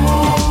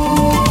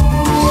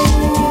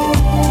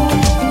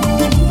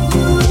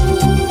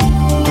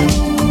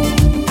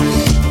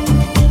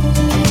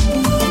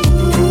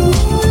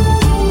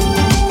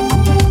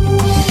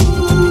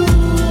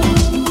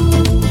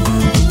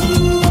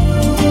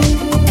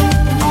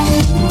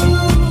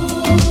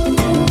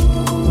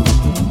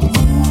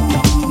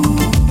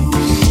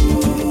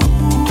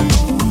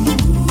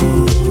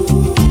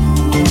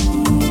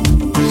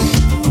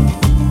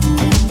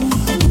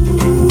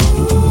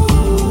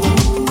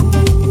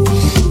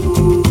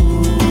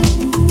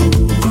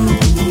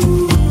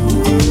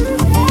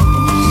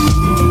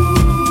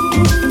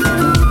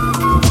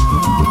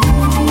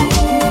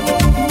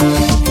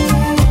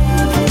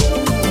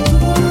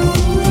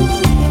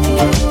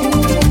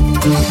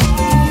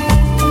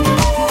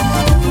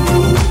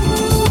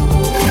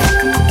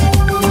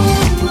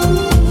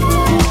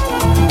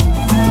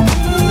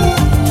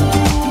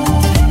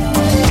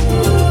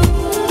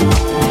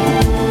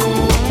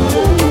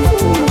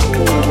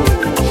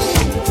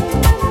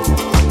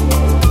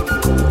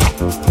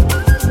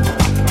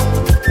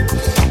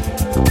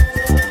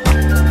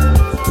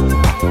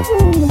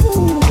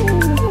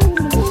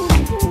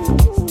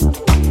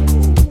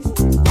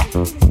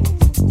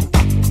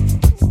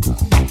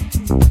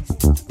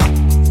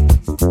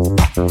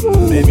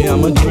 Maybe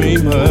I'm a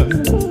dreamer,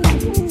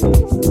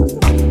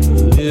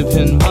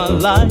 living my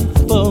life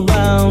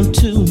around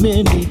too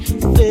many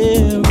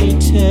fairy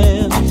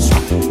tales.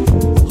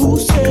 Who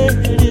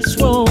said it's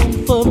wrong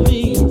for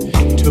me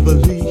to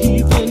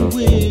believe in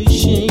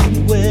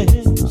wishing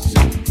wells?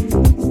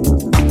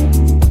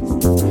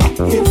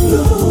 If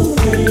love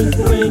ain't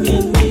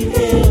bringing me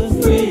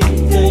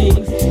everything,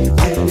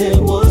 then it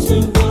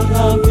wasn't what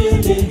I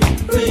really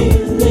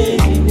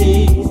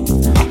need.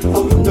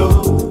 Oh no,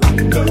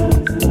 no.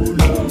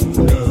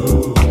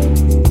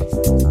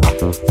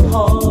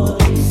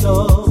 Heart and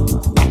soul.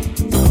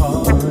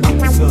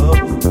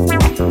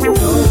 Don't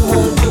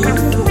want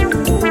to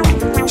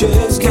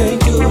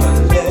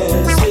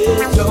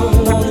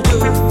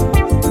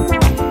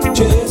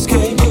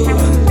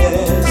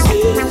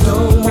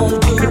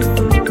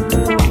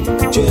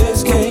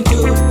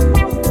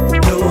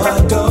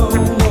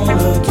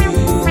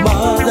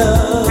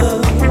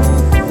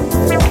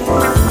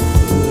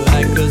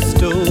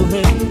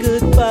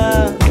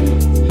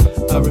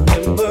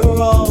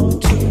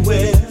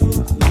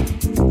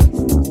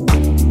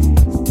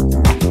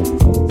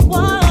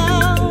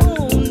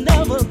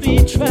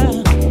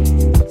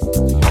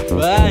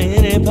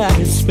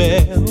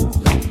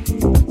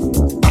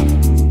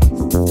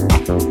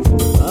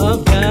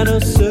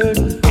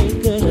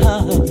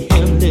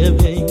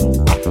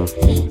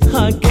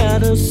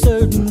a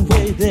certain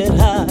way that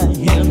I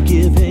am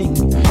giving,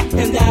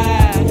 and I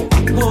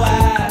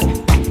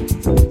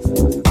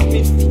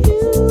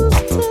refuse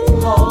to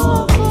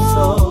harm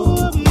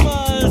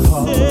myself.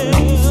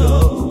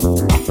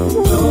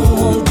 Don't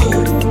wanna do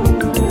it,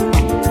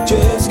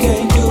 just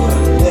can't do it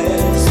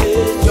unless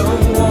it.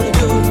 Don't wanna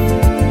do it,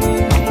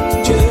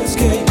 just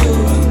can't do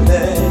it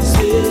unless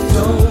it.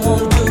 Don't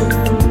wanna do it,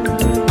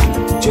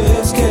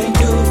 just can't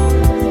do it.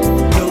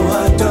 No,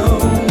 I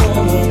don't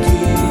wanna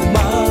give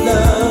my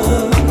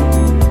love.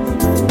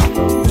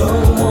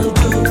 Don't wanna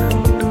do it,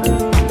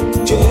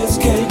 just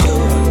can't do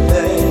it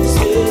unless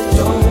it.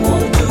 Don't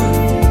wanna do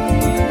it,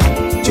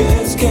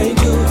 just can't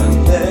do it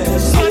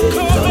unless it.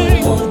 Don't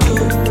wanna do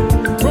it,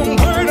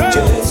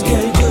 just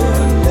can't do it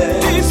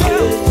unless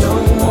it.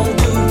 Don't wanna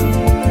do it,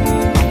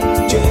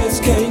 just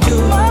can't do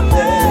it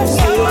unless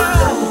it.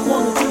 Don't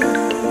wanna do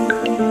it,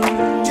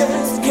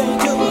 just can't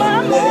do it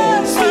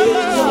unless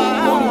it.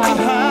 Don't wanna do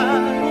it,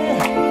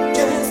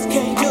 just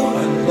can't do it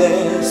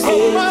unless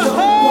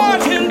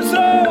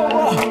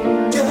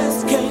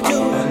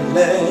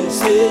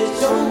it.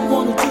 Don't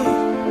wanna do it,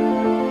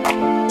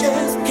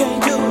 just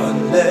can't do it unless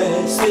it.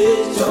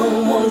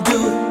 Don't wanna do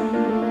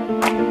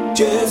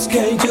it, just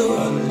can't do it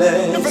unless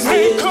it.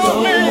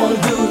 Don't wanna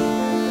do it,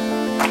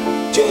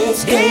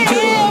 just can't do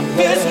it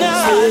unless it.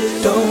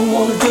 Don't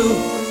wanna do it, just can't do it unless it. Don't wanna do it,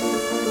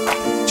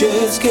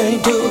 just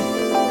can't do it.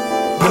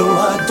 No,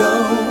 I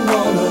don't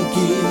wanna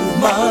give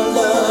my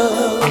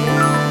love.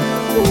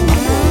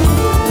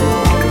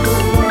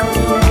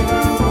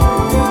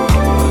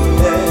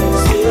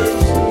 Unless it,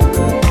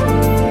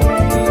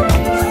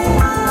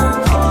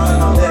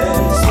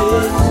 unless it,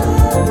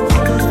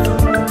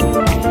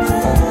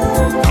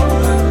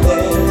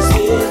 unless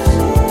it,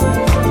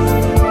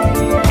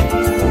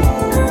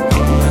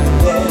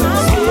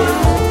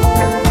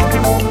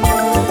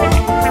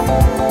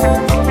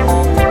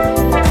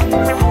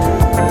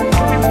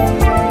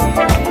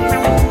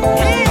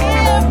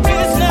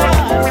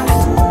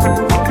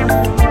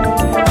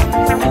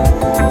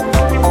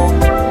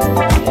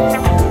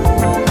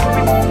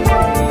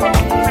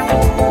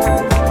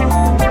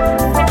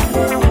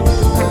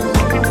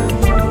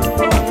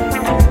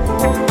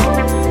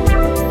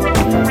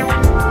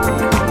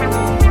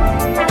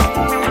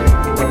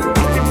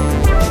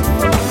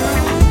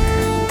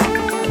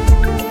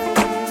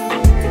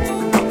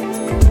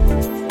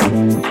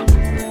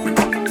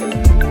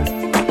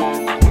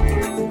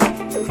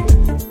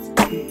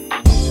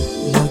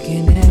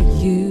 Looking at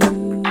you,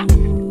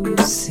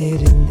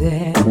 sitting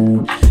there,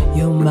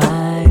 your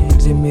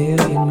mind a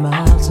million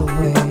miles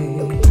away.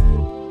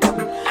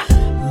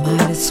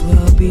 Might as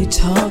well be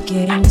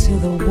talking to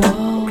the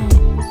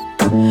walls.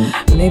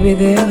 Maybe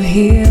they'll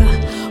hear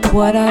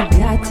what I've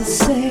got to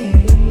say.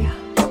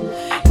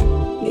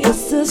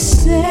 It's the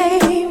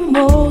same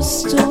old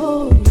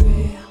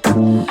story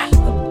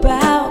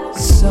about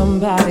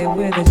somebody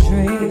with a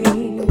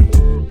dream,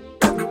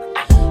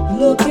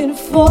 looking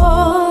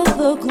for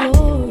the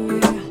glory,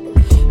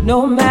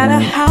 no matter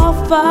how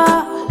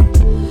far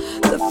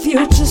the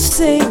future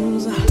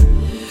seems.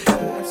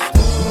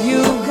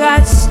 You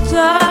got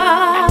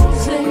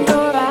stars in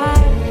your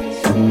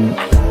eyes,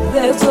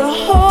 there's a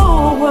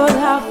whole world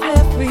out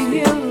there for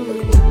you.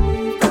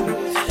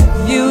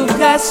 You've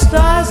got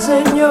stars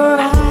in your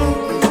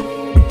eyes,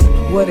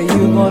 what are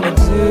you gonna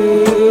do?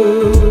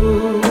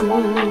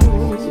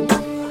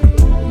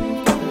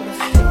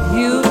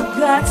 You've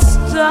got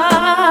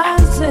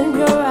stars in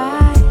your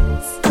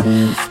eyes,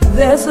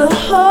 there's a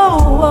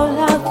whole world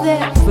out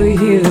there for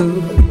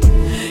you.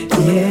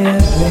 Yeah,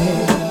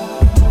 babe.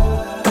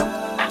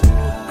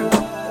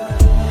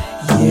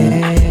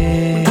 Yeah,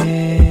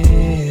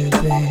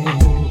 babe.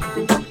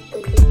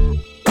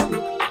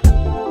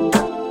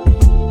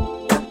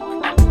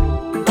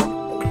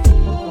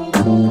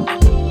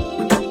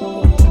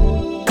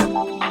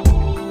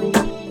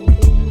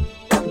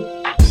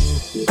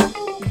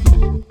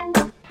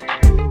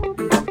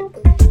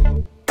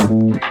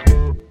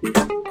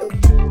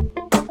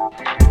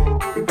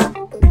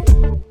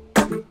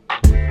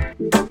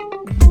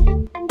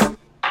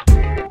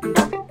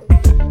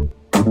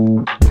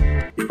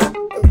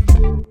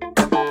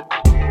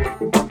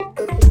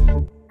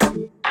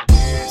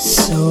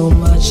 So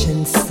much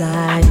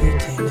inside, you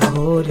can't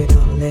hold it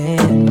all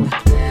in.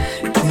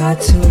 Got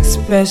to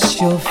express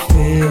your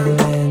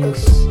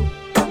feelings.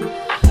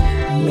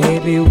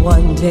 Maybe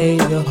one day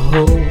the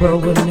whole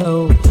world will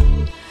know.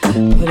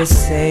 Put a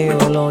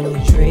sail on your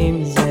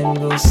dreams and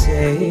go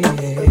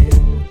sailing.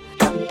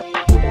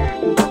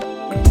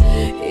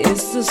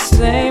 It's the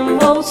same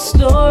old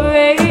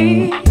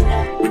story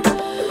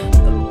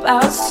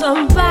about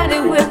somebody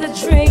with a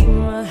dream,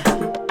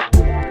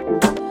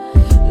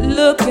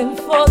 looking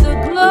for the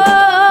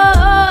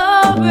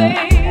glory,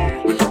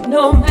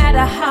 no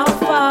matter how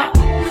far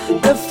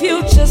the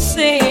future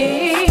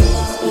seems.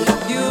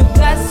 You've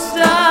got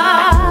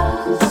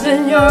stars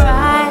in your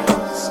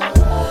eyes,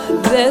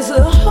 there's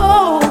a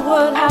whole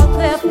world out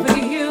there for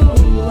you.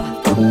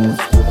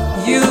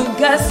 You've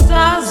got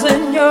stars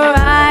in your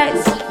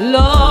eyes,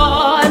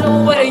 Lord,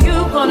 what are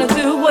you gonna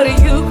do? What are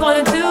you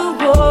gonna do?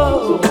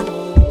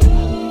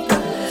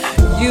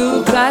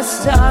 my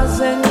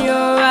stars in your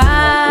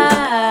eyes,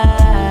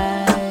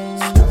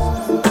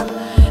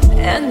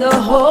 and the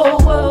whole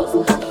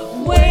world's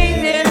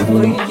waiting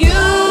for you.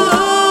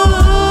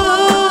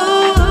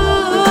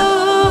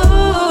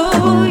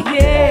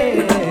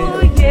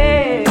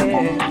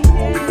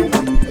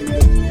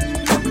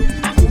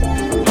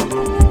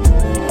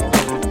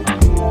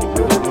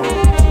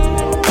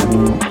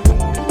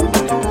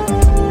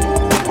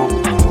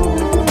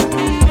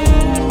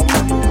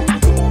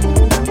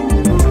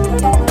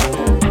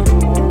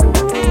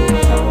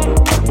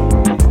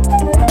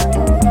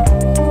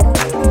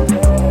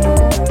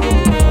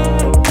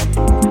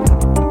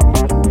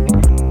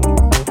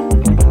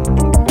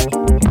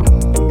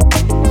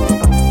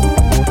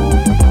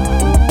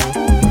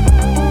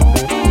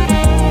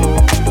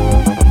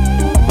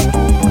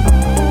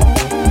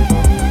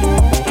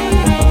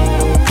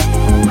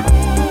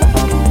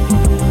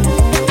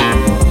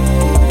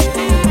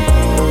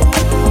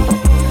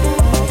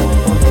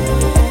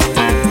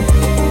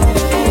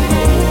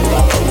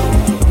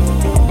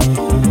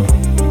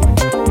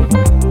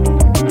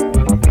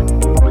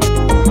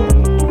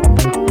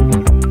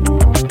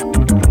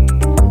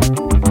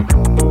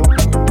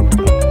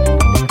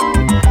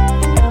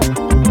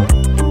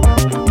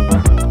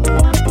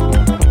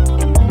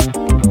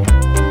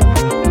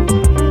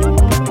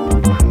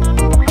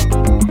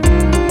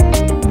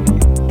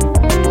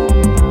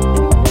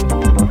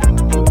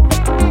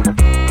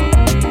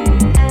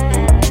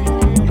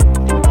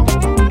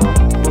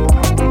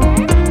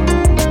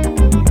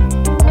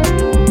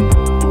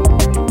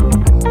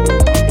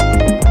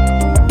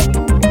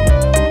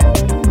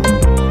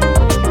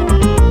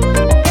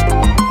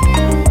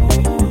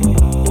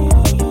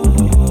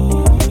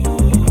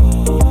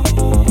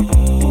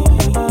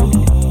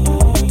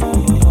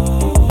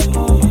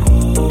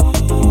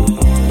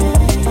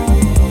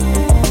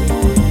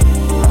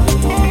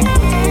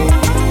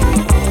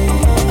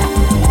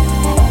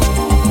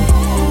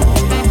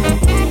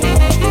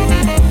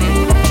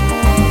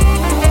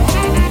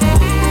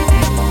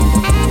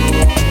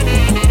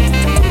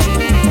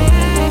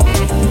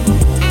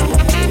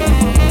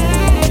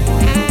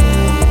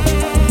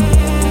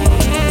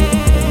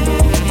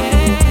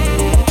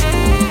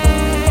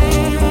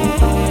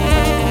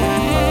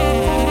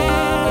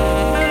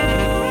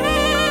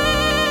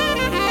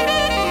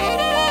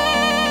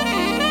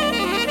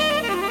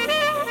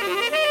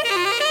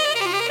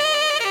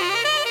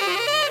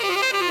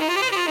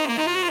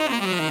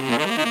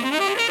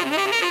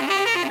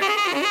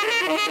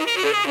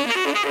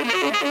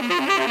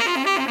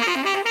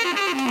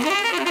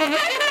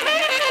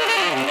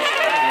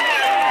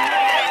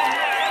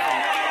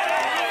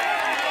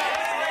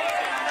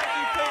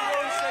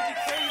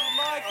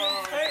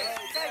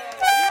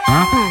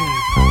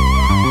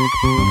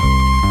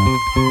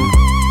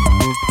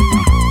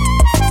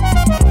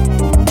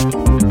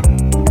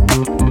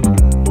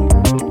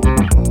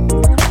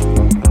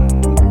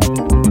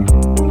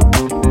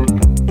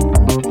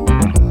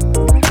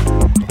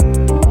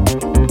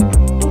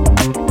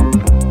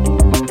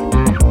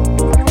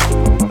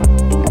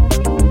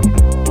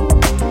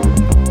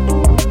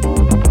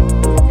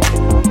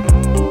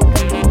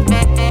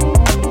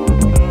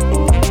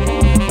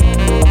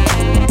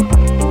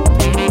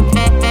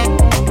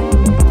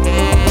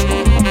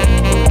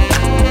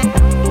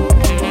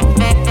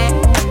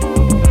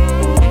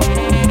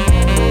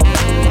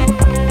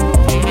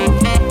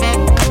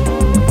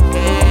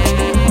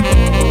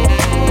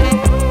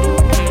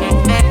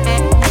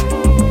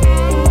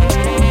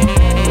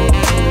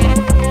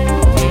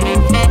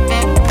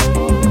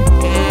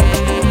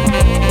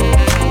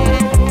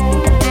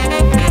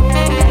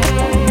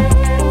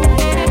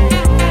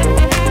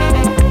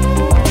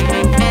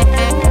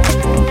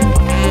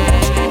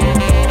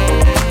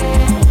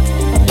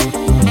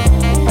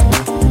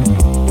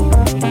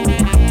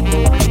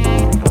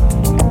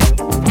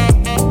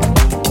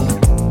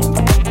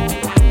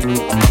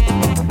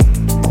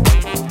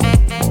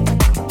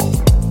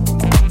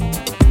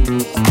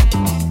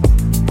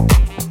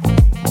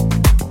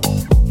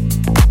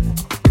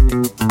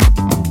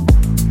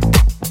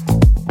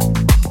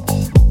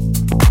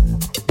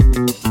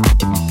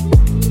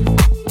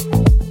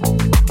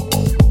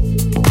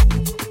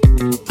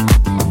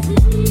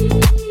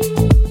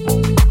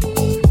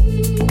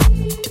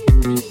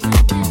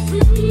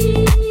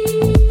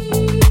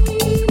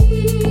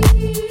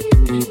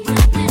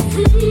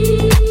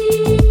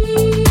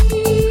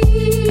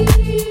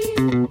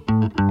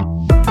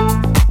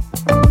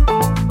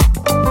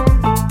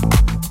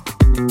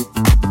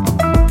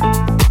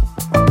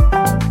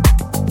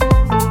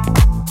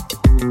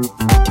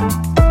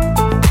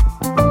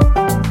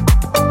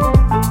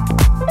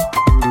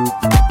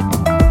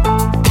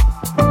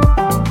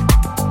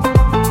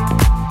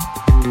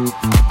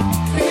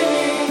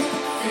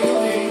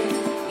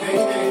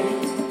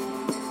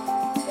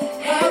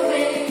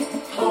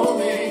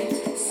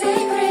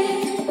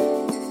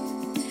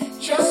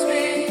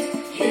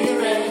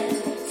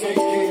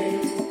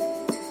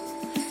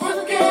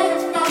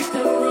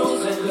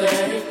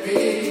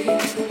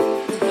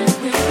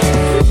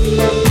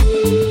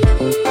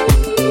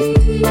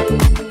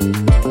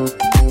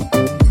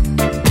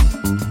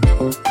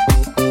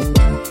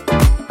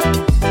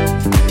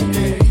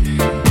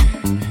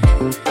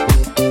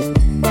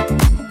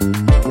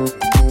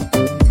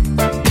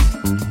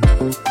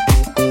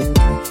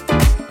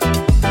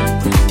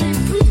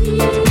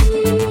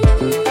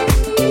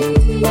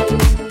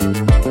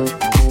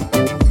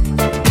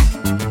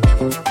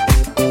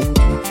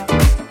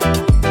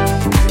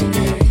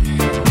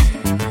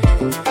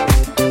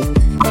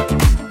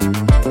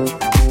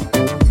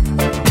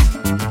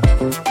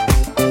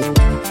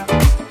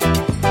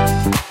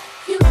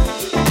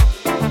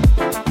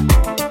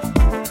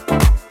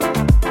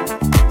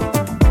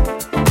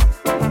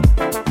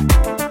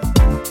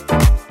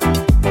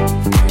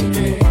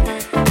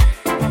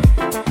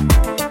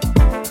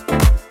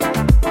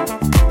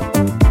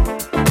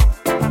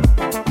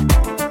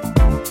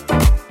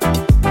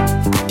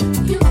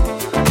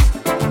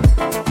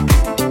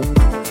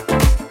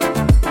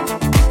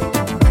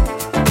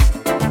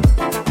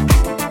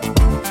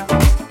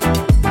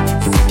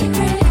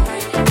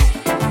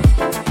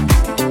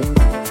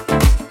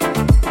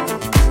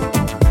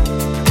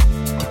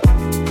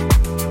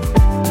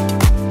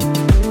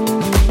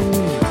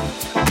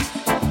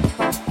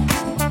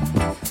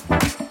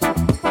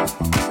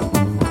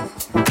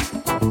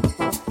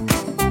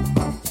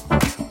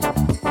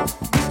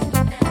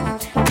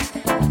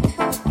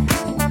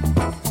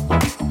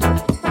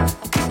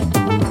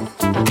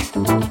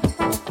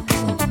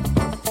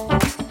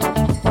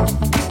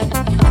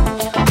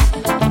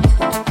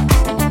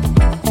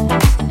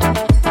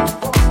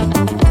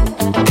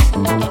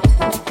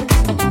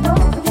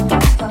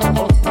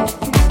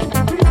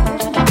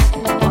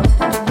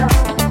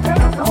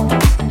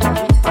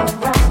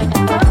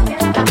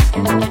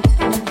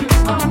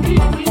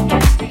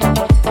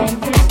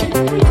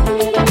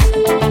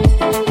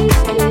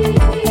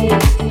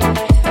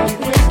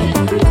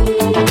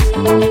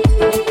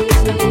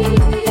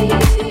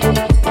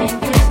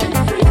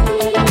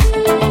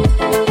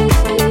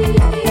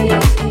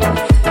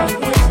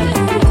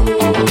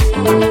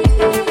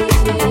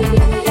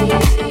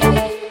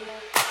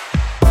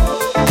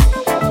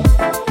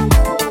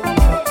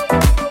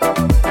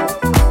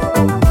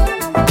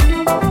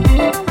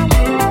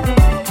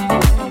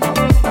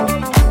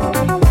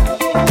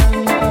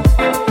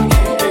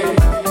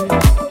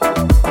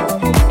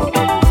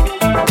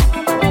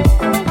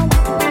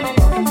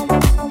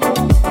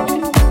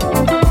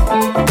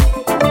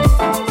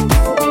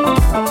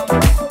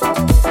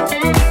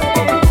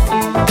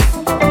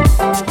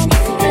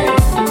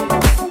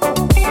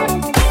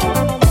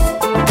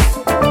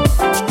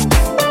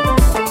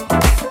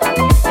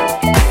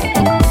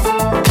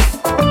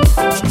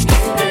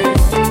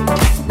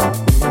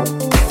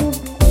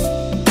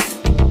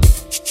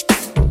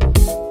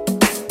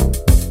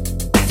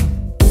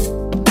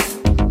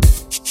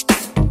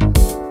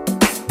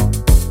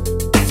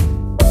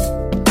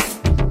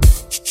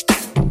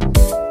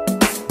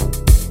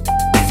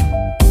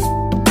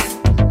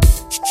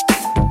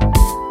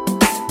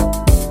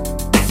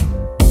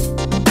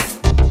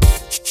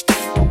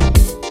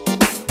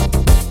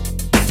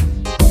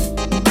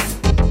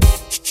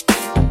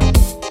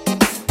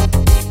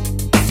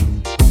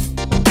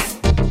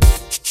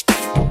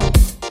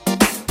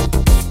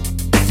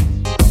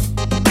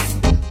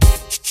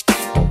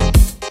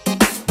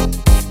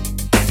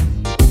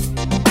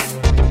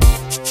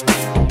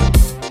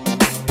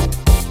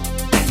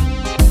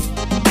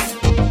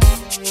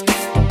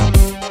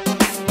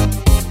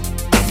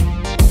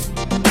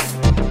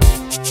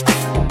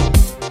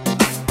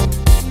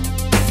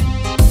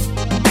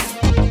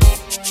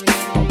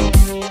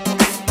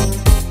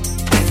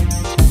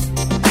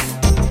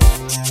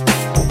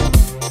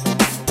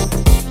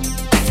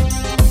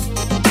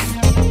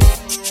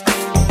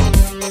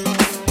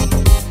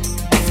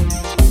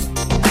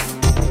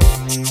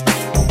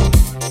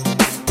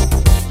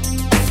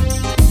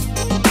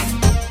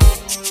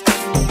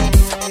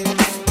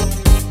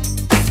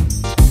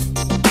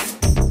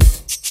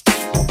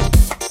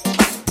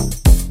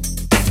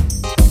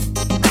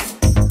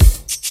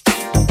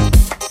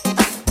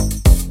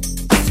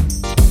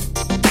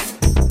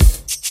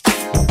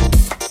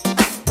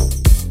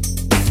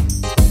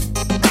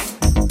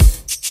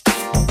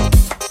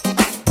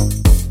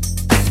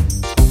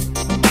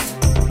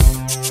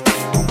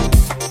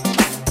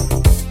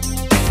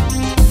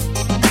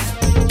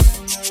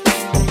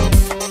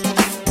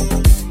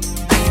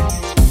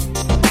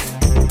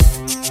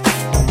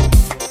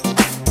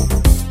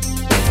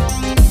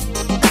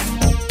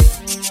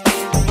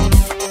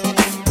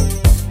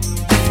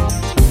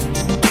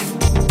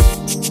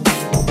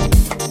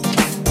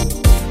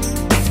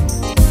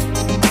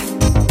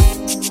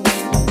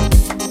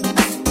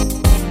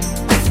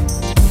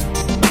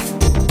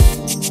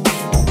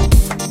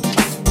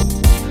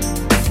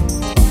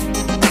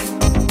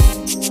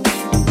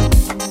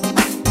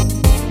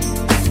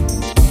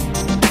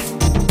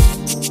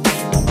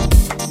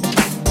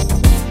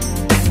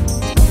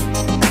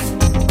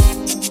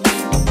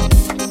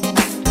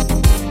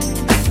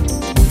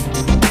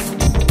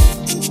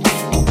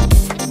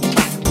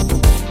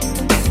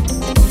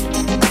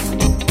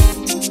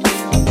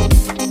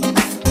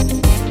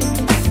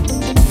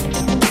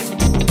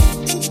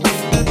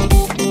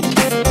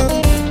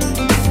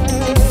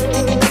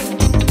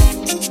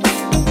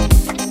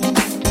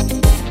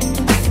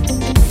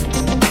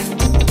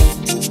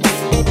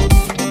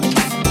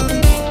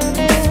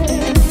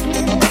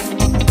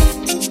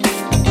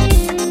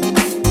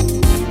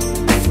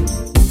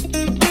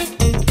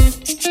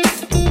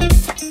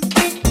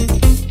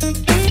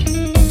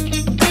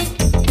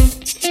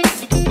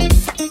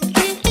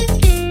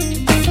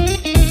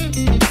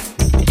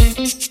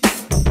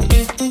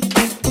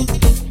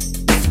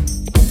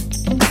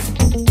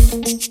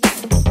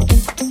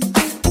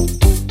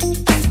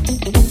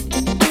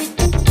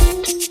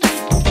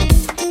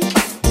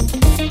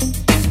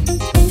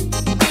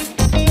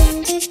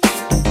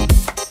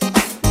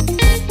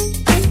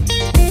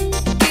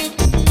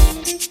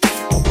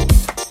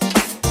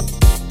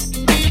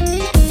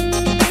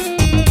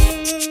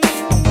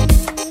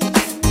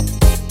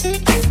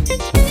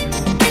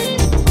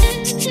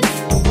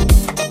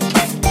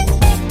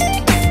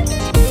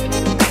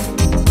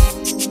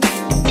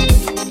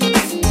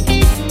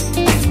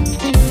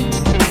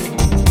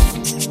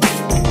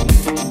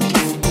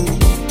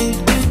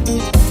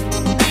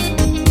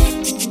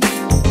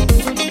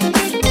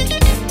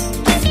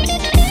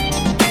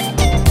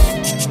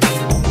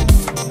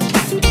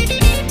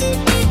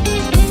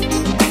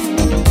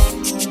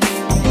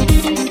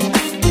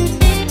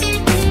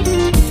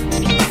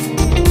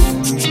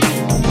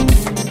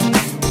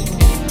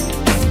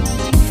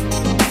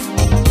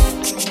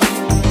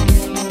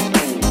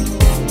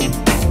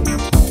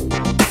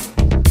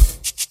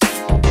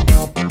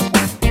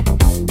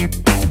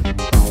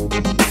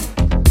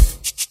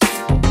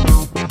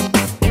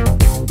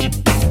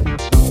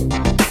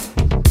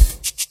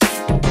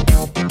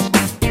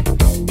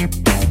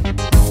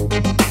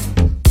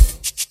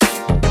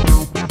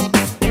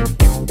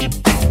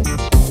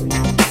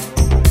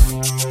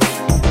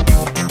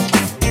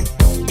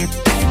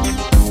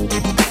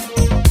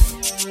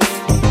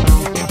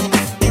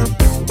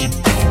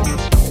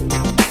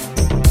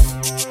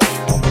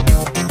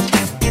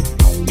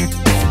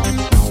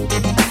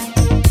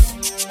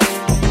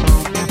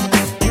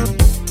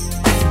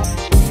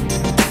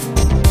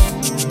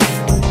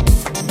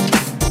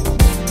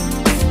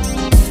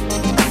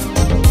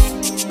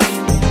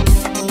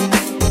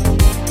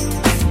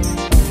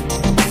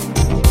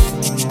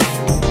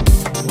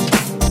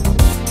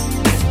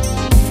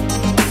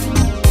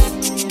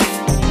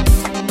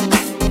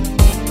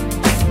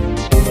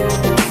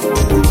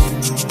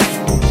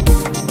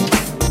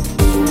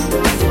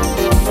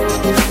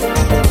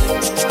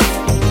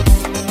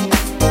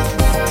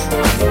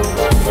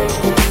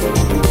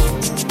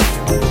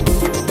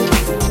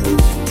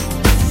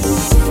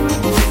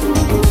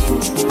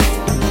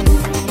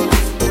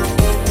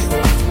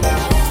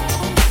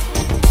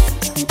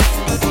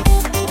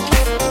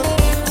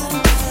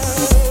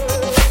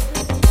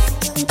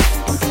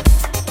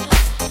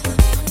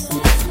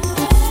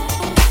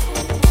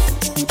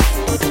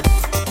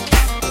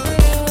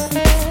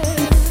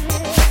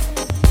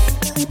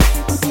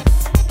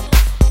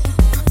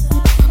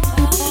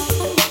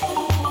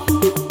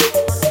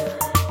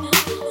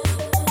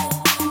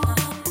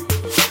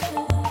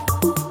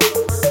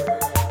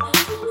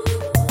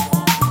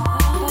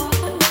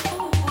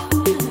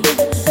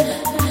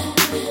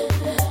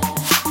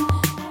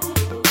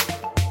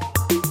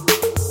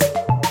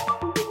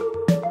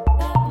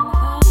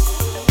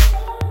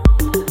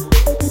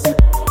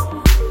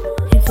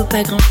 faut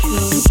pas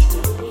grand-chose.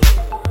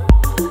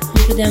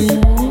 Un peu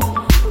d'amour,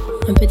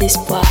 un peu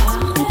d'espoir,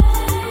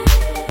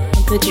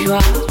 un peu de joie.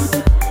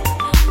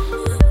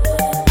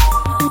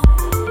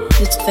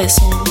 De toute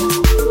façon,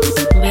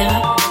 on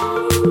verra.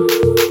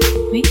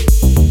 Oui.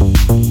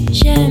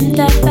 J'aime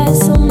ta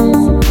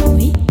façon,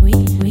 oui, oui,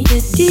 oui, de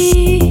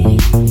dire,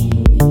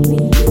 oui,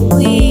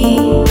 oui,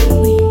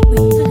 oui.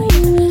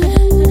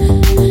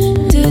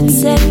 Toutes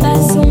ces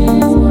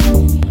façons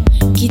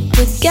qui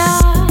te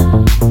gardent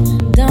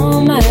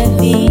dans ma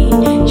vie.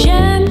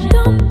 J'aime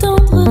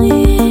t'entendre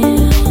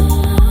rire,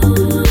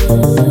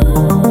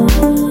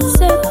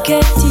 ce que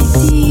tu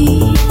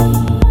dis.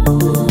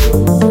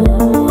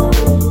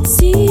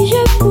 Si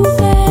je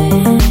pouvais,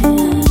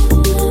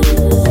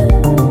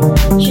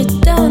 je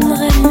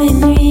donnerais mes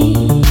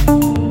nuits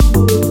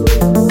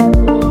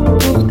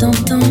pour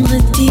t'entendre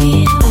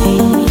dire oui,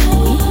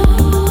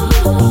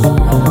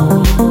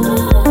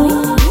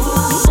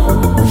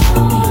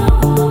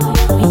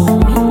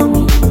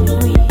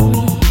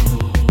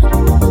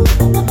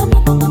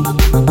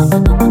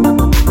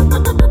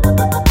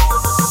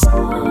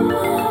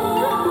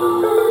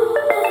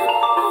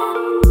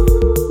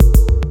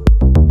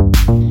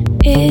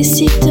 et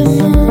si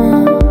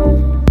demain,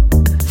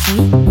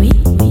 oui, oui,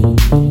 oui,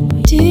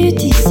 tu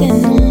disais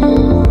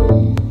non,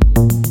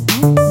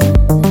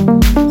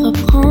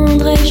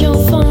 reprendrai-je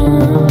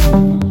enfin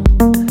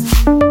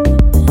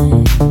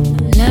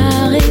la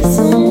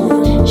raison?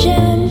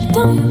 J'aime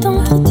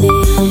t'entendre dire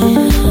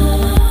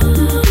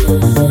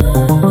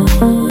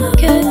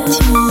que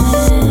tu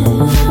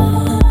m'aimes.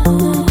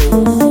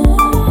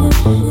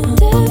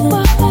 Te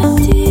voir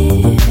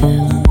partir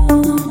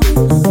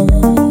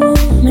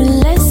me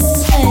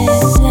laisserait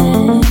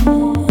zen.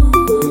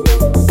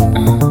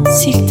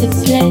 S'il te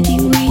plaît, dis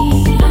oui.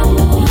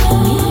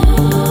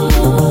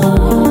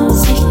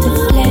 S'il te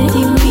plaît,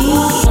 dis oui.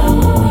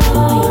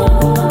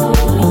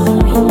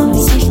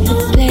 S'il te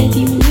plaît,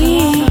 dis oui.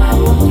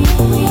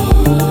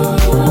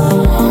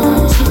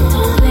 S'il te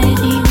plaît,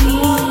 dis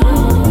oui.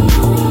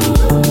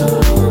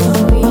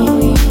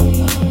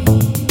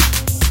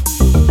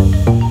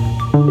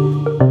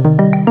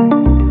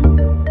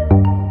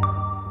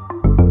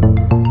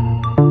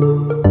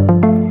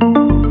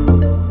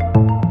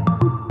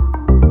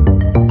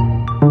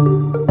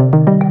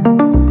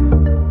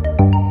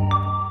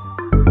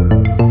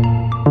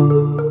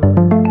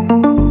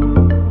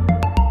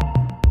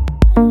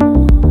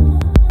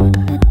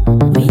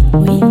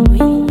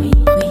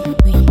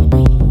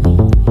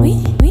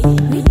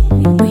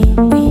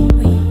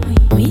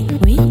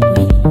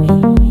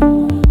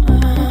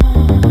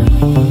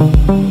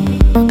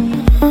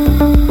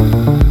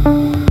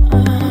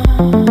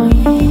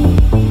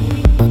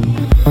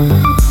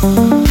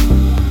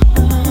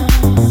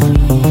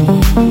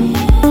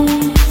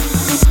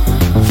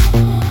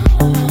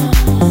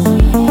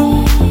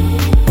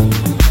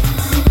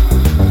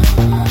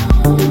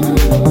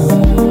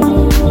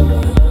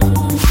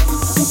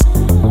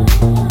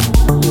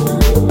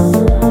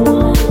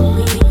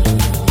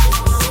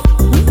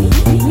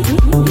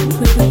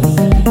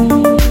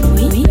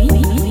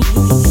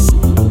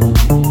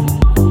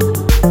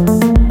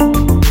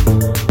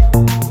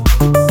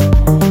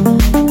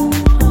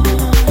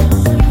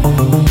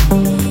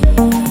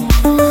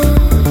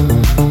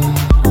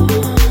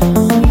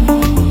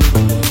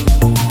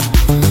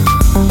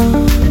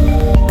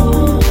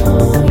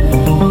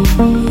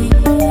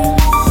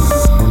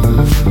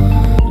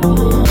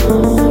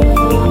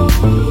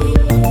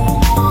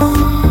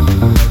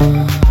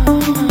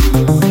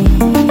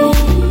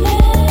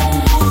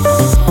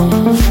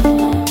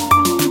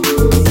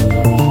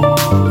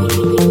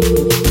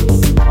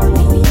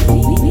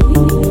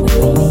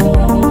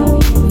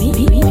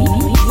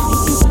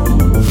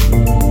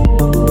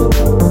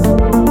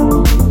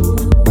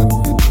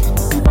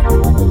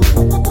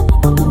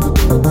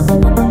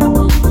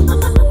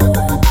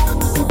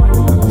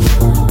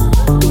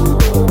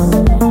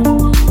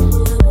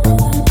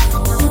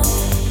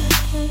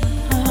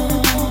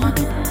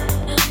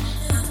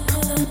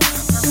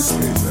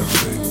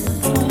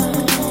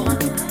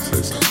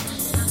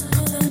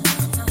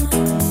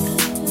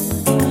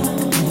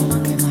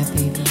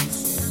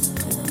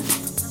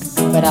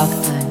 But I'll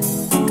find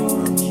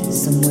it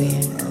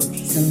somewhere,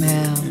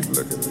 somehow.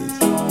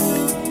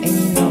 And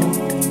you know,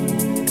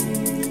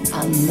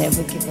 I'll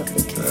never give up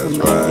looking for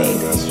my baby.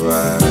 That's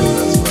right, that's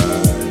right,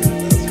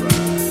 that's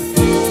right.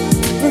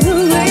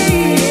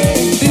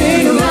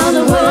 Been around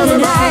the world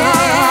and I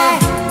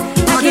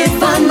can't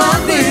find my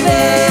baby.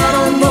 I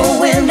don't know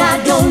when, I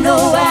don't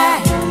know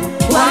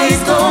why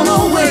he's gone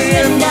away,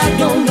 and I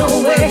don't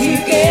know where he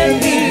can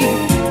be.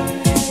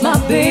 My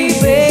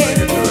baby,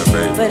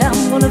 but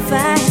I'm gonna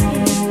find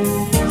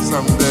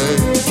someday,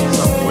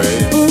 some way.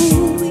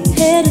 Ooh, we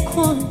had a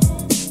quarrel,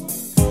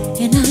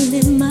 and I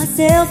let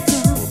myself go.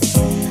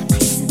 I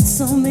said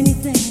so many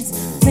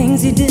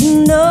things he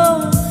didn't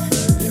know.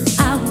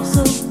 I was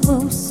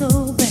so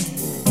bad,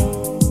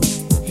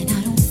 and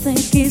I don't think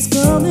he's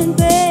coming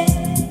back.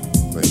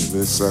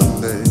 Maybe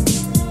someday.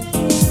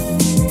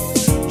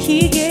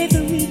 He gave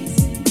the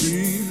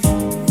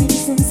reason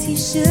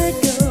should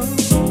go.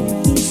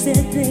 He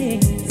said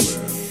things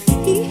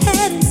he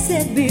hadn't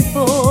said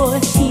before.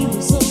 He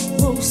was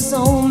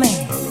so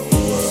mad,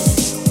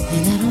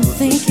 and I don't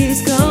think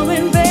he's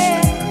coming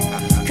back,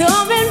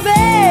 coming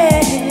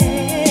back.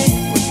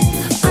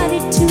 I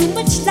did too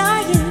much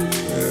lying,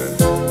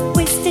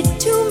 wasted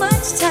too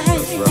much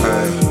time.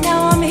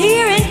 Now I'm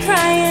here and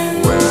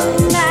crying. I've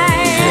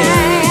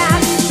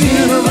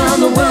been around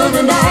the world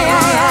and I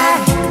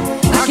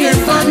can't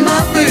find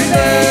my baby.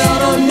 I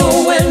don't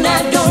know when,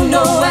 I don't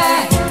know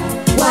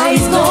why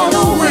he's gone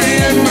away,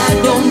 and I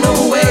don't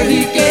know where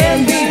he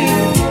can be.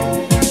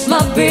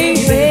 My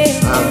baby,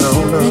 I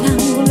don't know, and I'm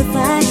gonna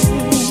find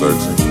him.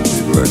 Searching,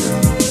 keep looking.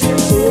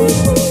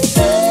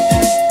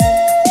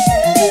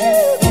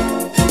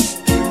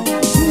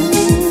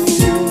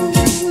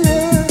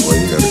 Well,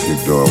 you gotta keep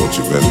doing what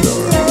you've been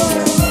doing.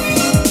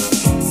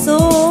 So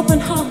open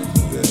heart,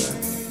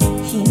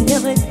 he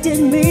never did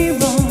me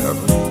wrong.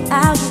 Never.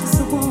 I was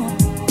the one,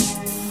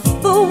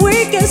 the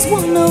weakest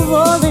one of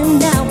all, and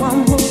now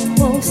I'm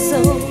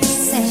so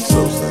sad.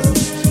 So sad.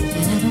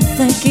 And I don't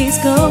think he's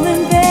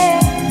coming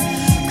back,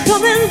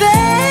 coming back.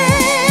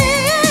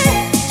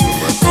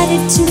 I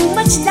did too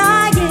much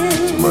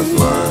lying,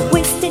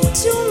 wasted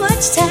too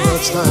much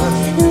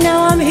time.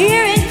 Now I'm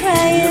here and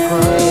crying.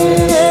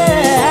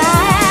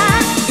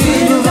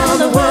 Been around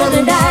the world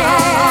and I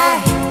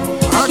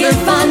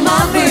can't find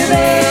my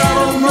baby. I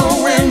don't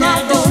know when,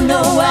 I don't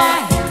know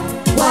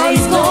why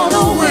he's gone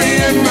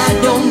away, and I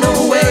don't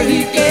know where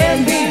he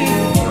can be.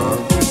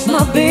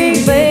 My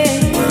baby,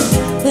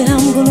 but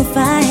I'm gonna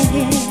find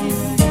him.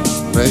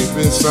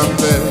 Maybe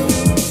someday.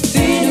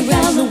 Been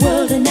around the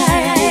world and I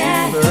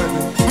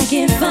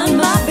can't find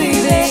my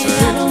baby.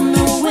 I don't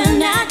know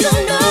when, I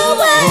don't know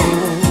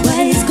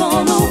why he's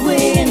gone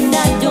away, and I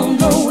don't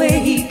know where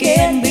he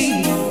can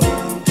be.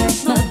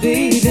 My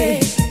baby,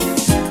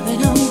 but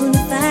I'm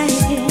gonna find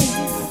him.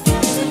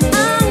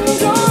 I'm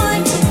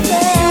going to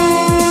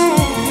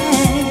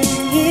find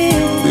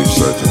him. Keep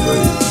searching,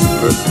 baby. Keep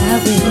looking.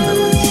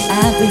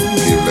 I've been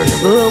keep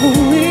looking.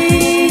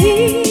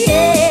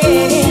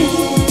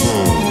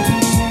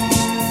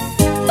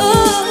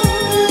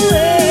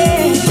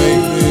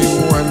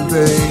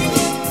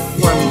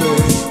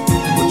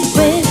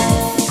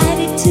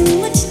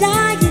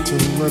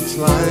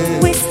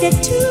 Wasted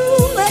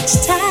too much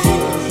time.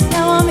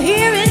 Now I'm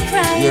here and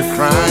crying. You're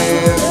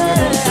crying.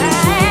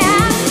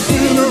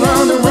 Been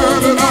around the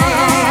world and I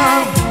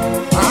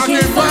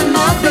can't find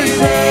my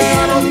baby. I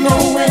don't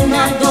know when, I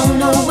don't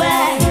know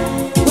why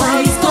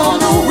he's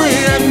gone away,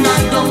 and I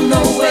don't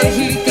know where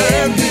he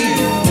can be.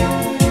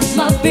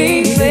 My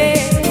baby,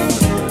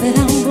 but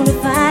I'm gonna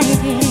find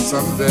him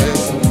someday,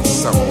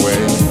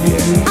 somewhere.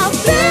 Yeah. I've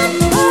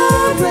been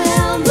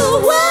around the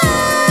world.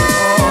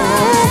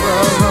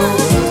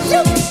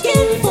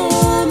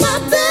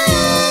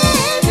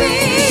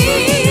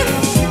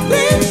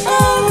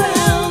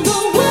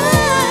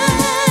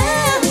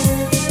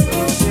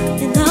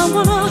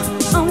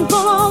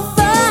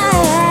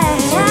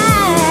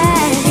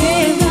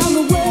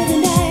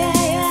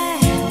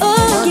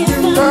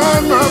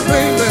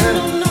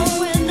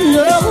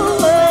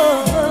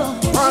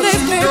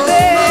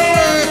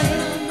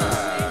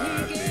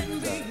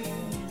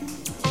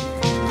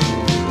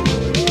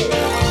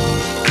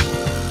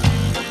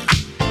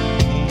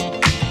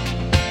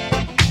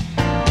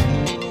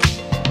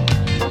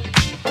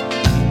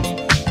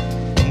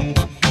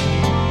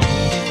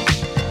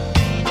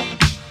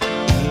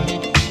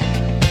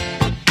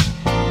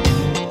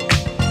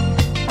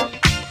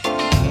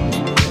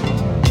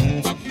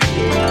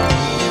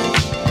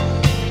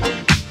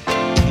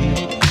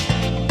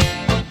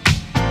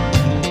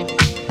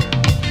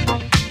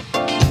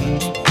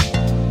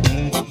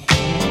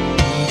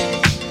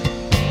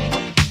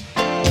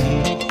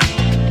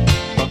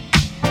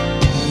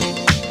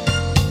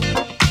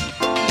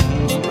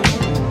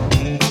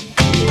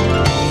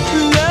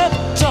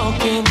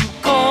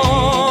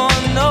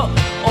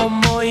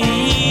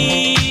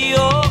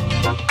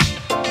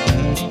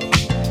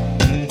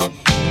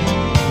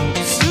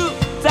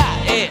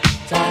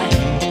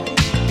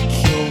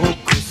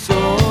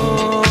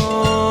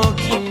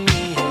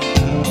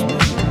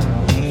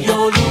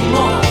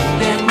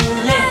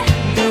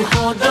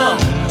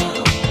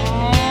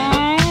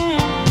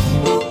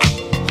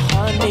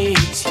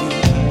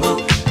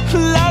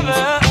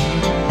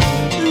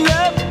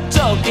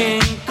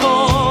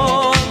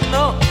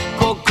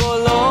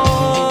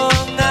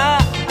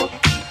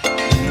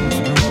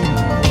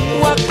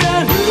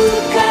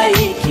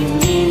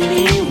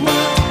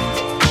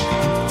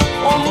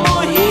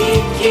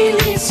 Keep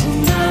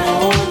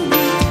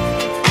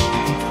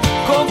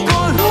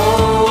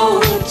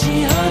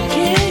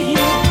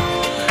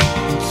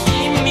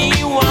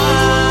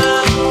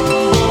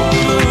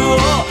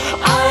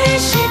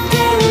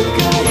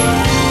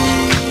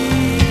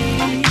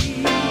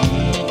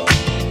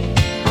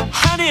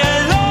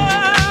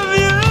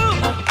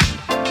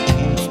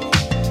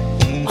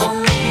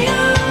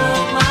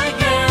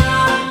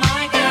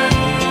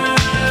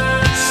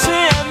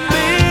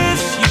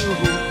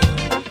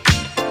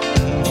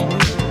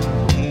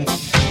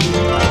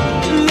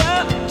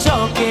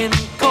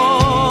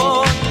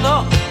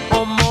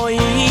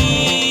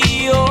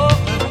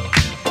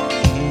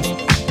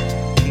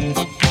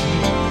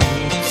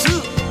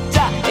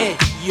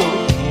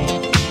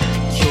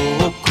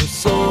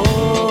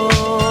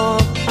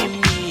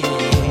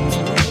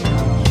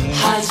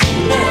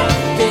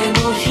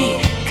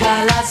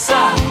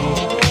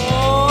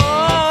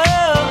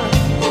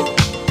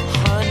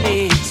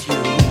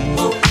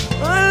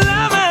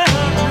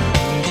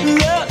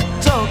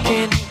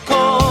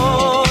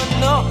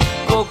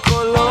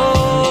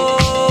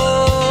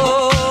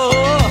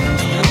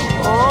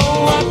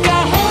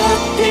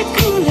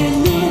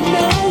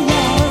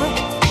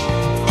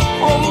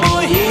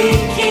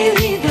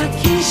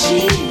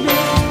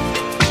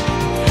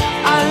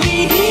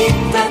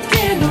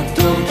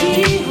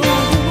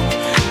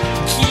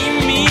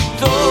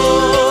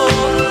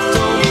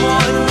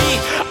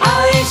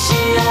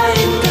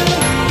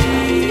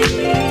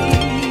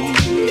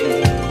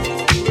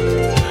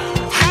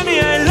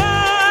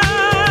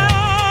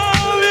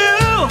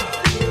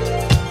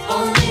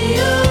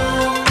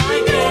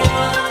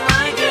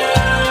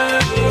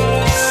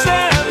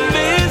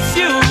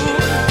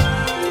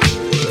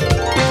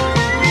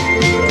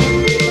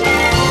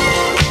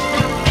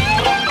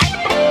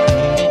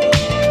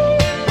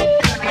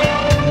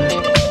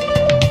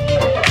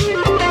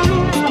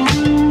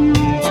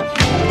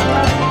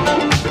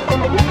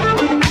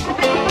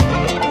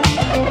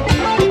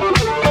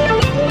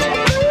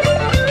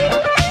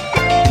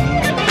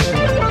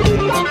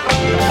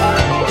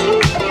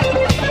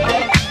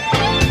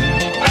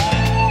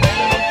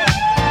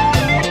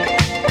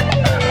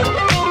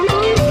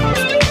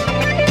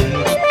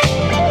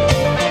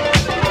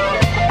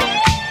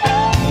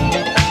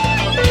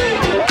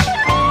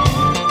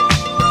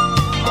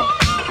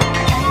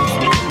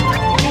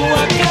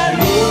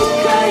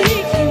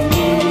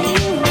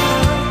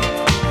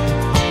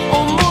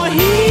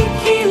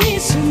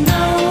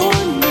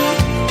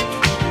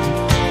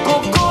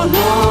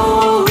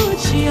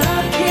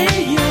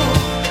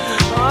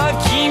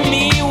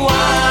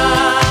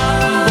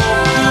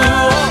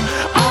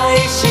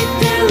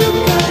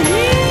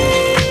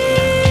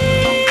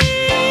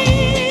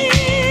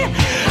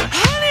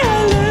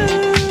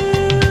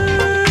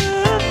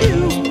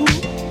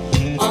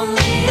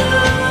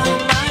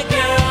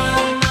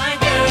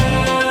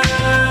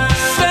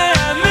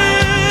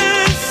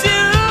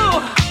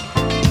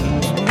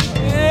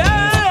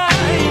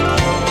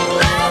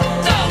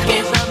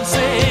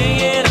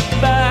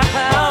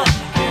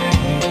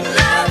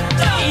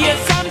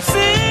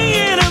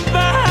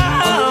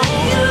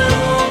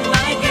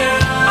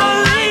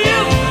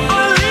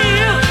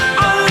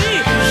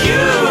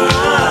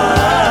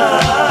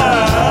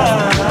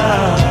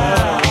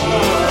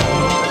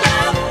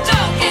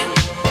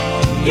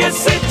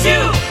Yes, it do.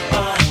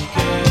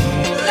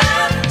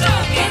 Love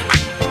talking.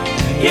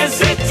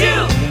 Yes, it do.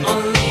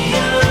 Only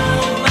you,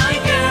 my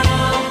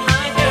girl,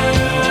 my girl.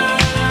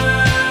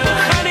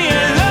 Honey,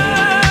 I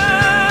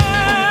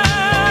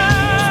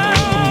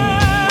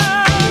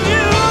love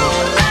you.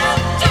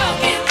 Love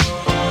talking.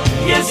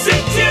 Yes,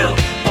 it do.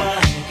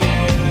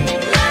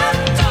 Love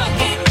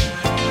talking.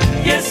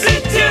 Yes,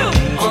 it do.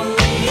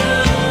 Only you,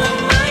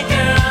 my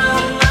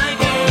girl, my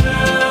girl.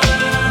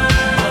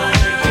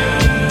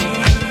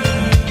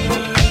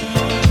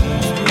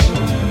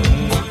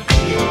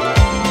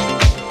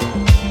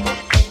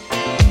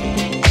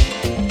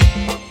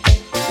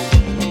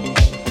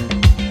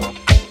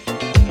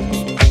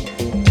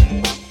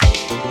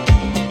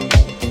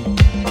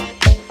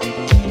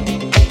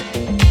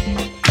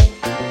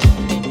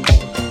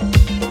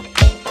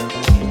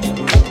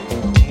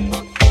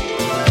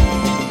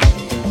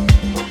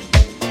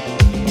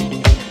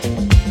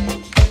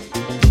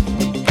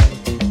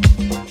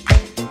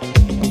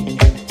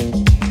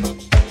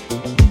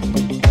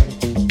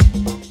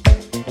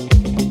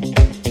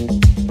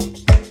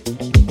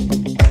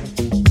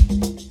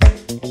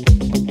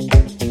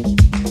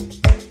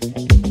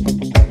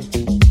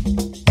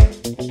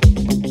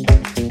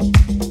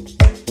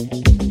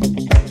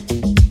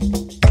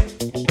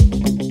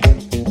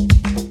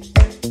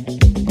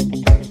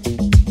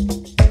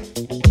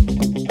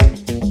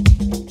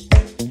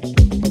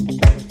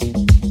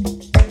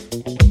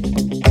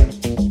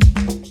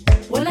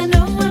 Well, I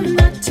know I'm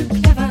not too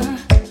clever,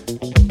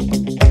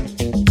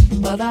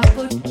 but I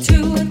put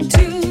two and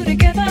two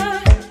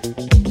together,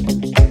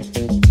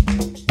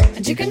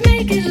 and you can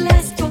make it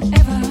last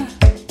forever.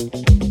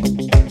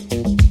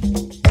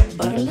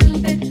 But a little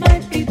bit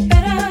might be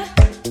better.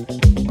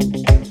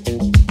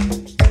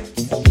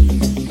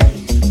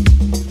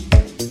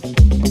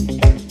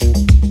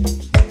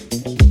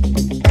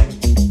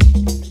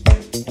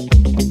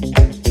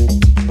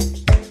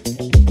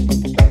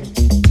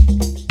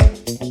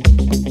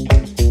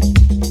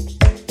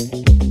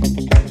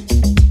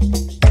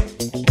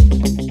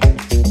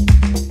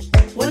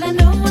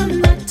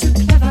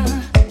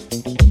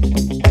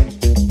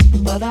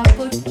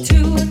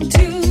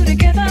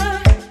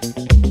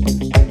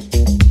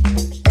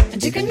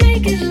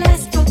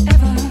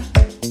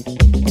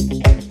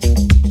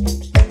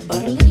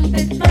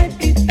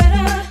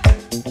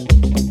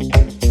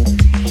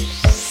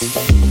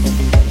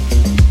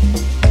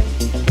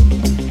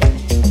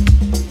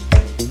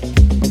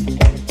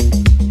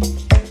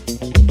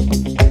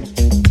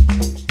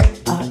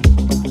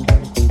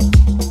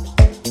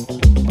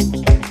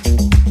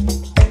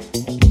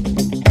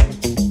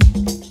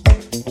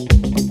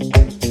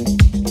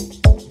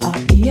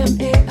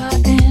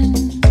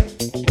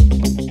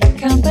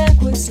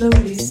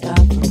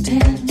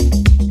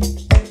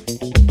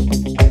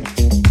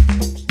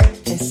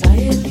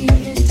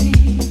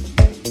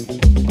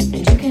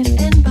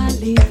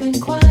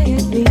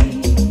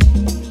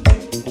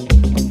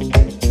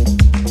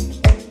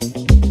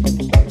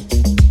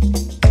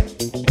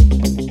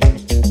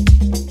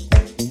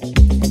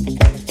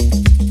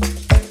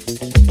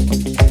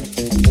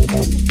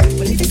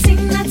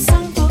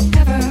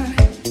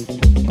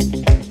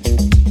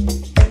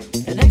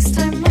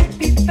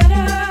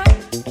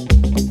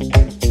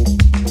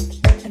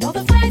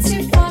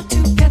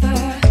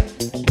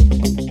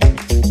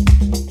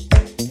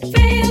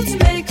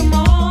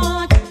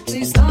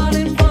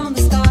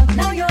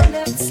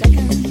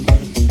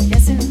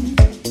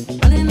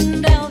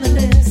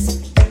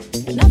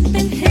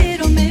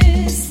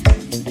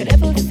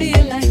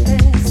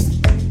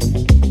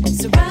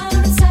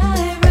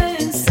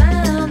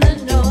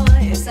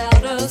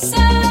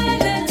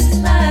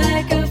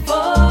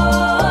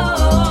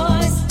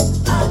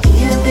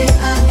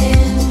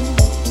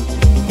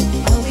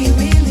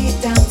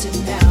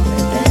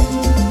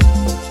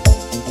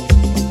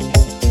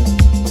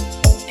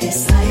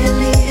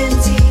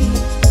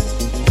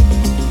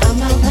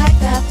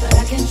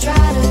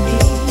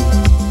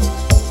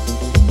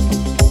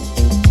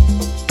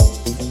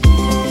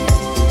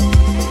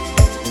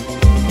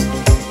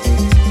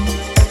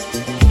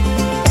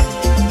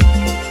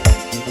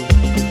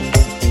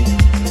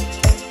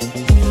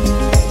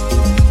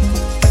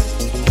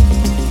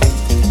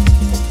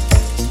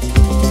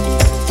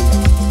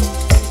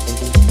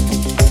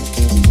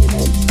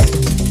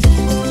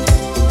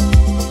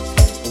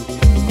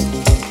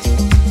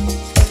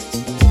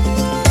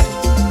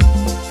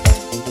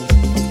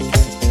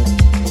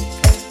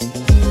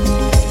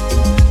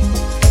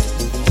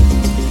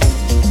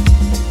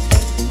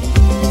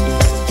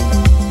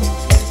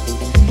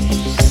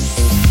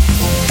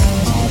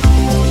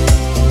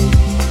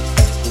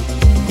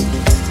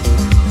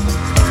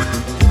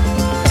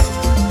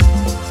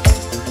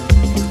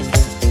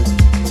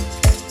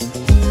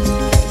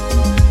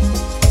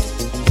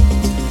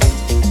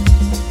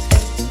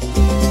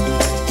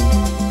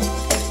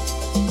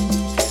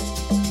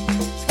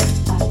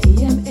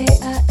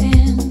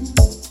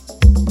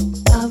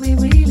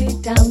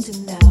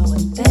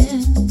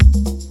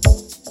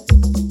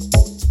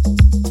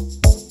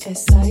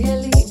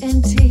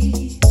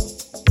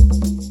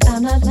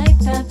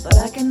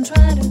 can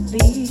try to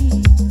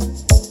be.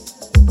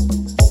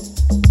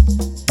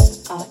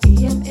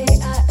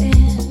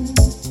 R-E-M-A-I-N.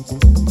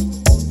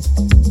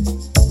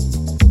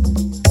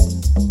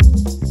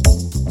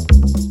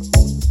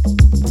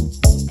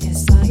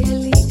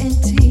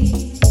 S-I-L-E-N-T.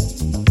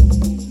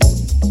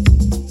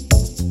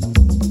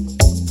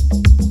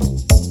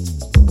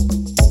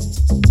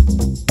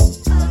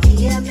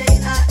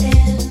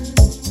 R-E-M-A-I-N.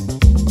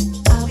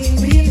 Are we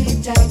really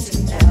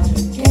dancing out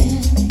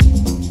again?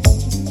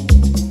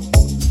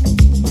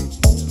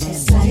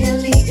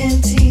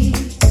 S-I-L-E-N-T.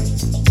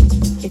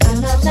 If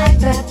I'm not like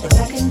that, but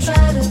I can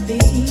try to be.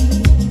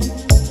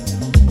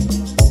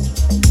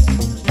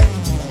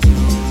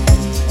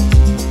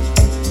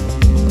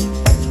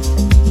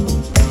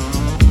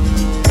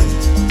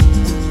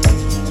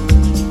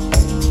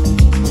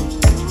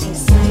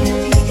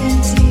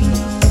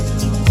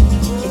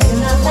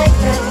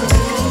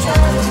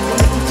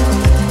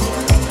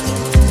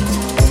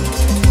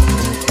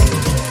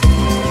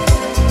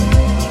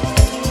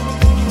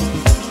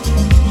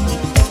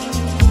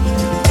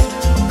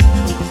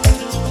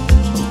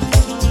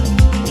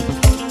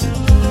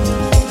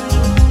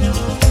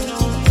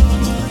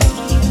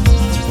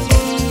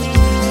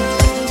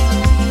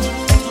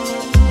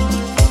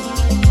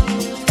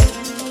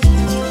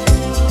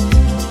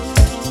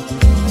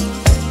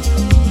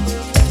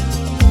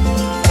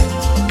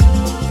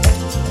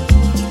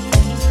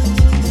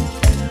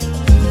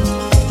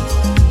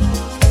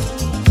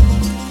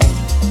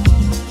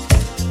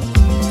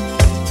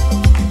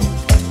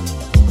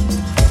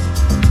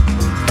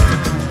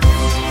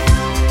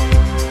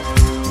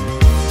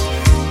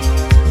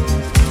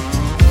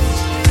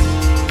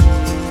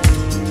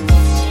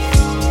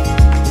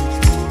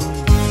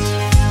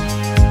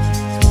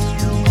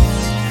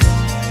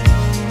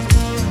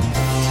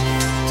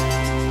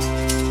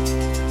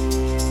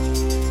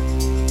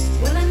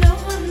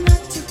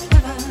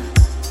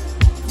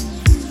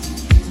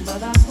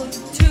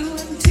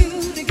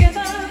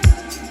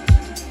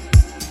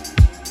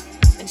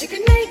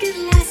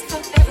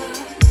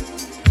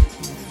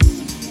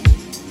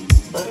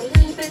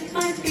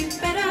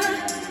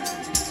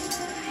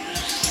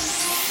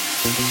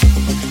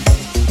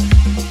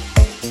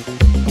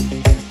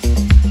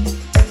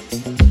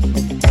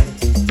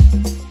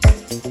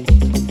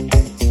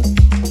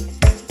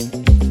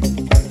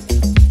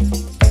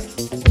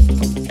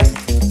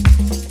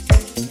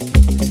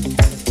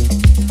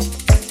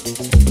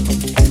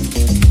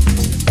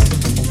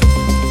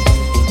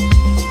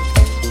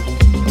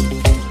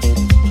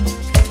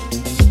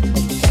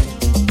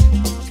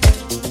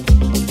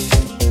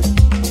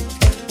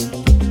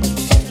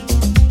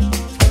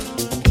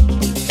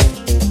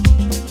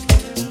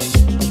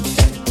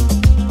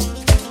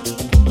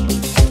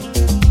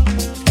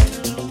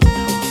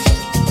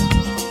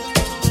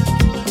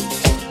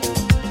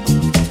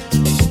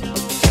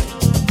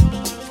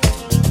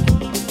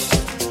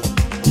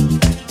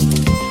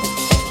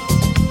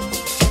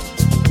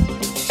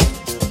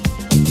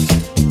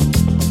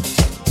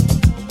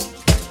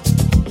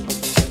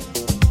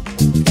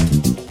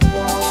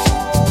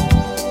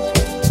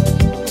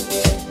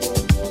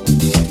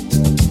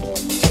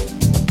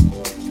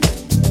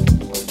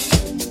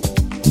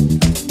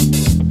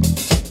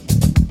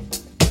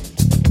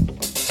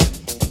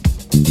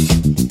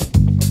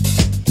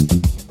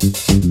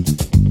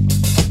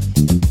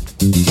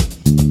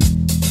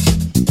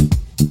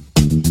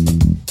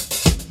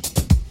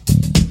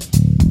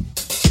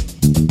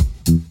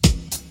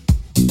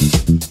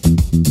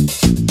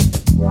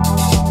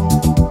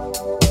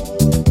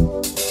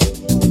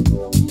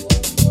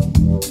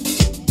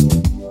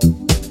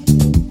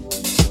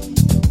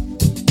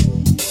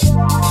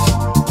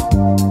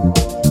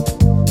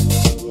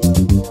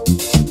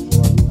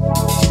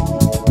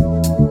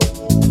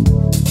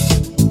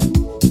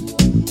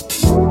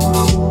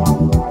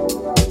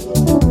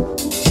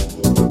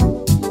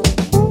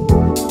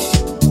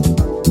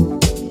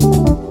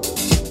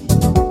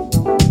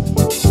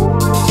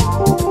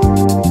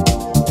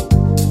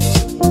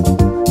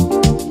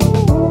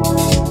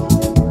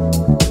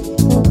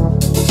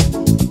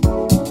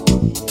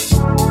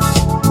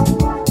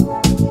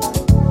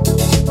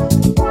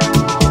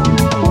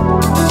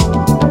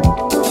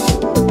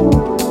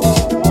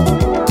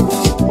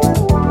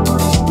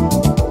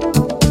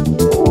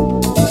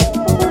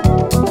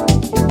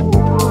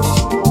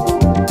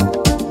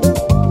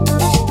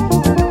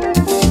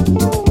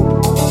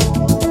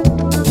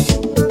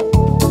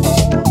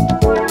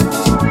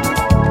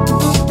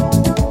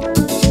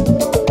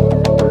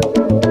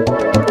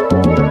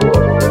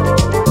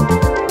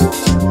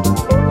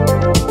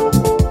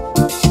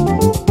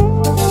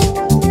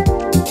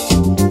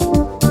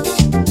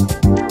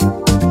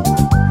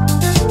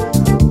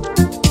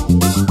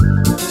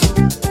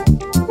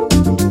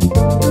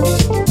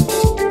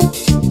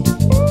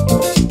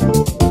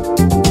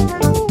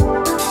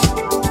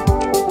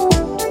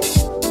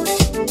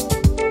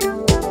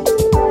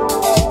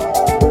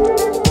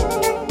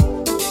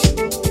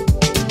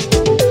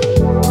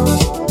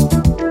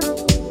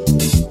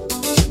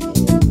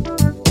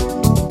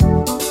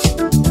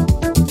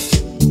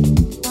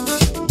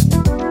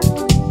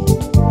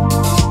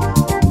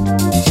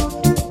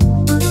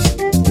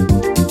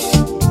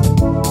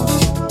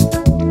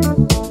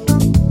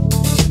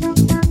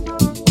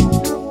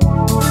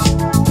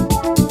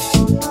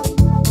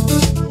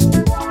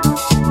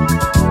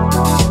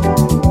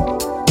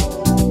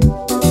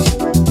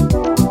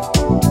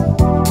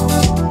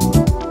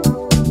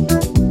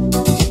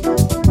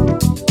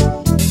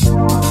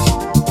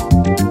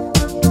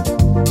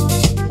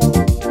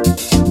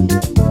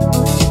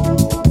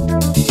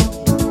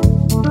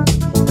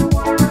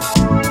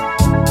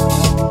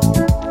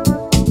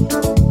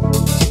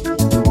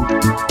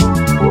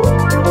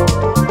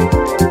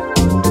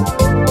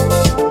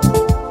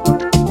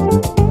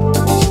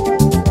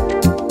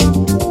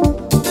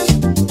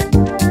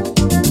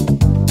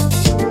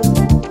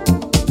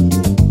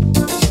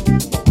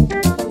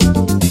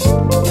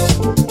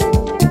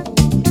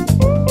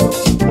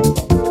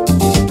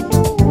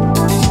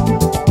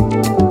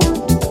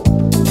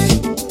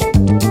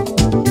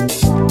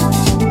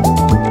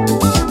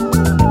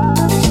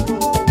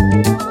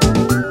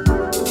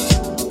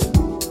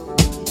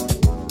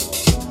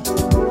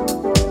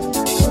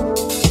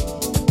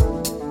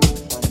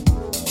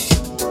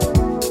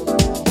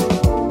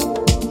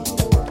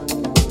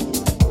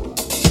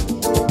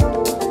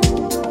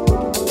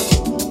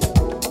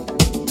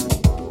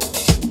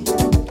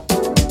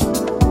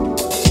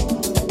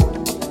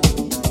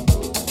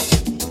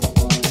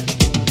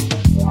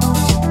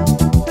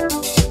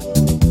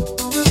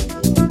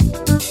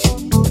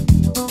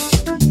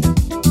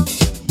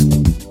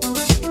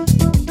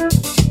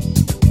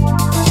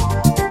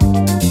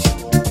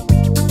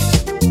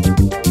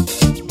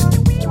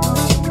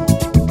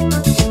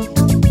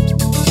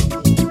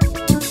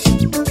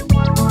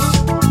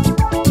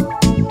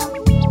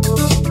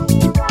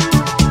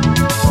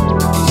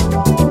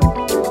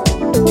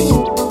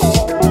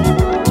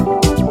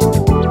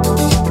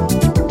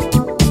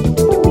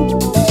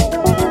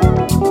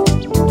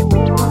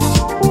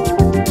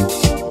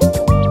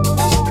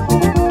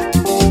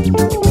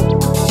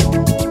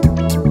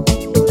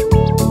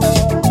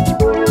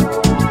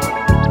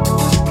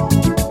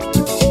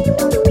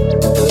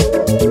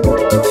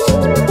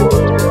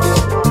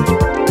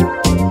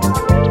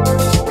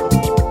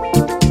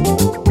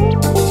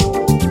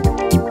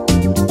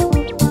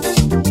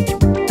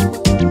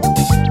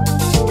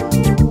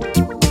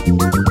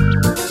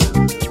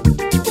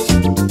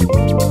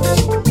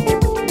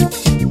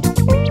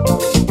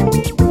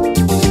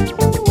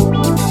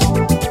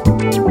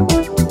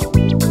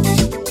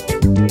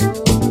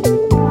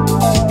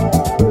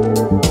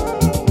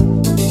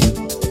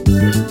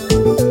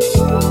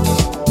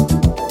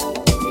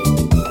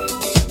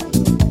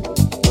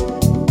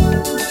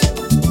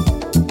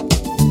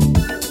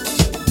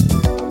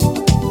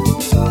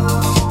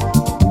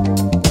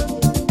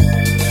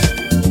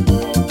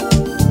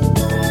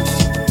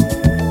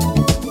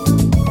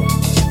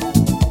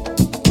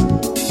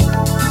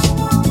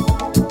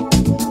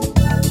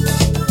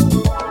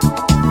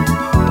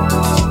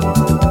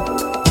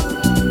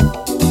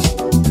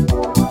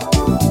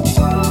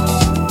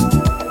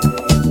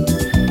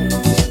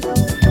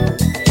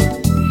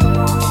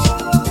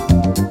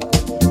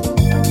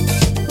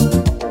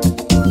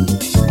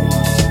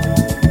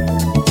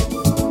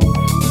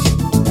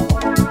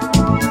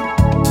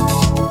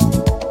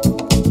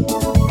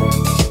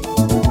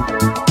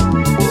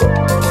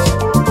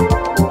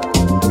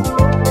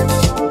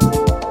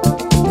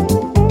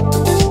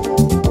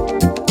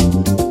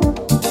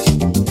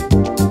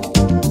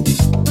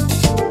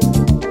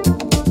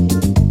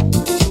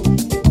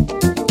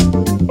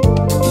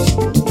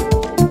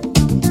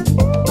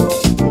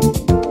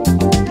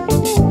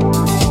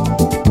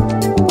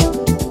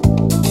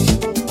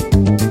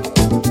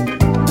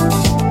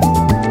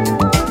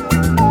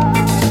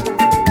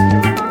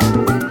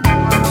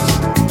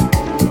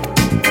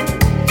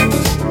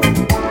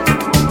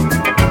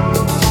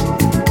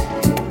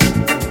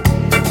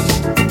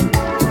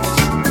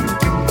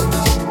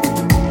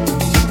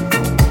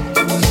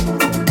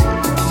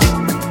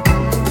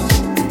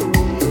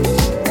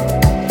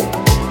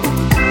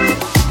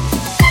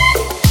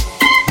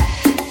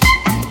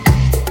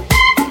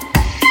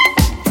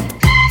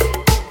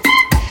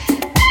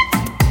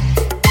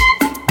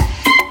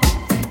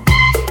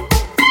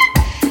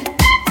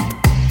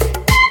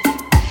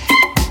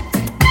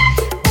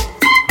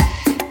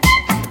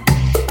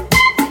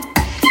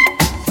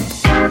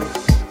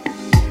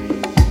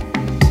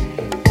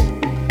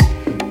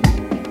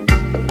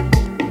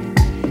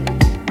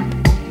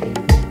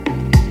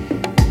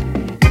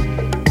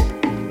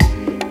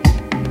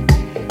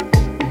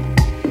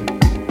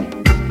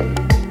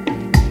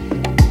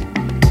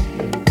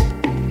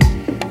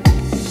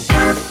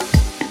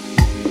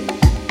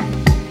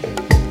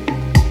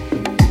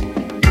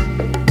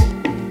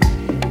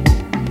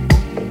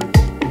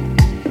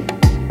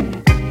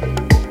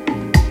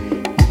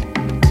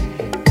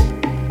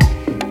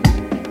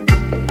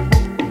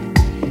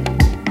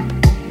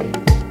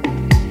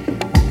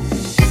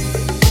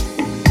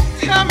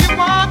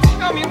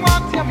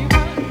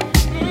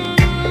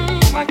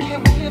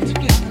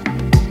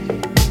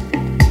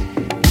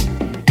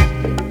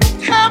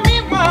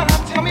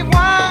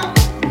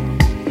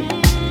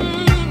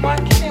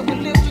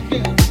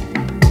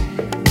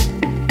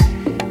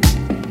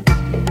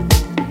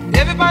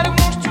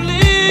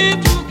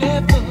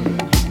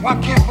 Why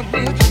can't we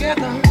live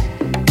together?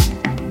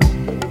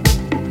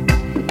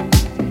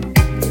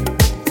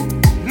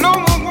 No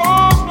more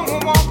wars, no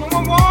more wars, no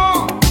more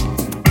wars.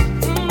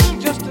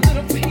 Just a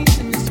little peace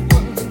in this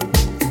world.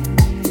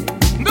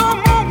 No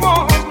more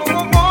wars, no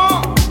more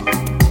wars.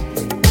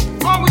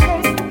 All we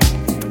want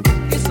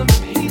is some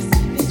peace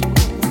in this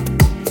world.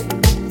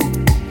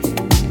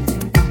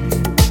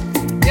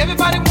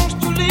 Everybody wants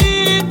to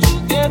live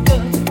together.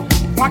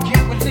 Why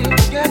can't we live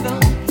together?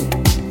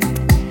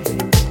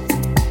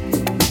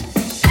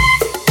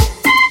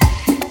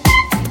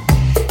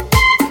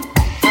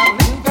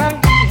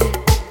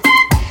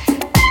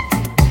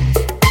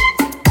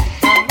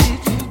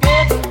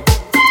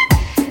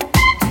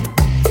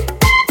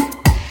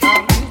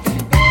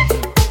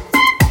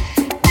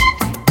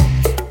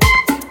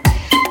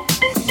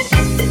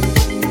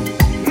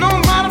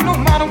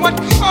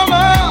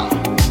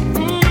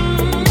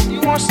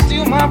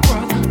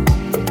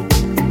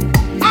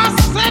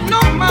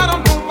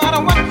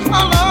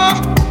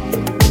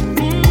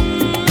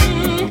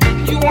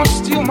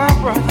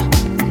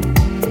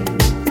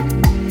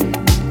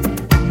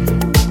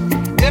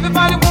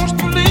 Everybody wants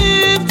to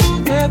live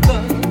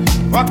together.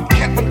 Why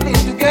can't we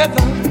live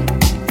together?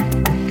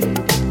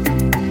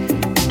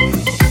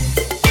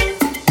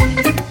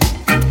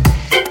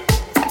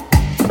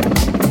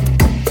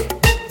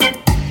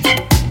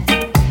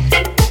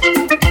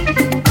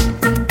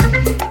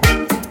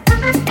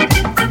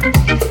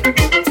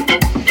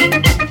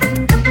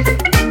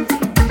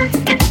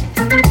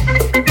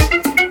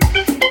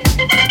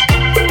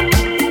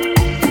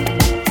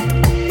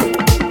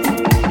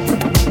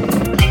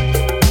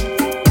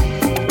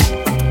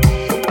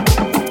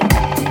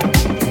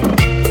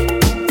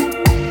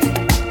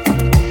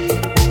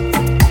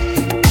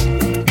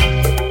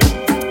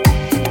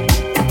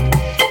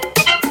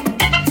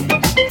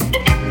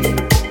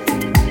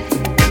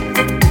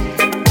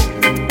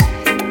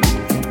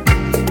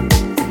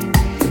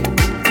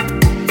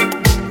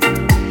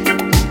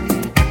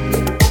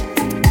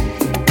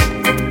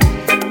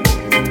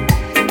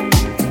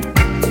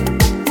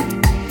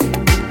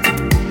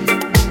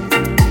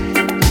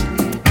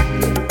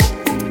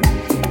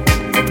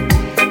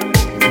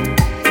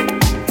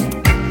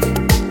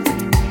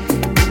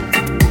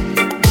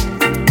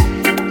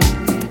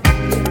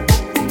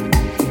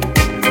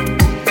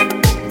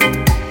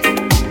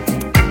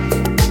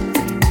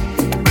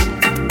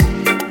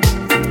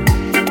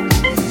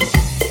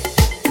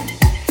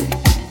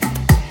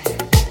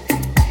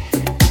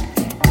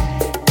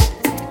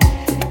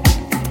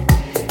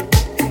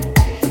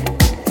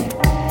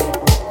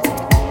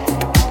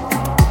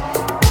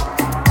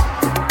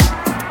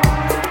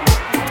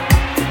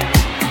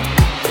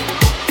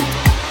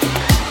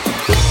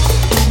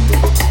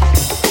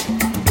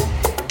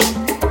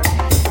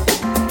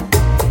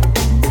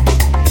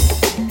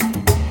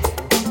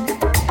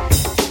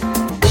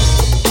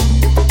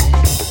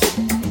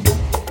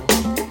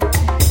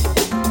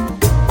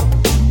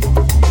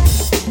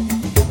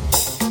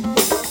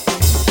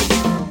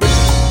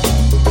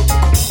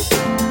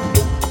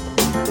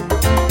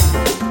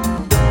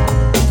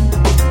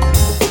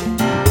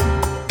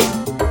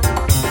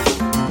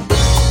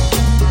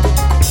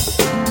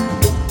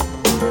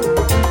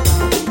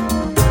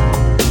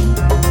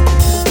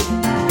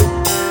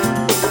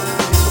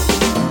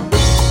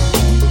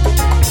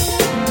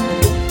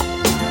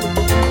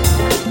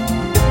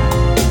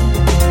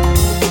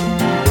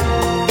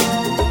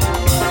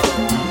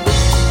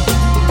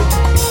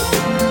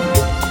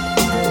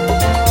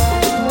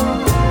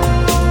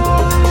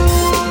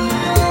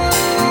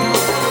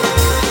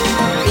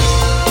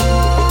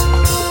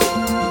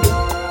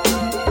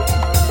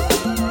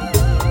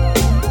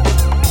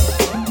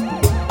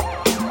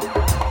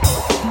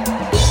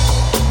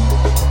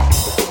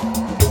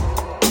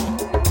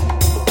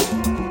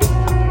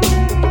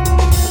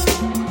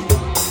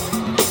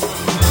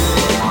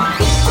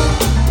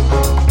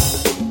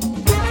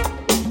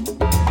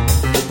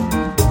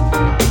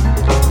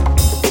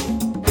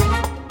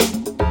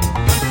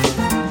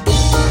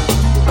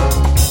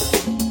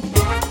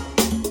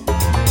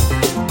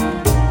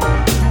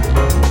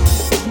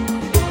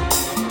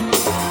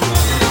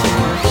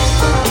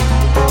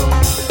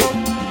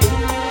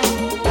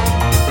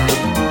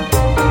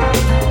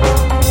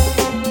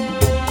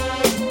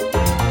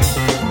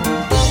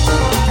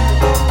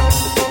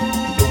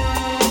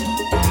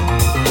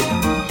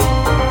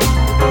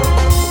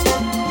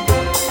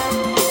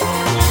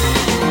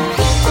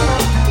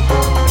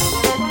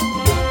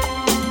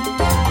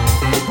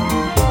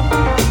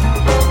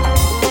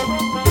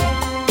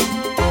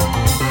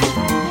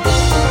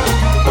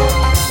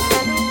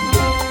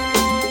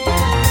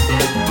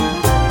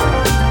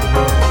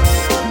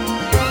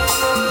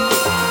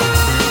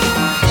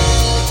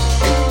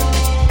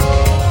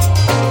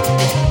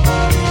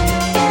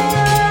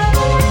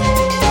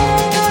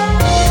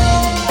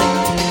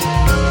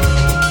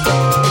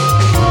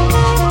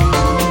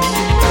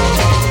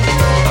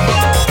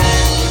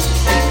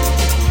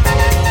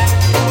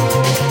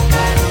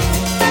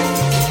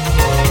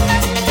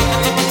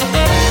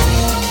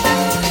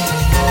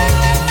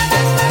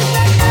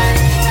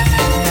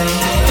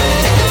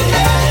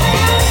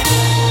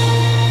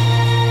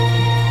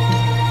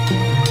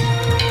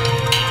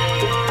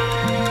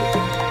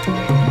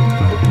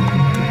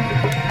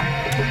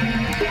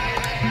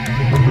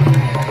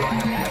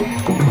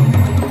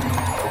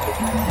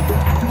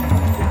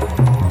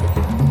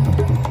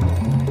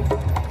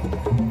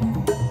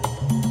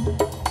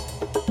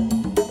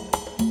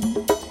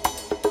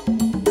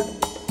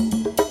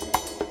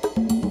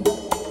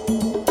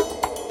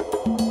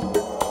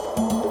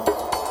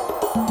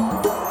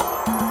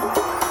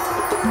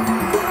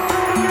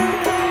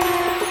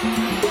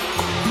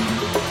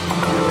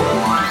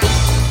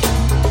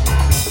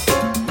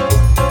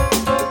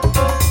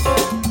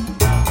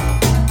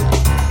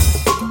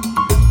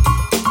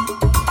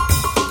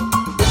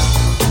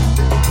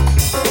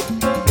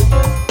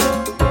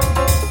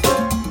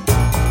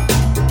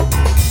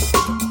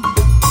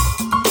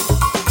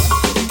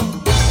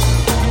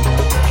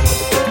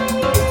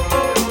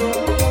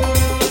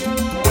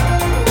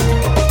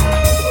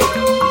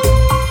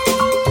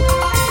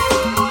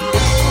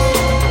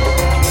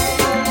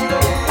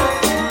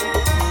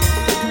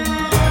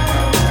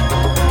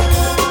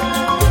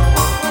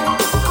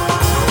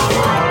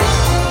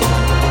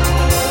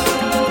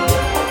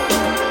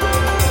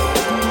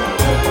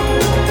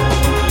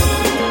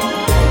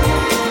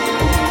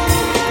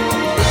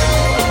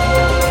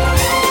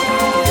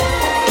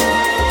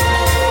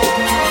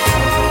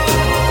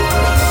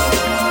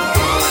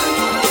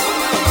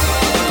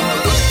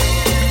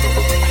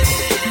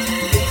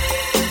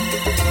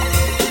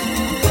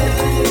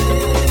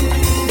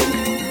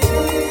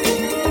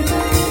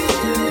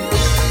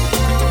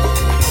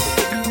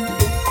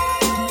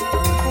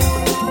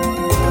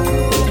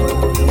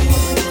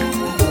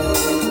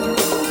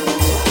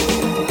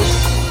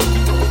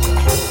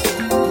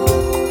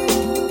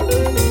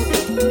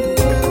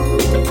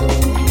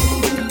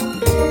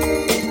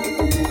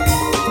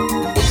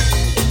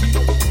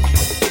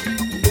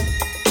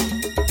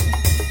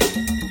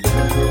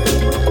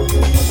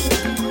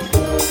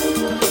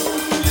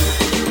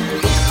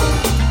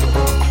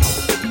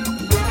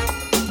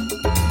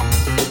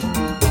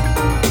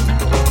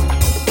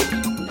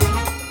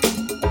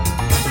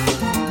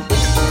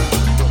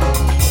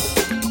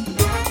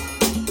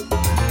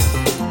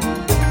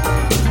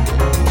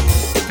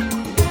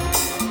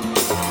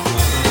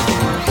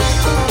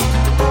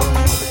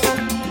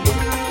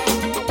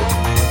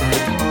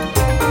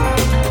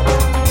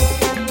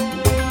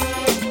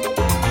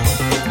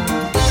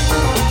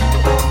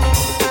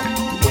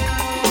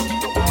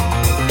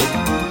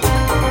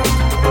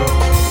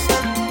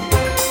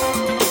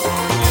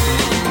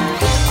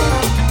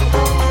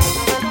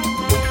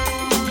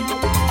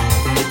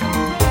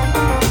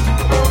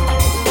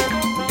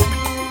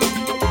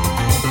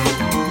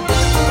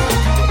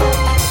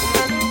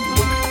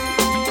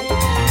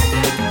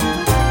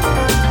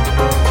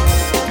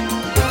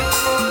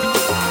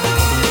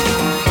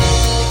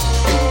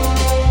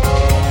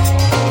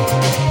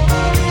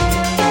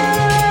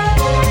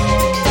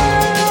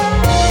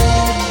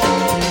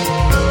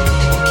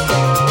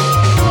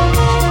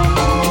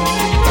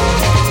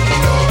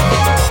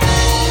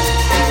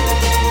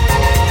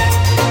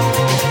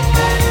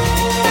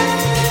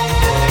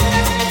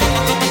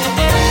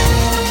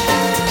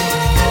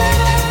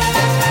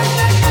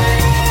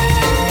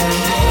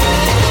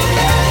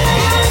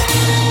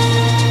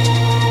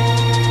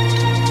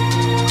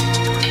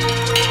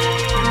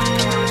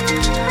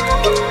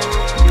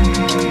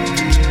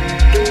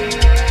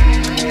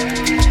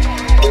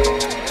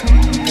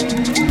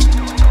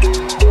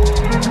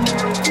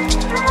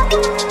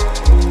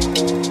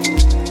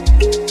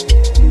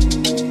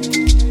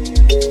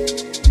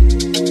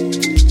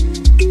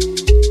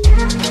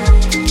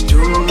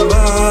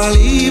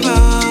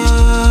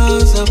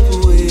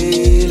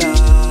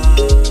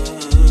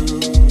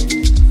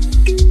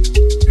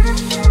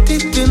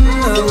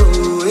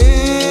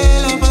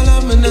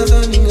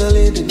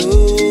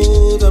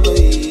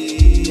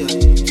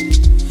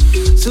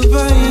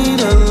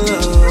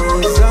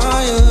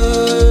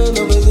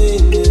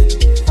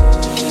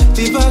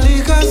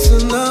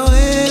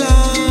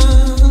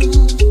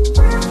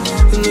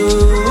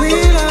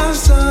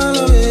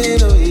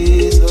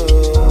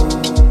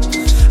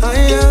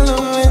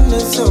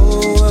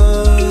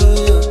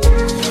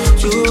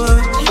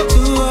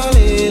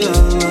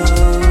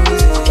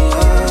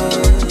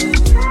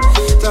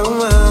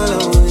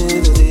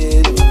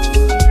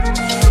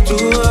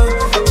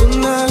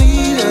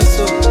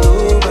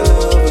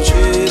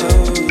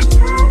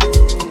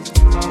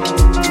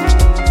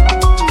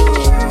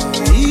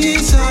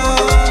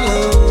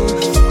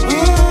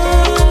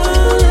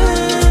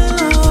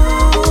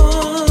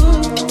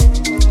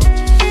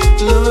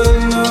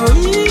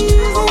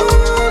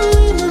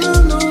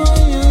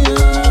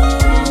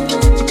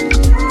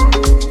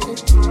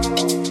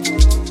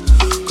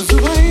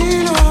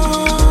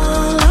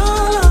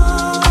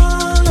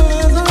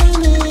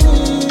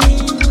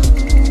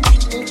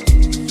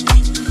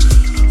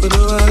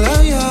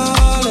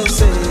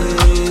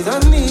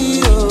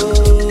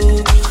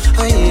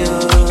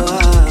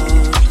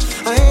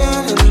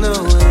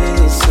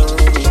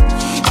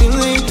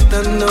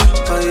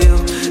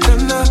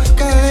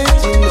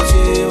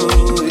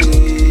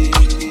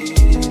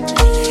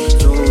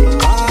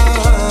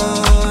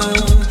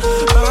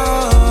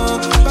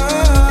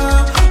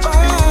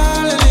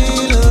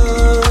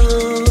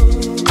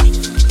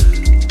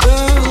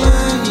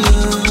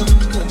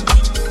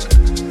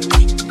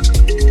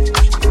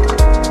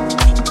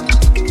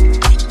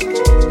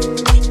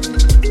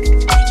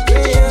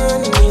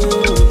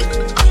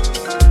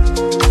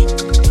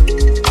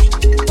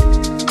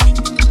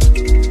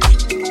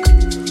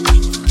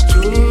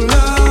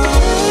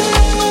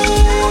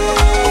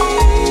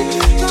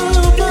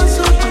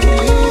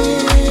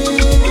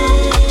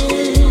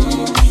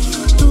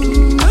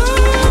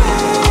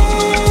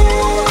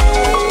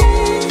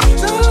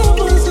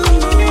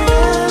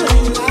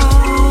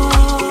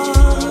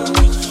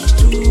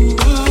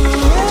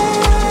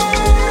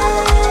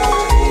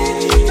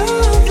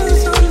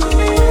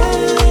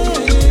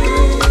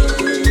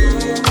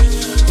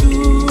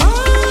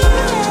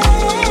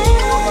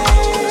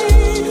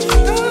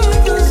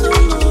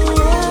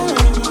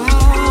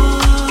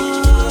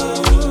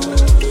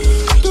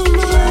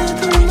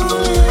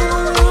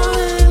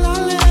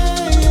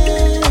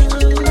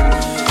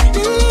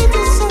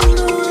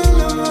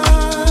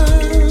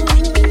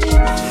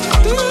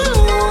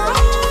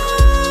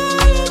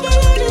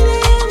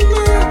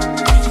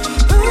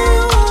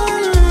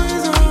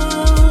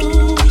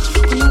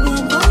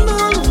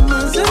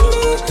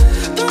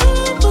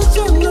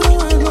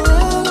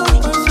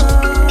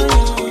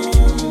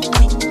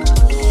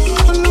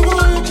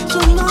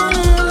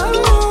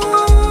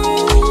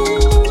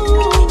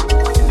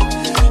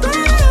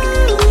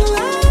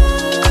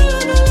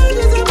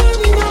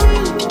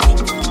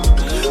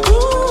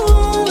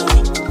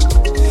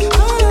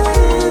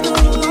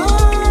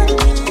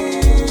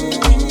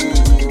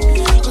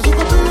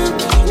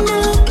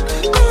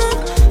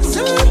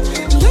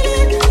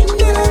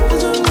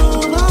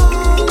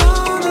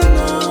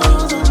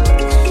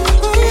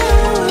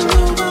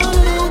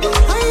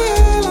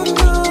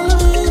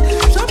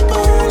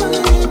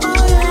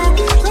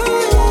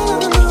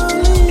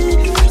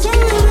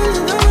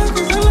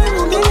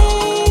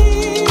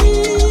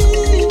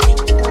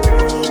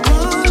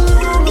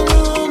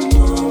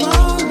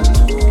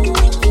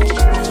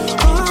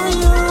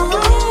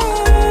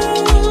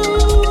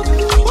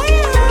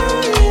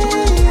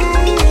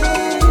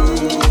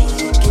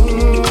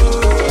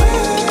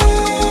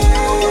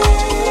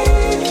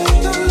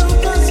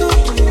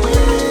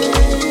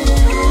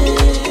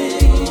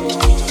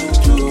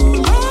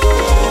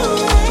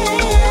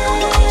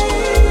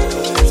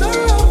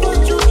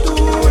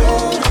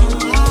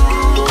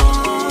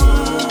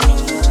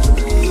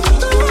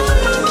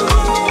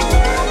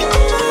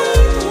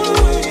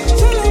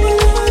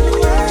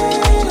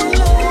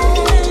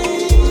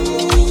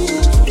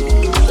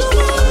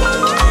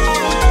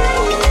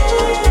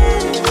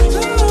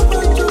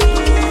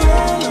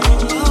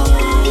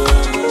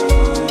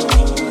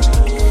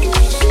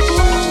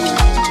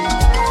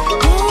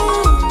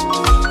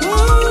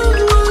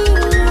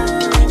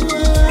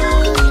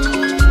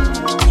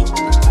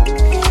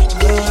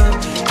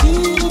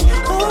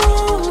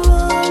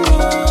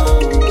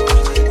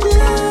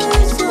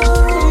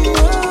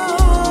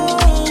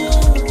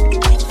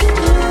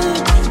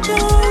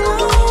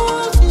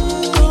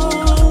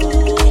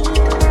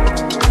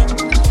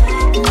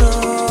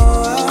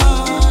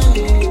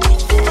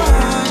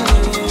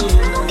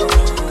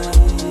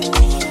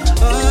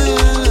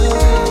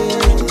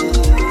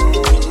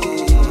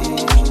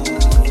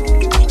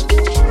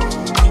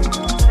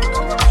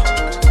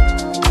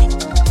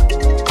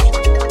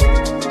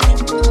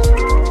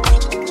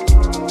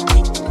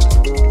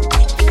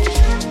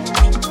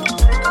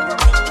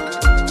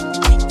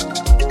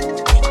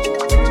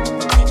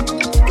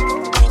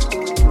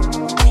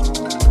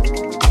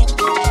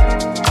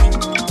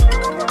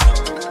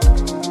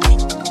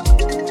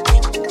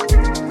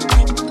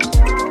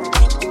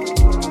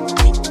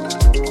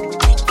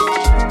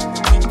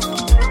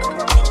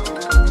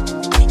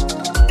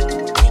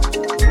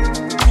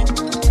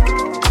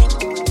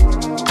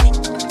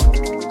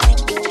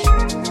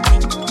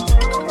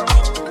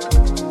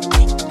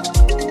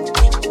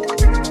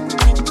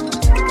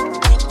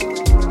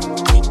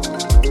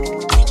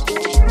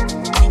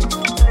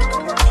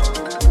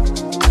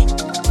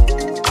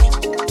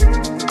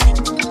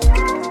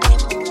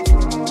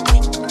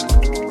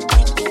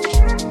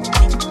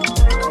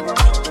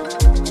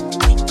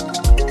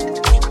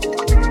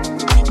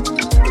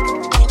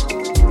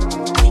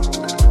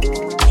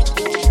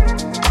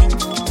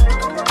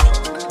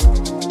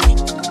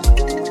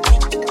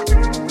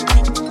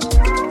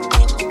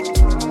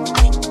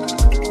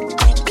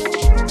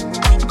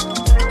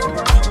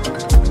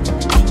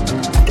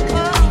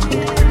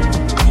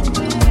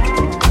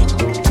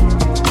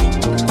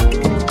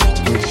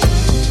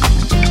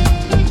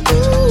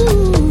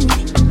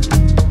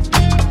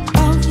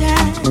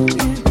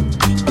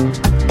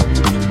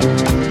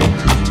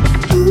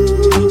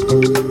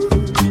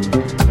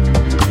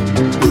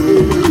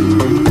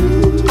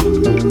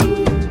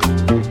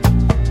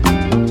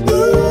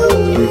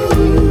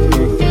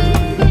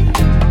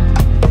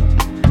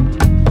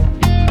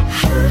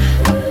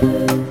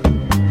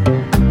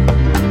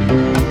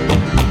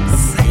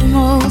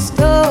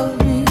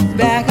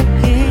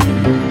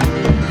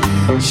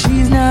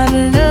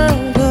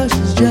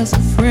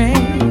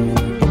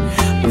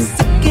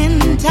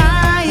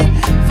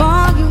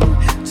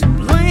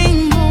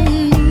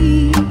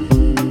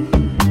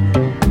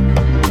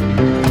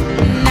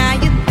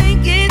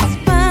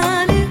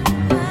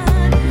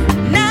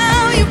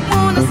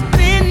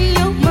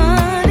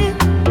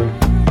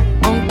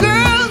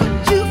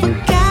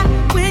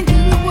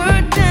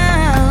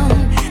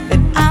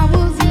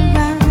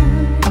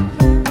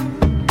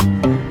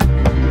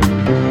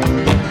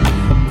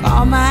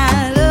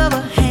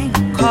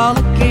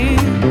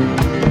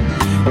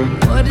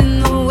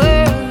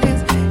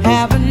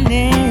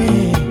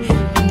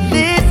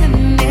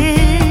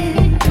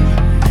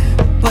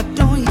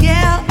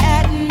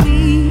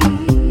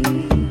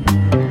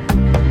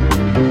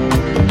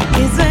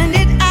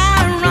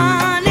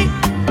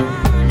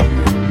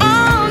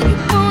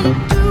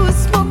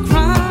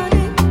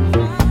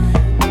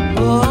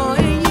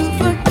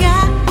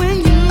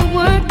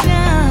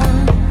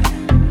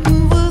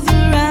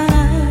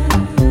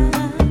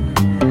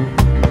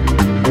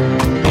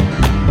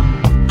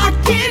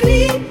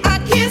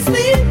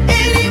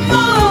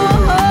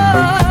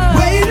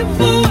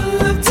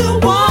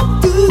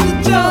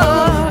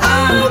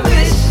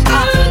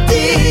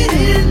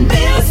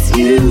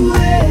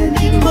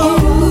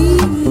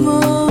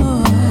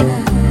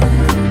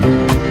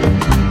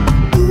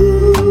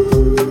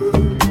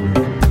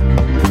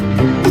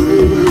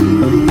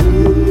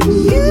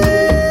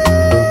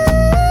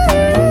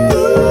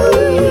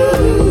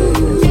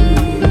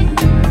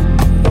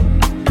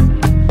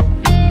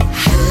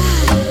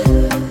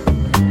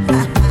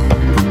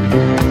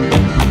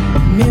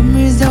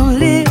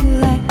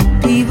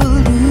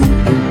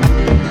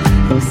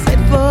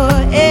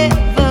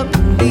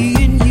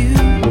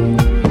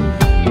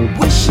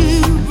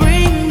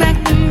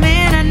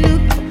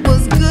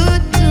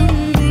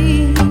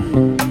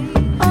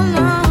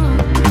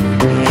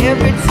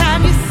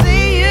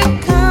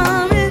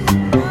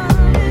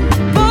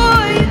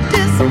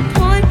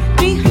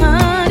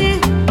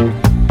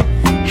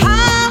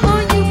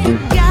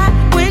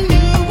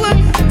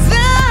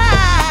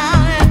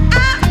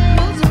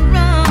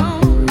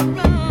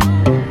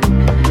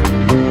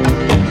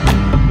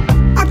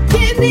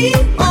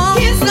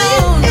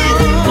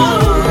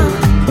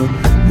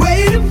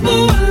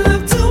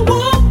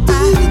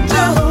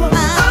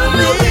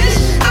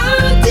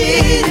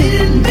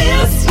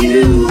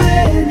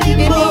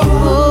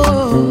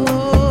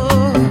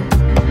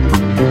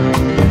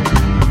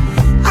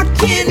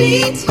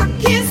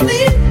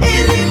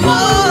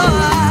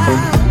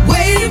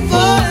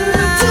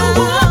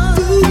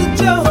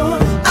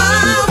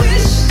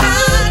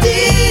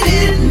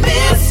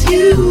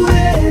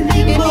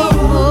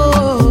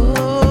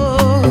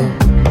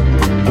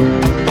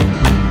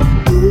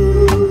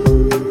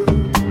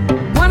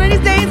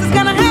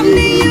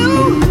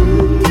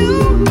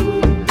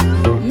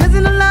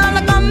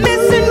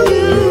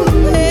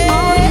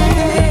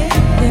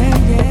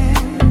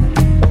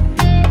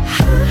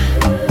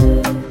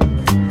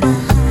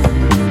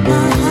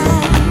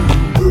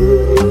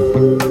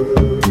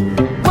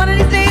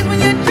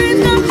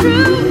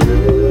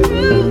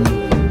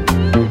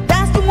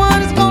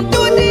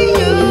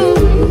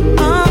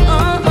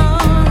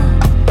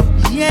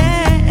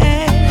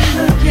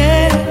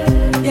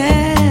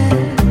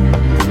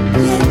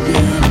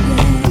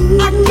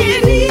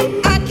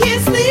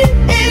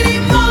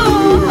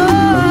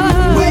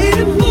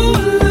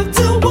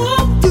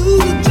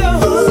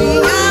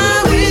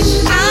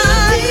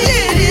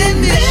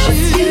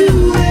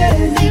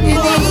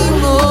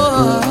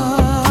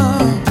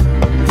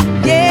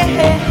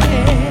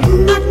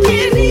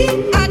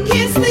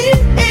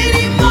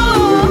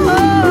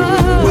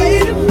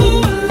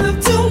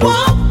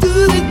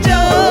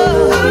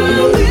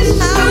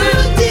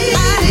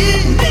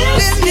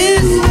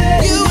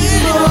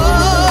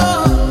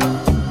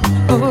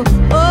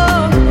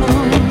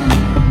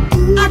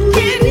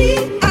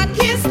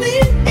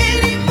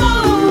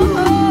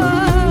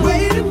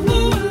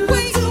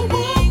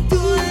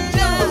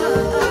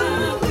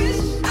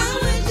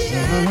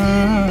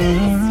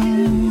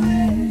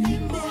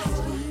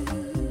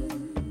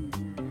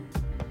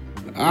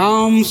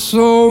 I'm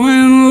so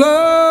in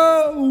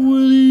love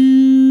with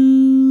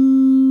you.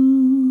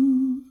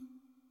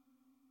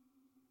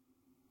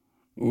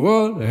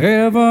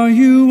 Whatever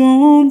you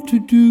want to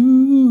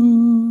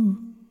do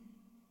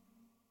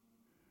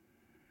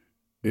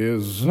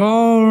is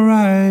all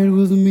right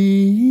with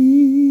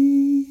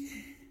me.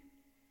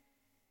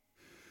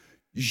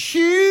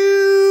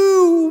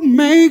 You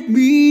make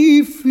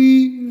me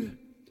feel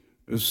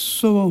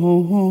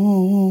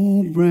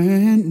so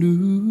brand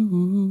new.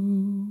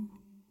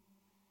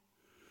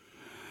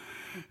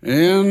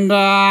 And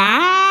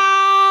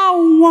I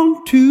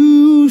want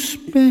to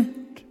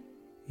spend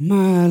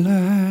my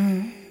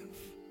life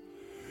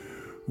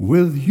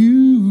with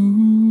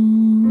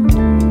you.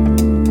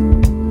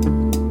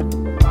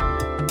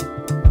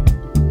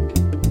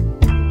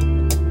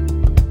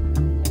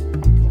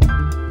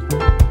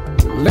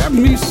 Let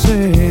me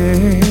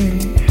say,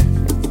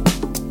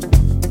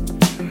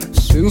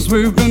 since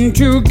we've been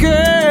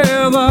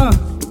together,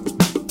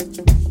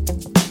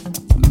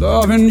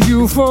 Loving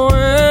you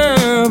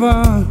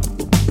forever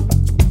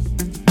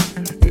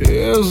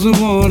is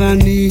what I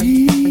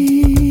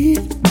need.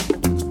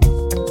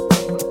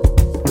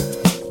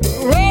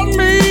 Let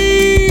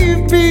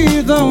me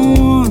be the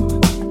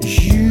one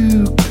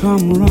you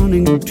come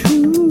running to,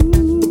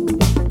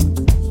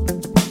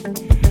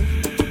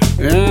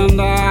 and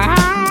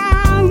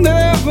I'll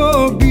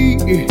never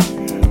be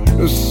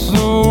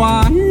so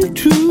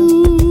untrue.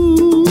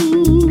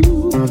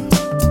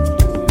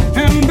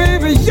 And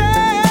baby,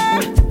 yeah,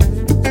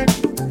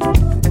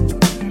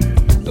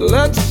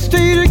 let's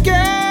stay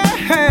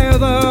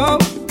together,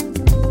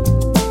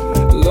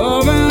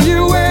 loving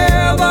you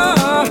whether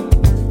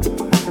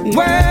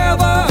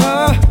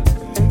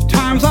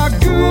times are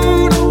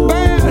good or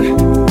bad,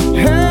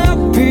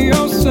 happy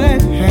or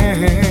sad.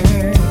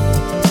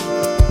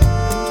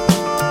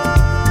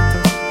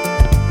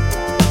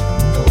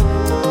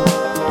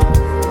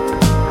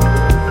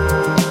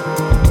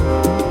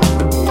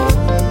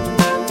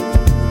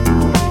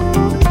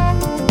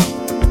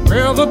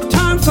 Whether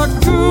times are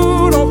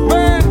good or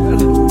bad,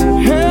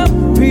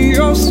 happy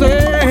or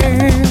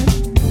sad.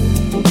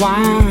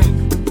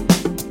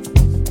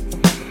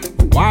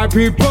 Why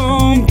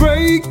people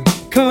break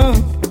up,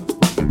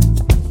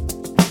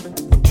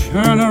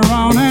 turn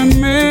around and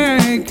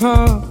make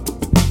up,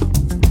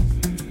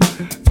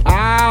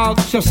 I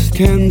just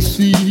can't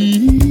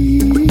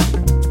see.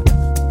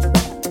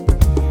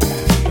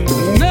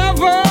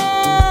 Never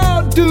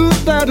do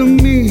that to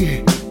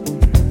me,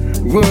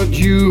 would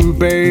you,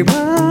 baby?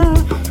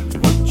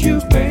 Would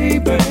you,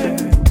 baby?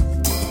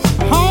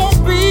 I'll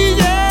be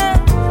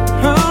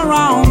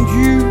around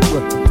you,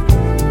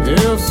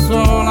 it's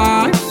all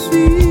I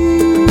see.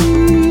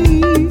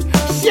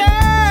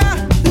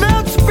 Yeah,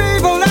 let's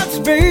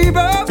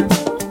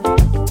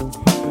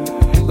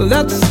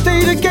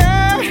stay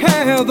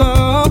together,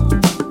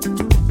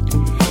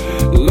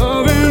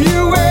 loving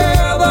you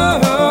whether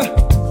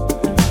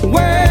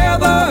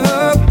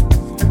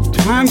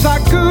times are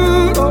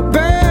good or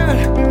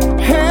bad,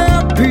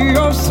 happy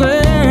or sad.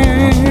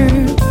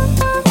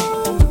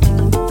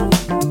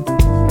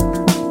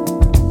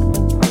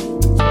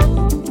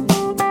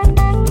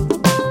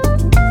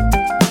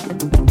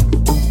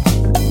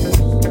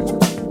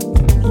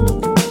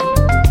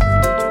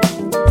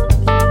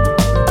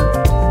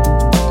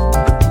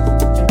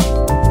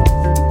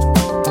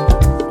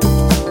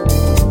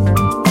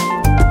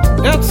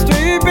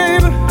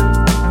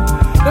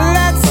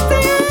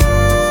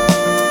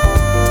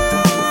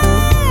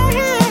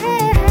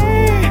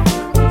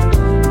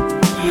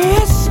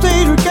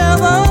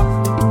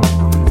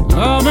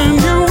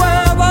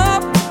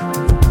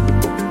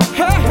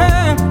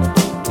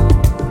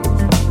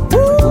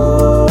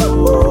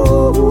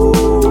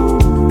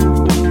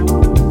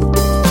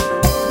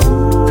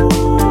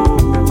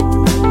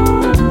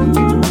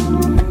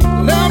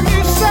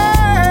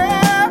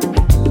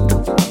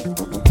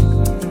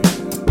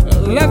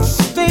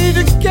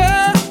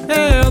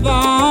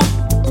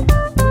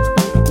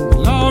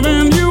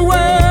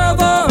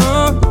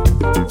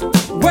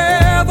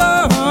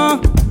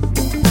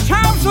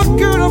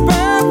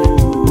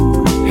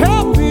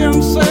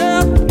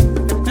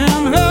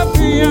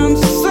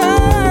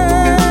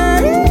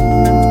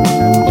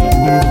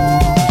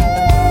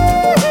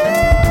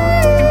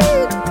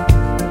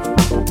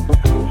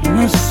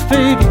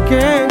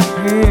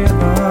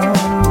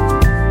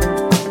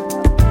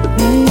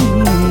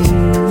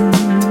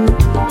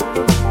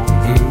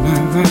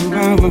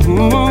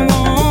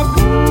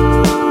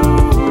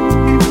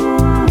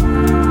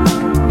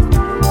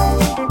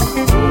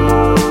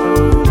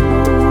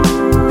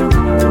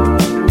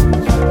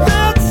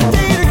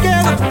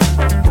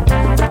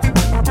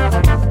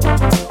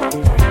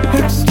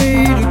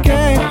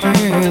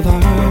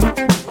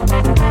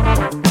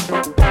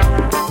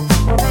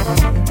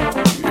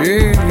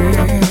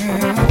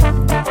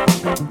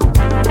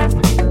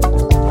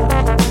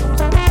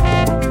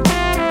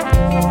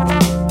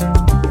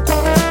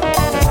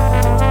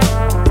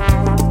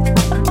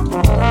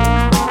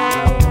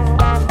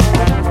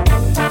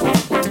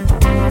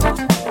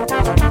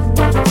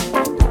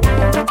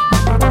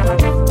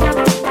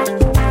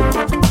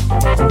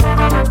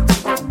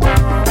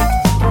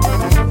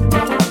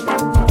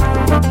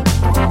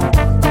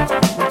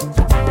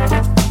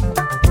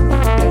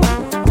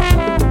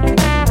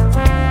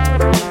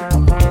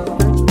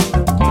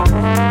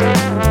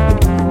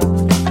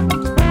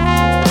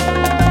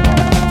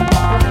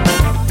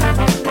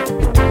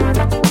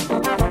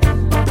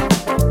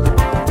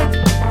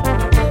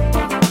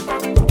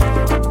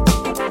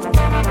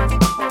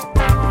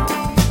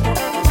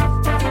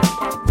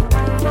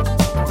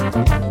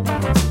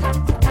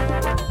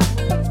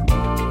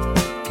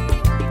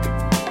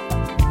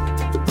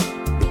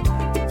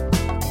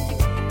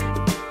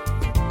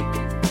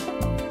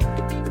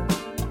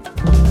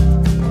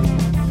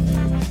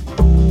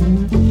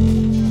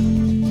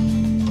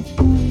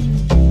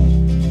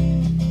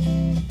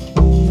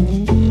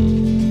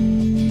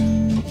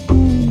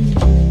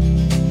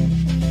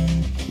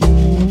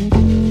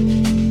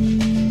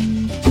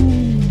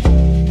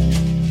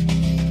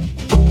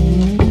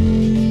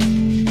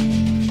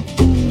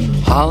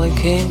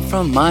 came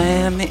from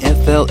Miami,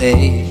 FLA.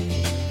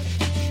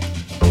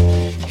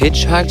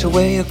 Hitchhiked her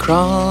way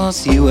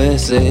across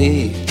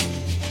USA.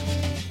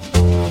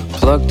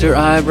 Plucked her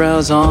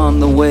eyebrows on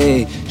the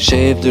way.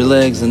 Shaved her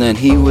legs and then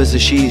he was a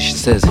she. She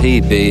says,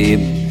 hey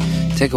babe,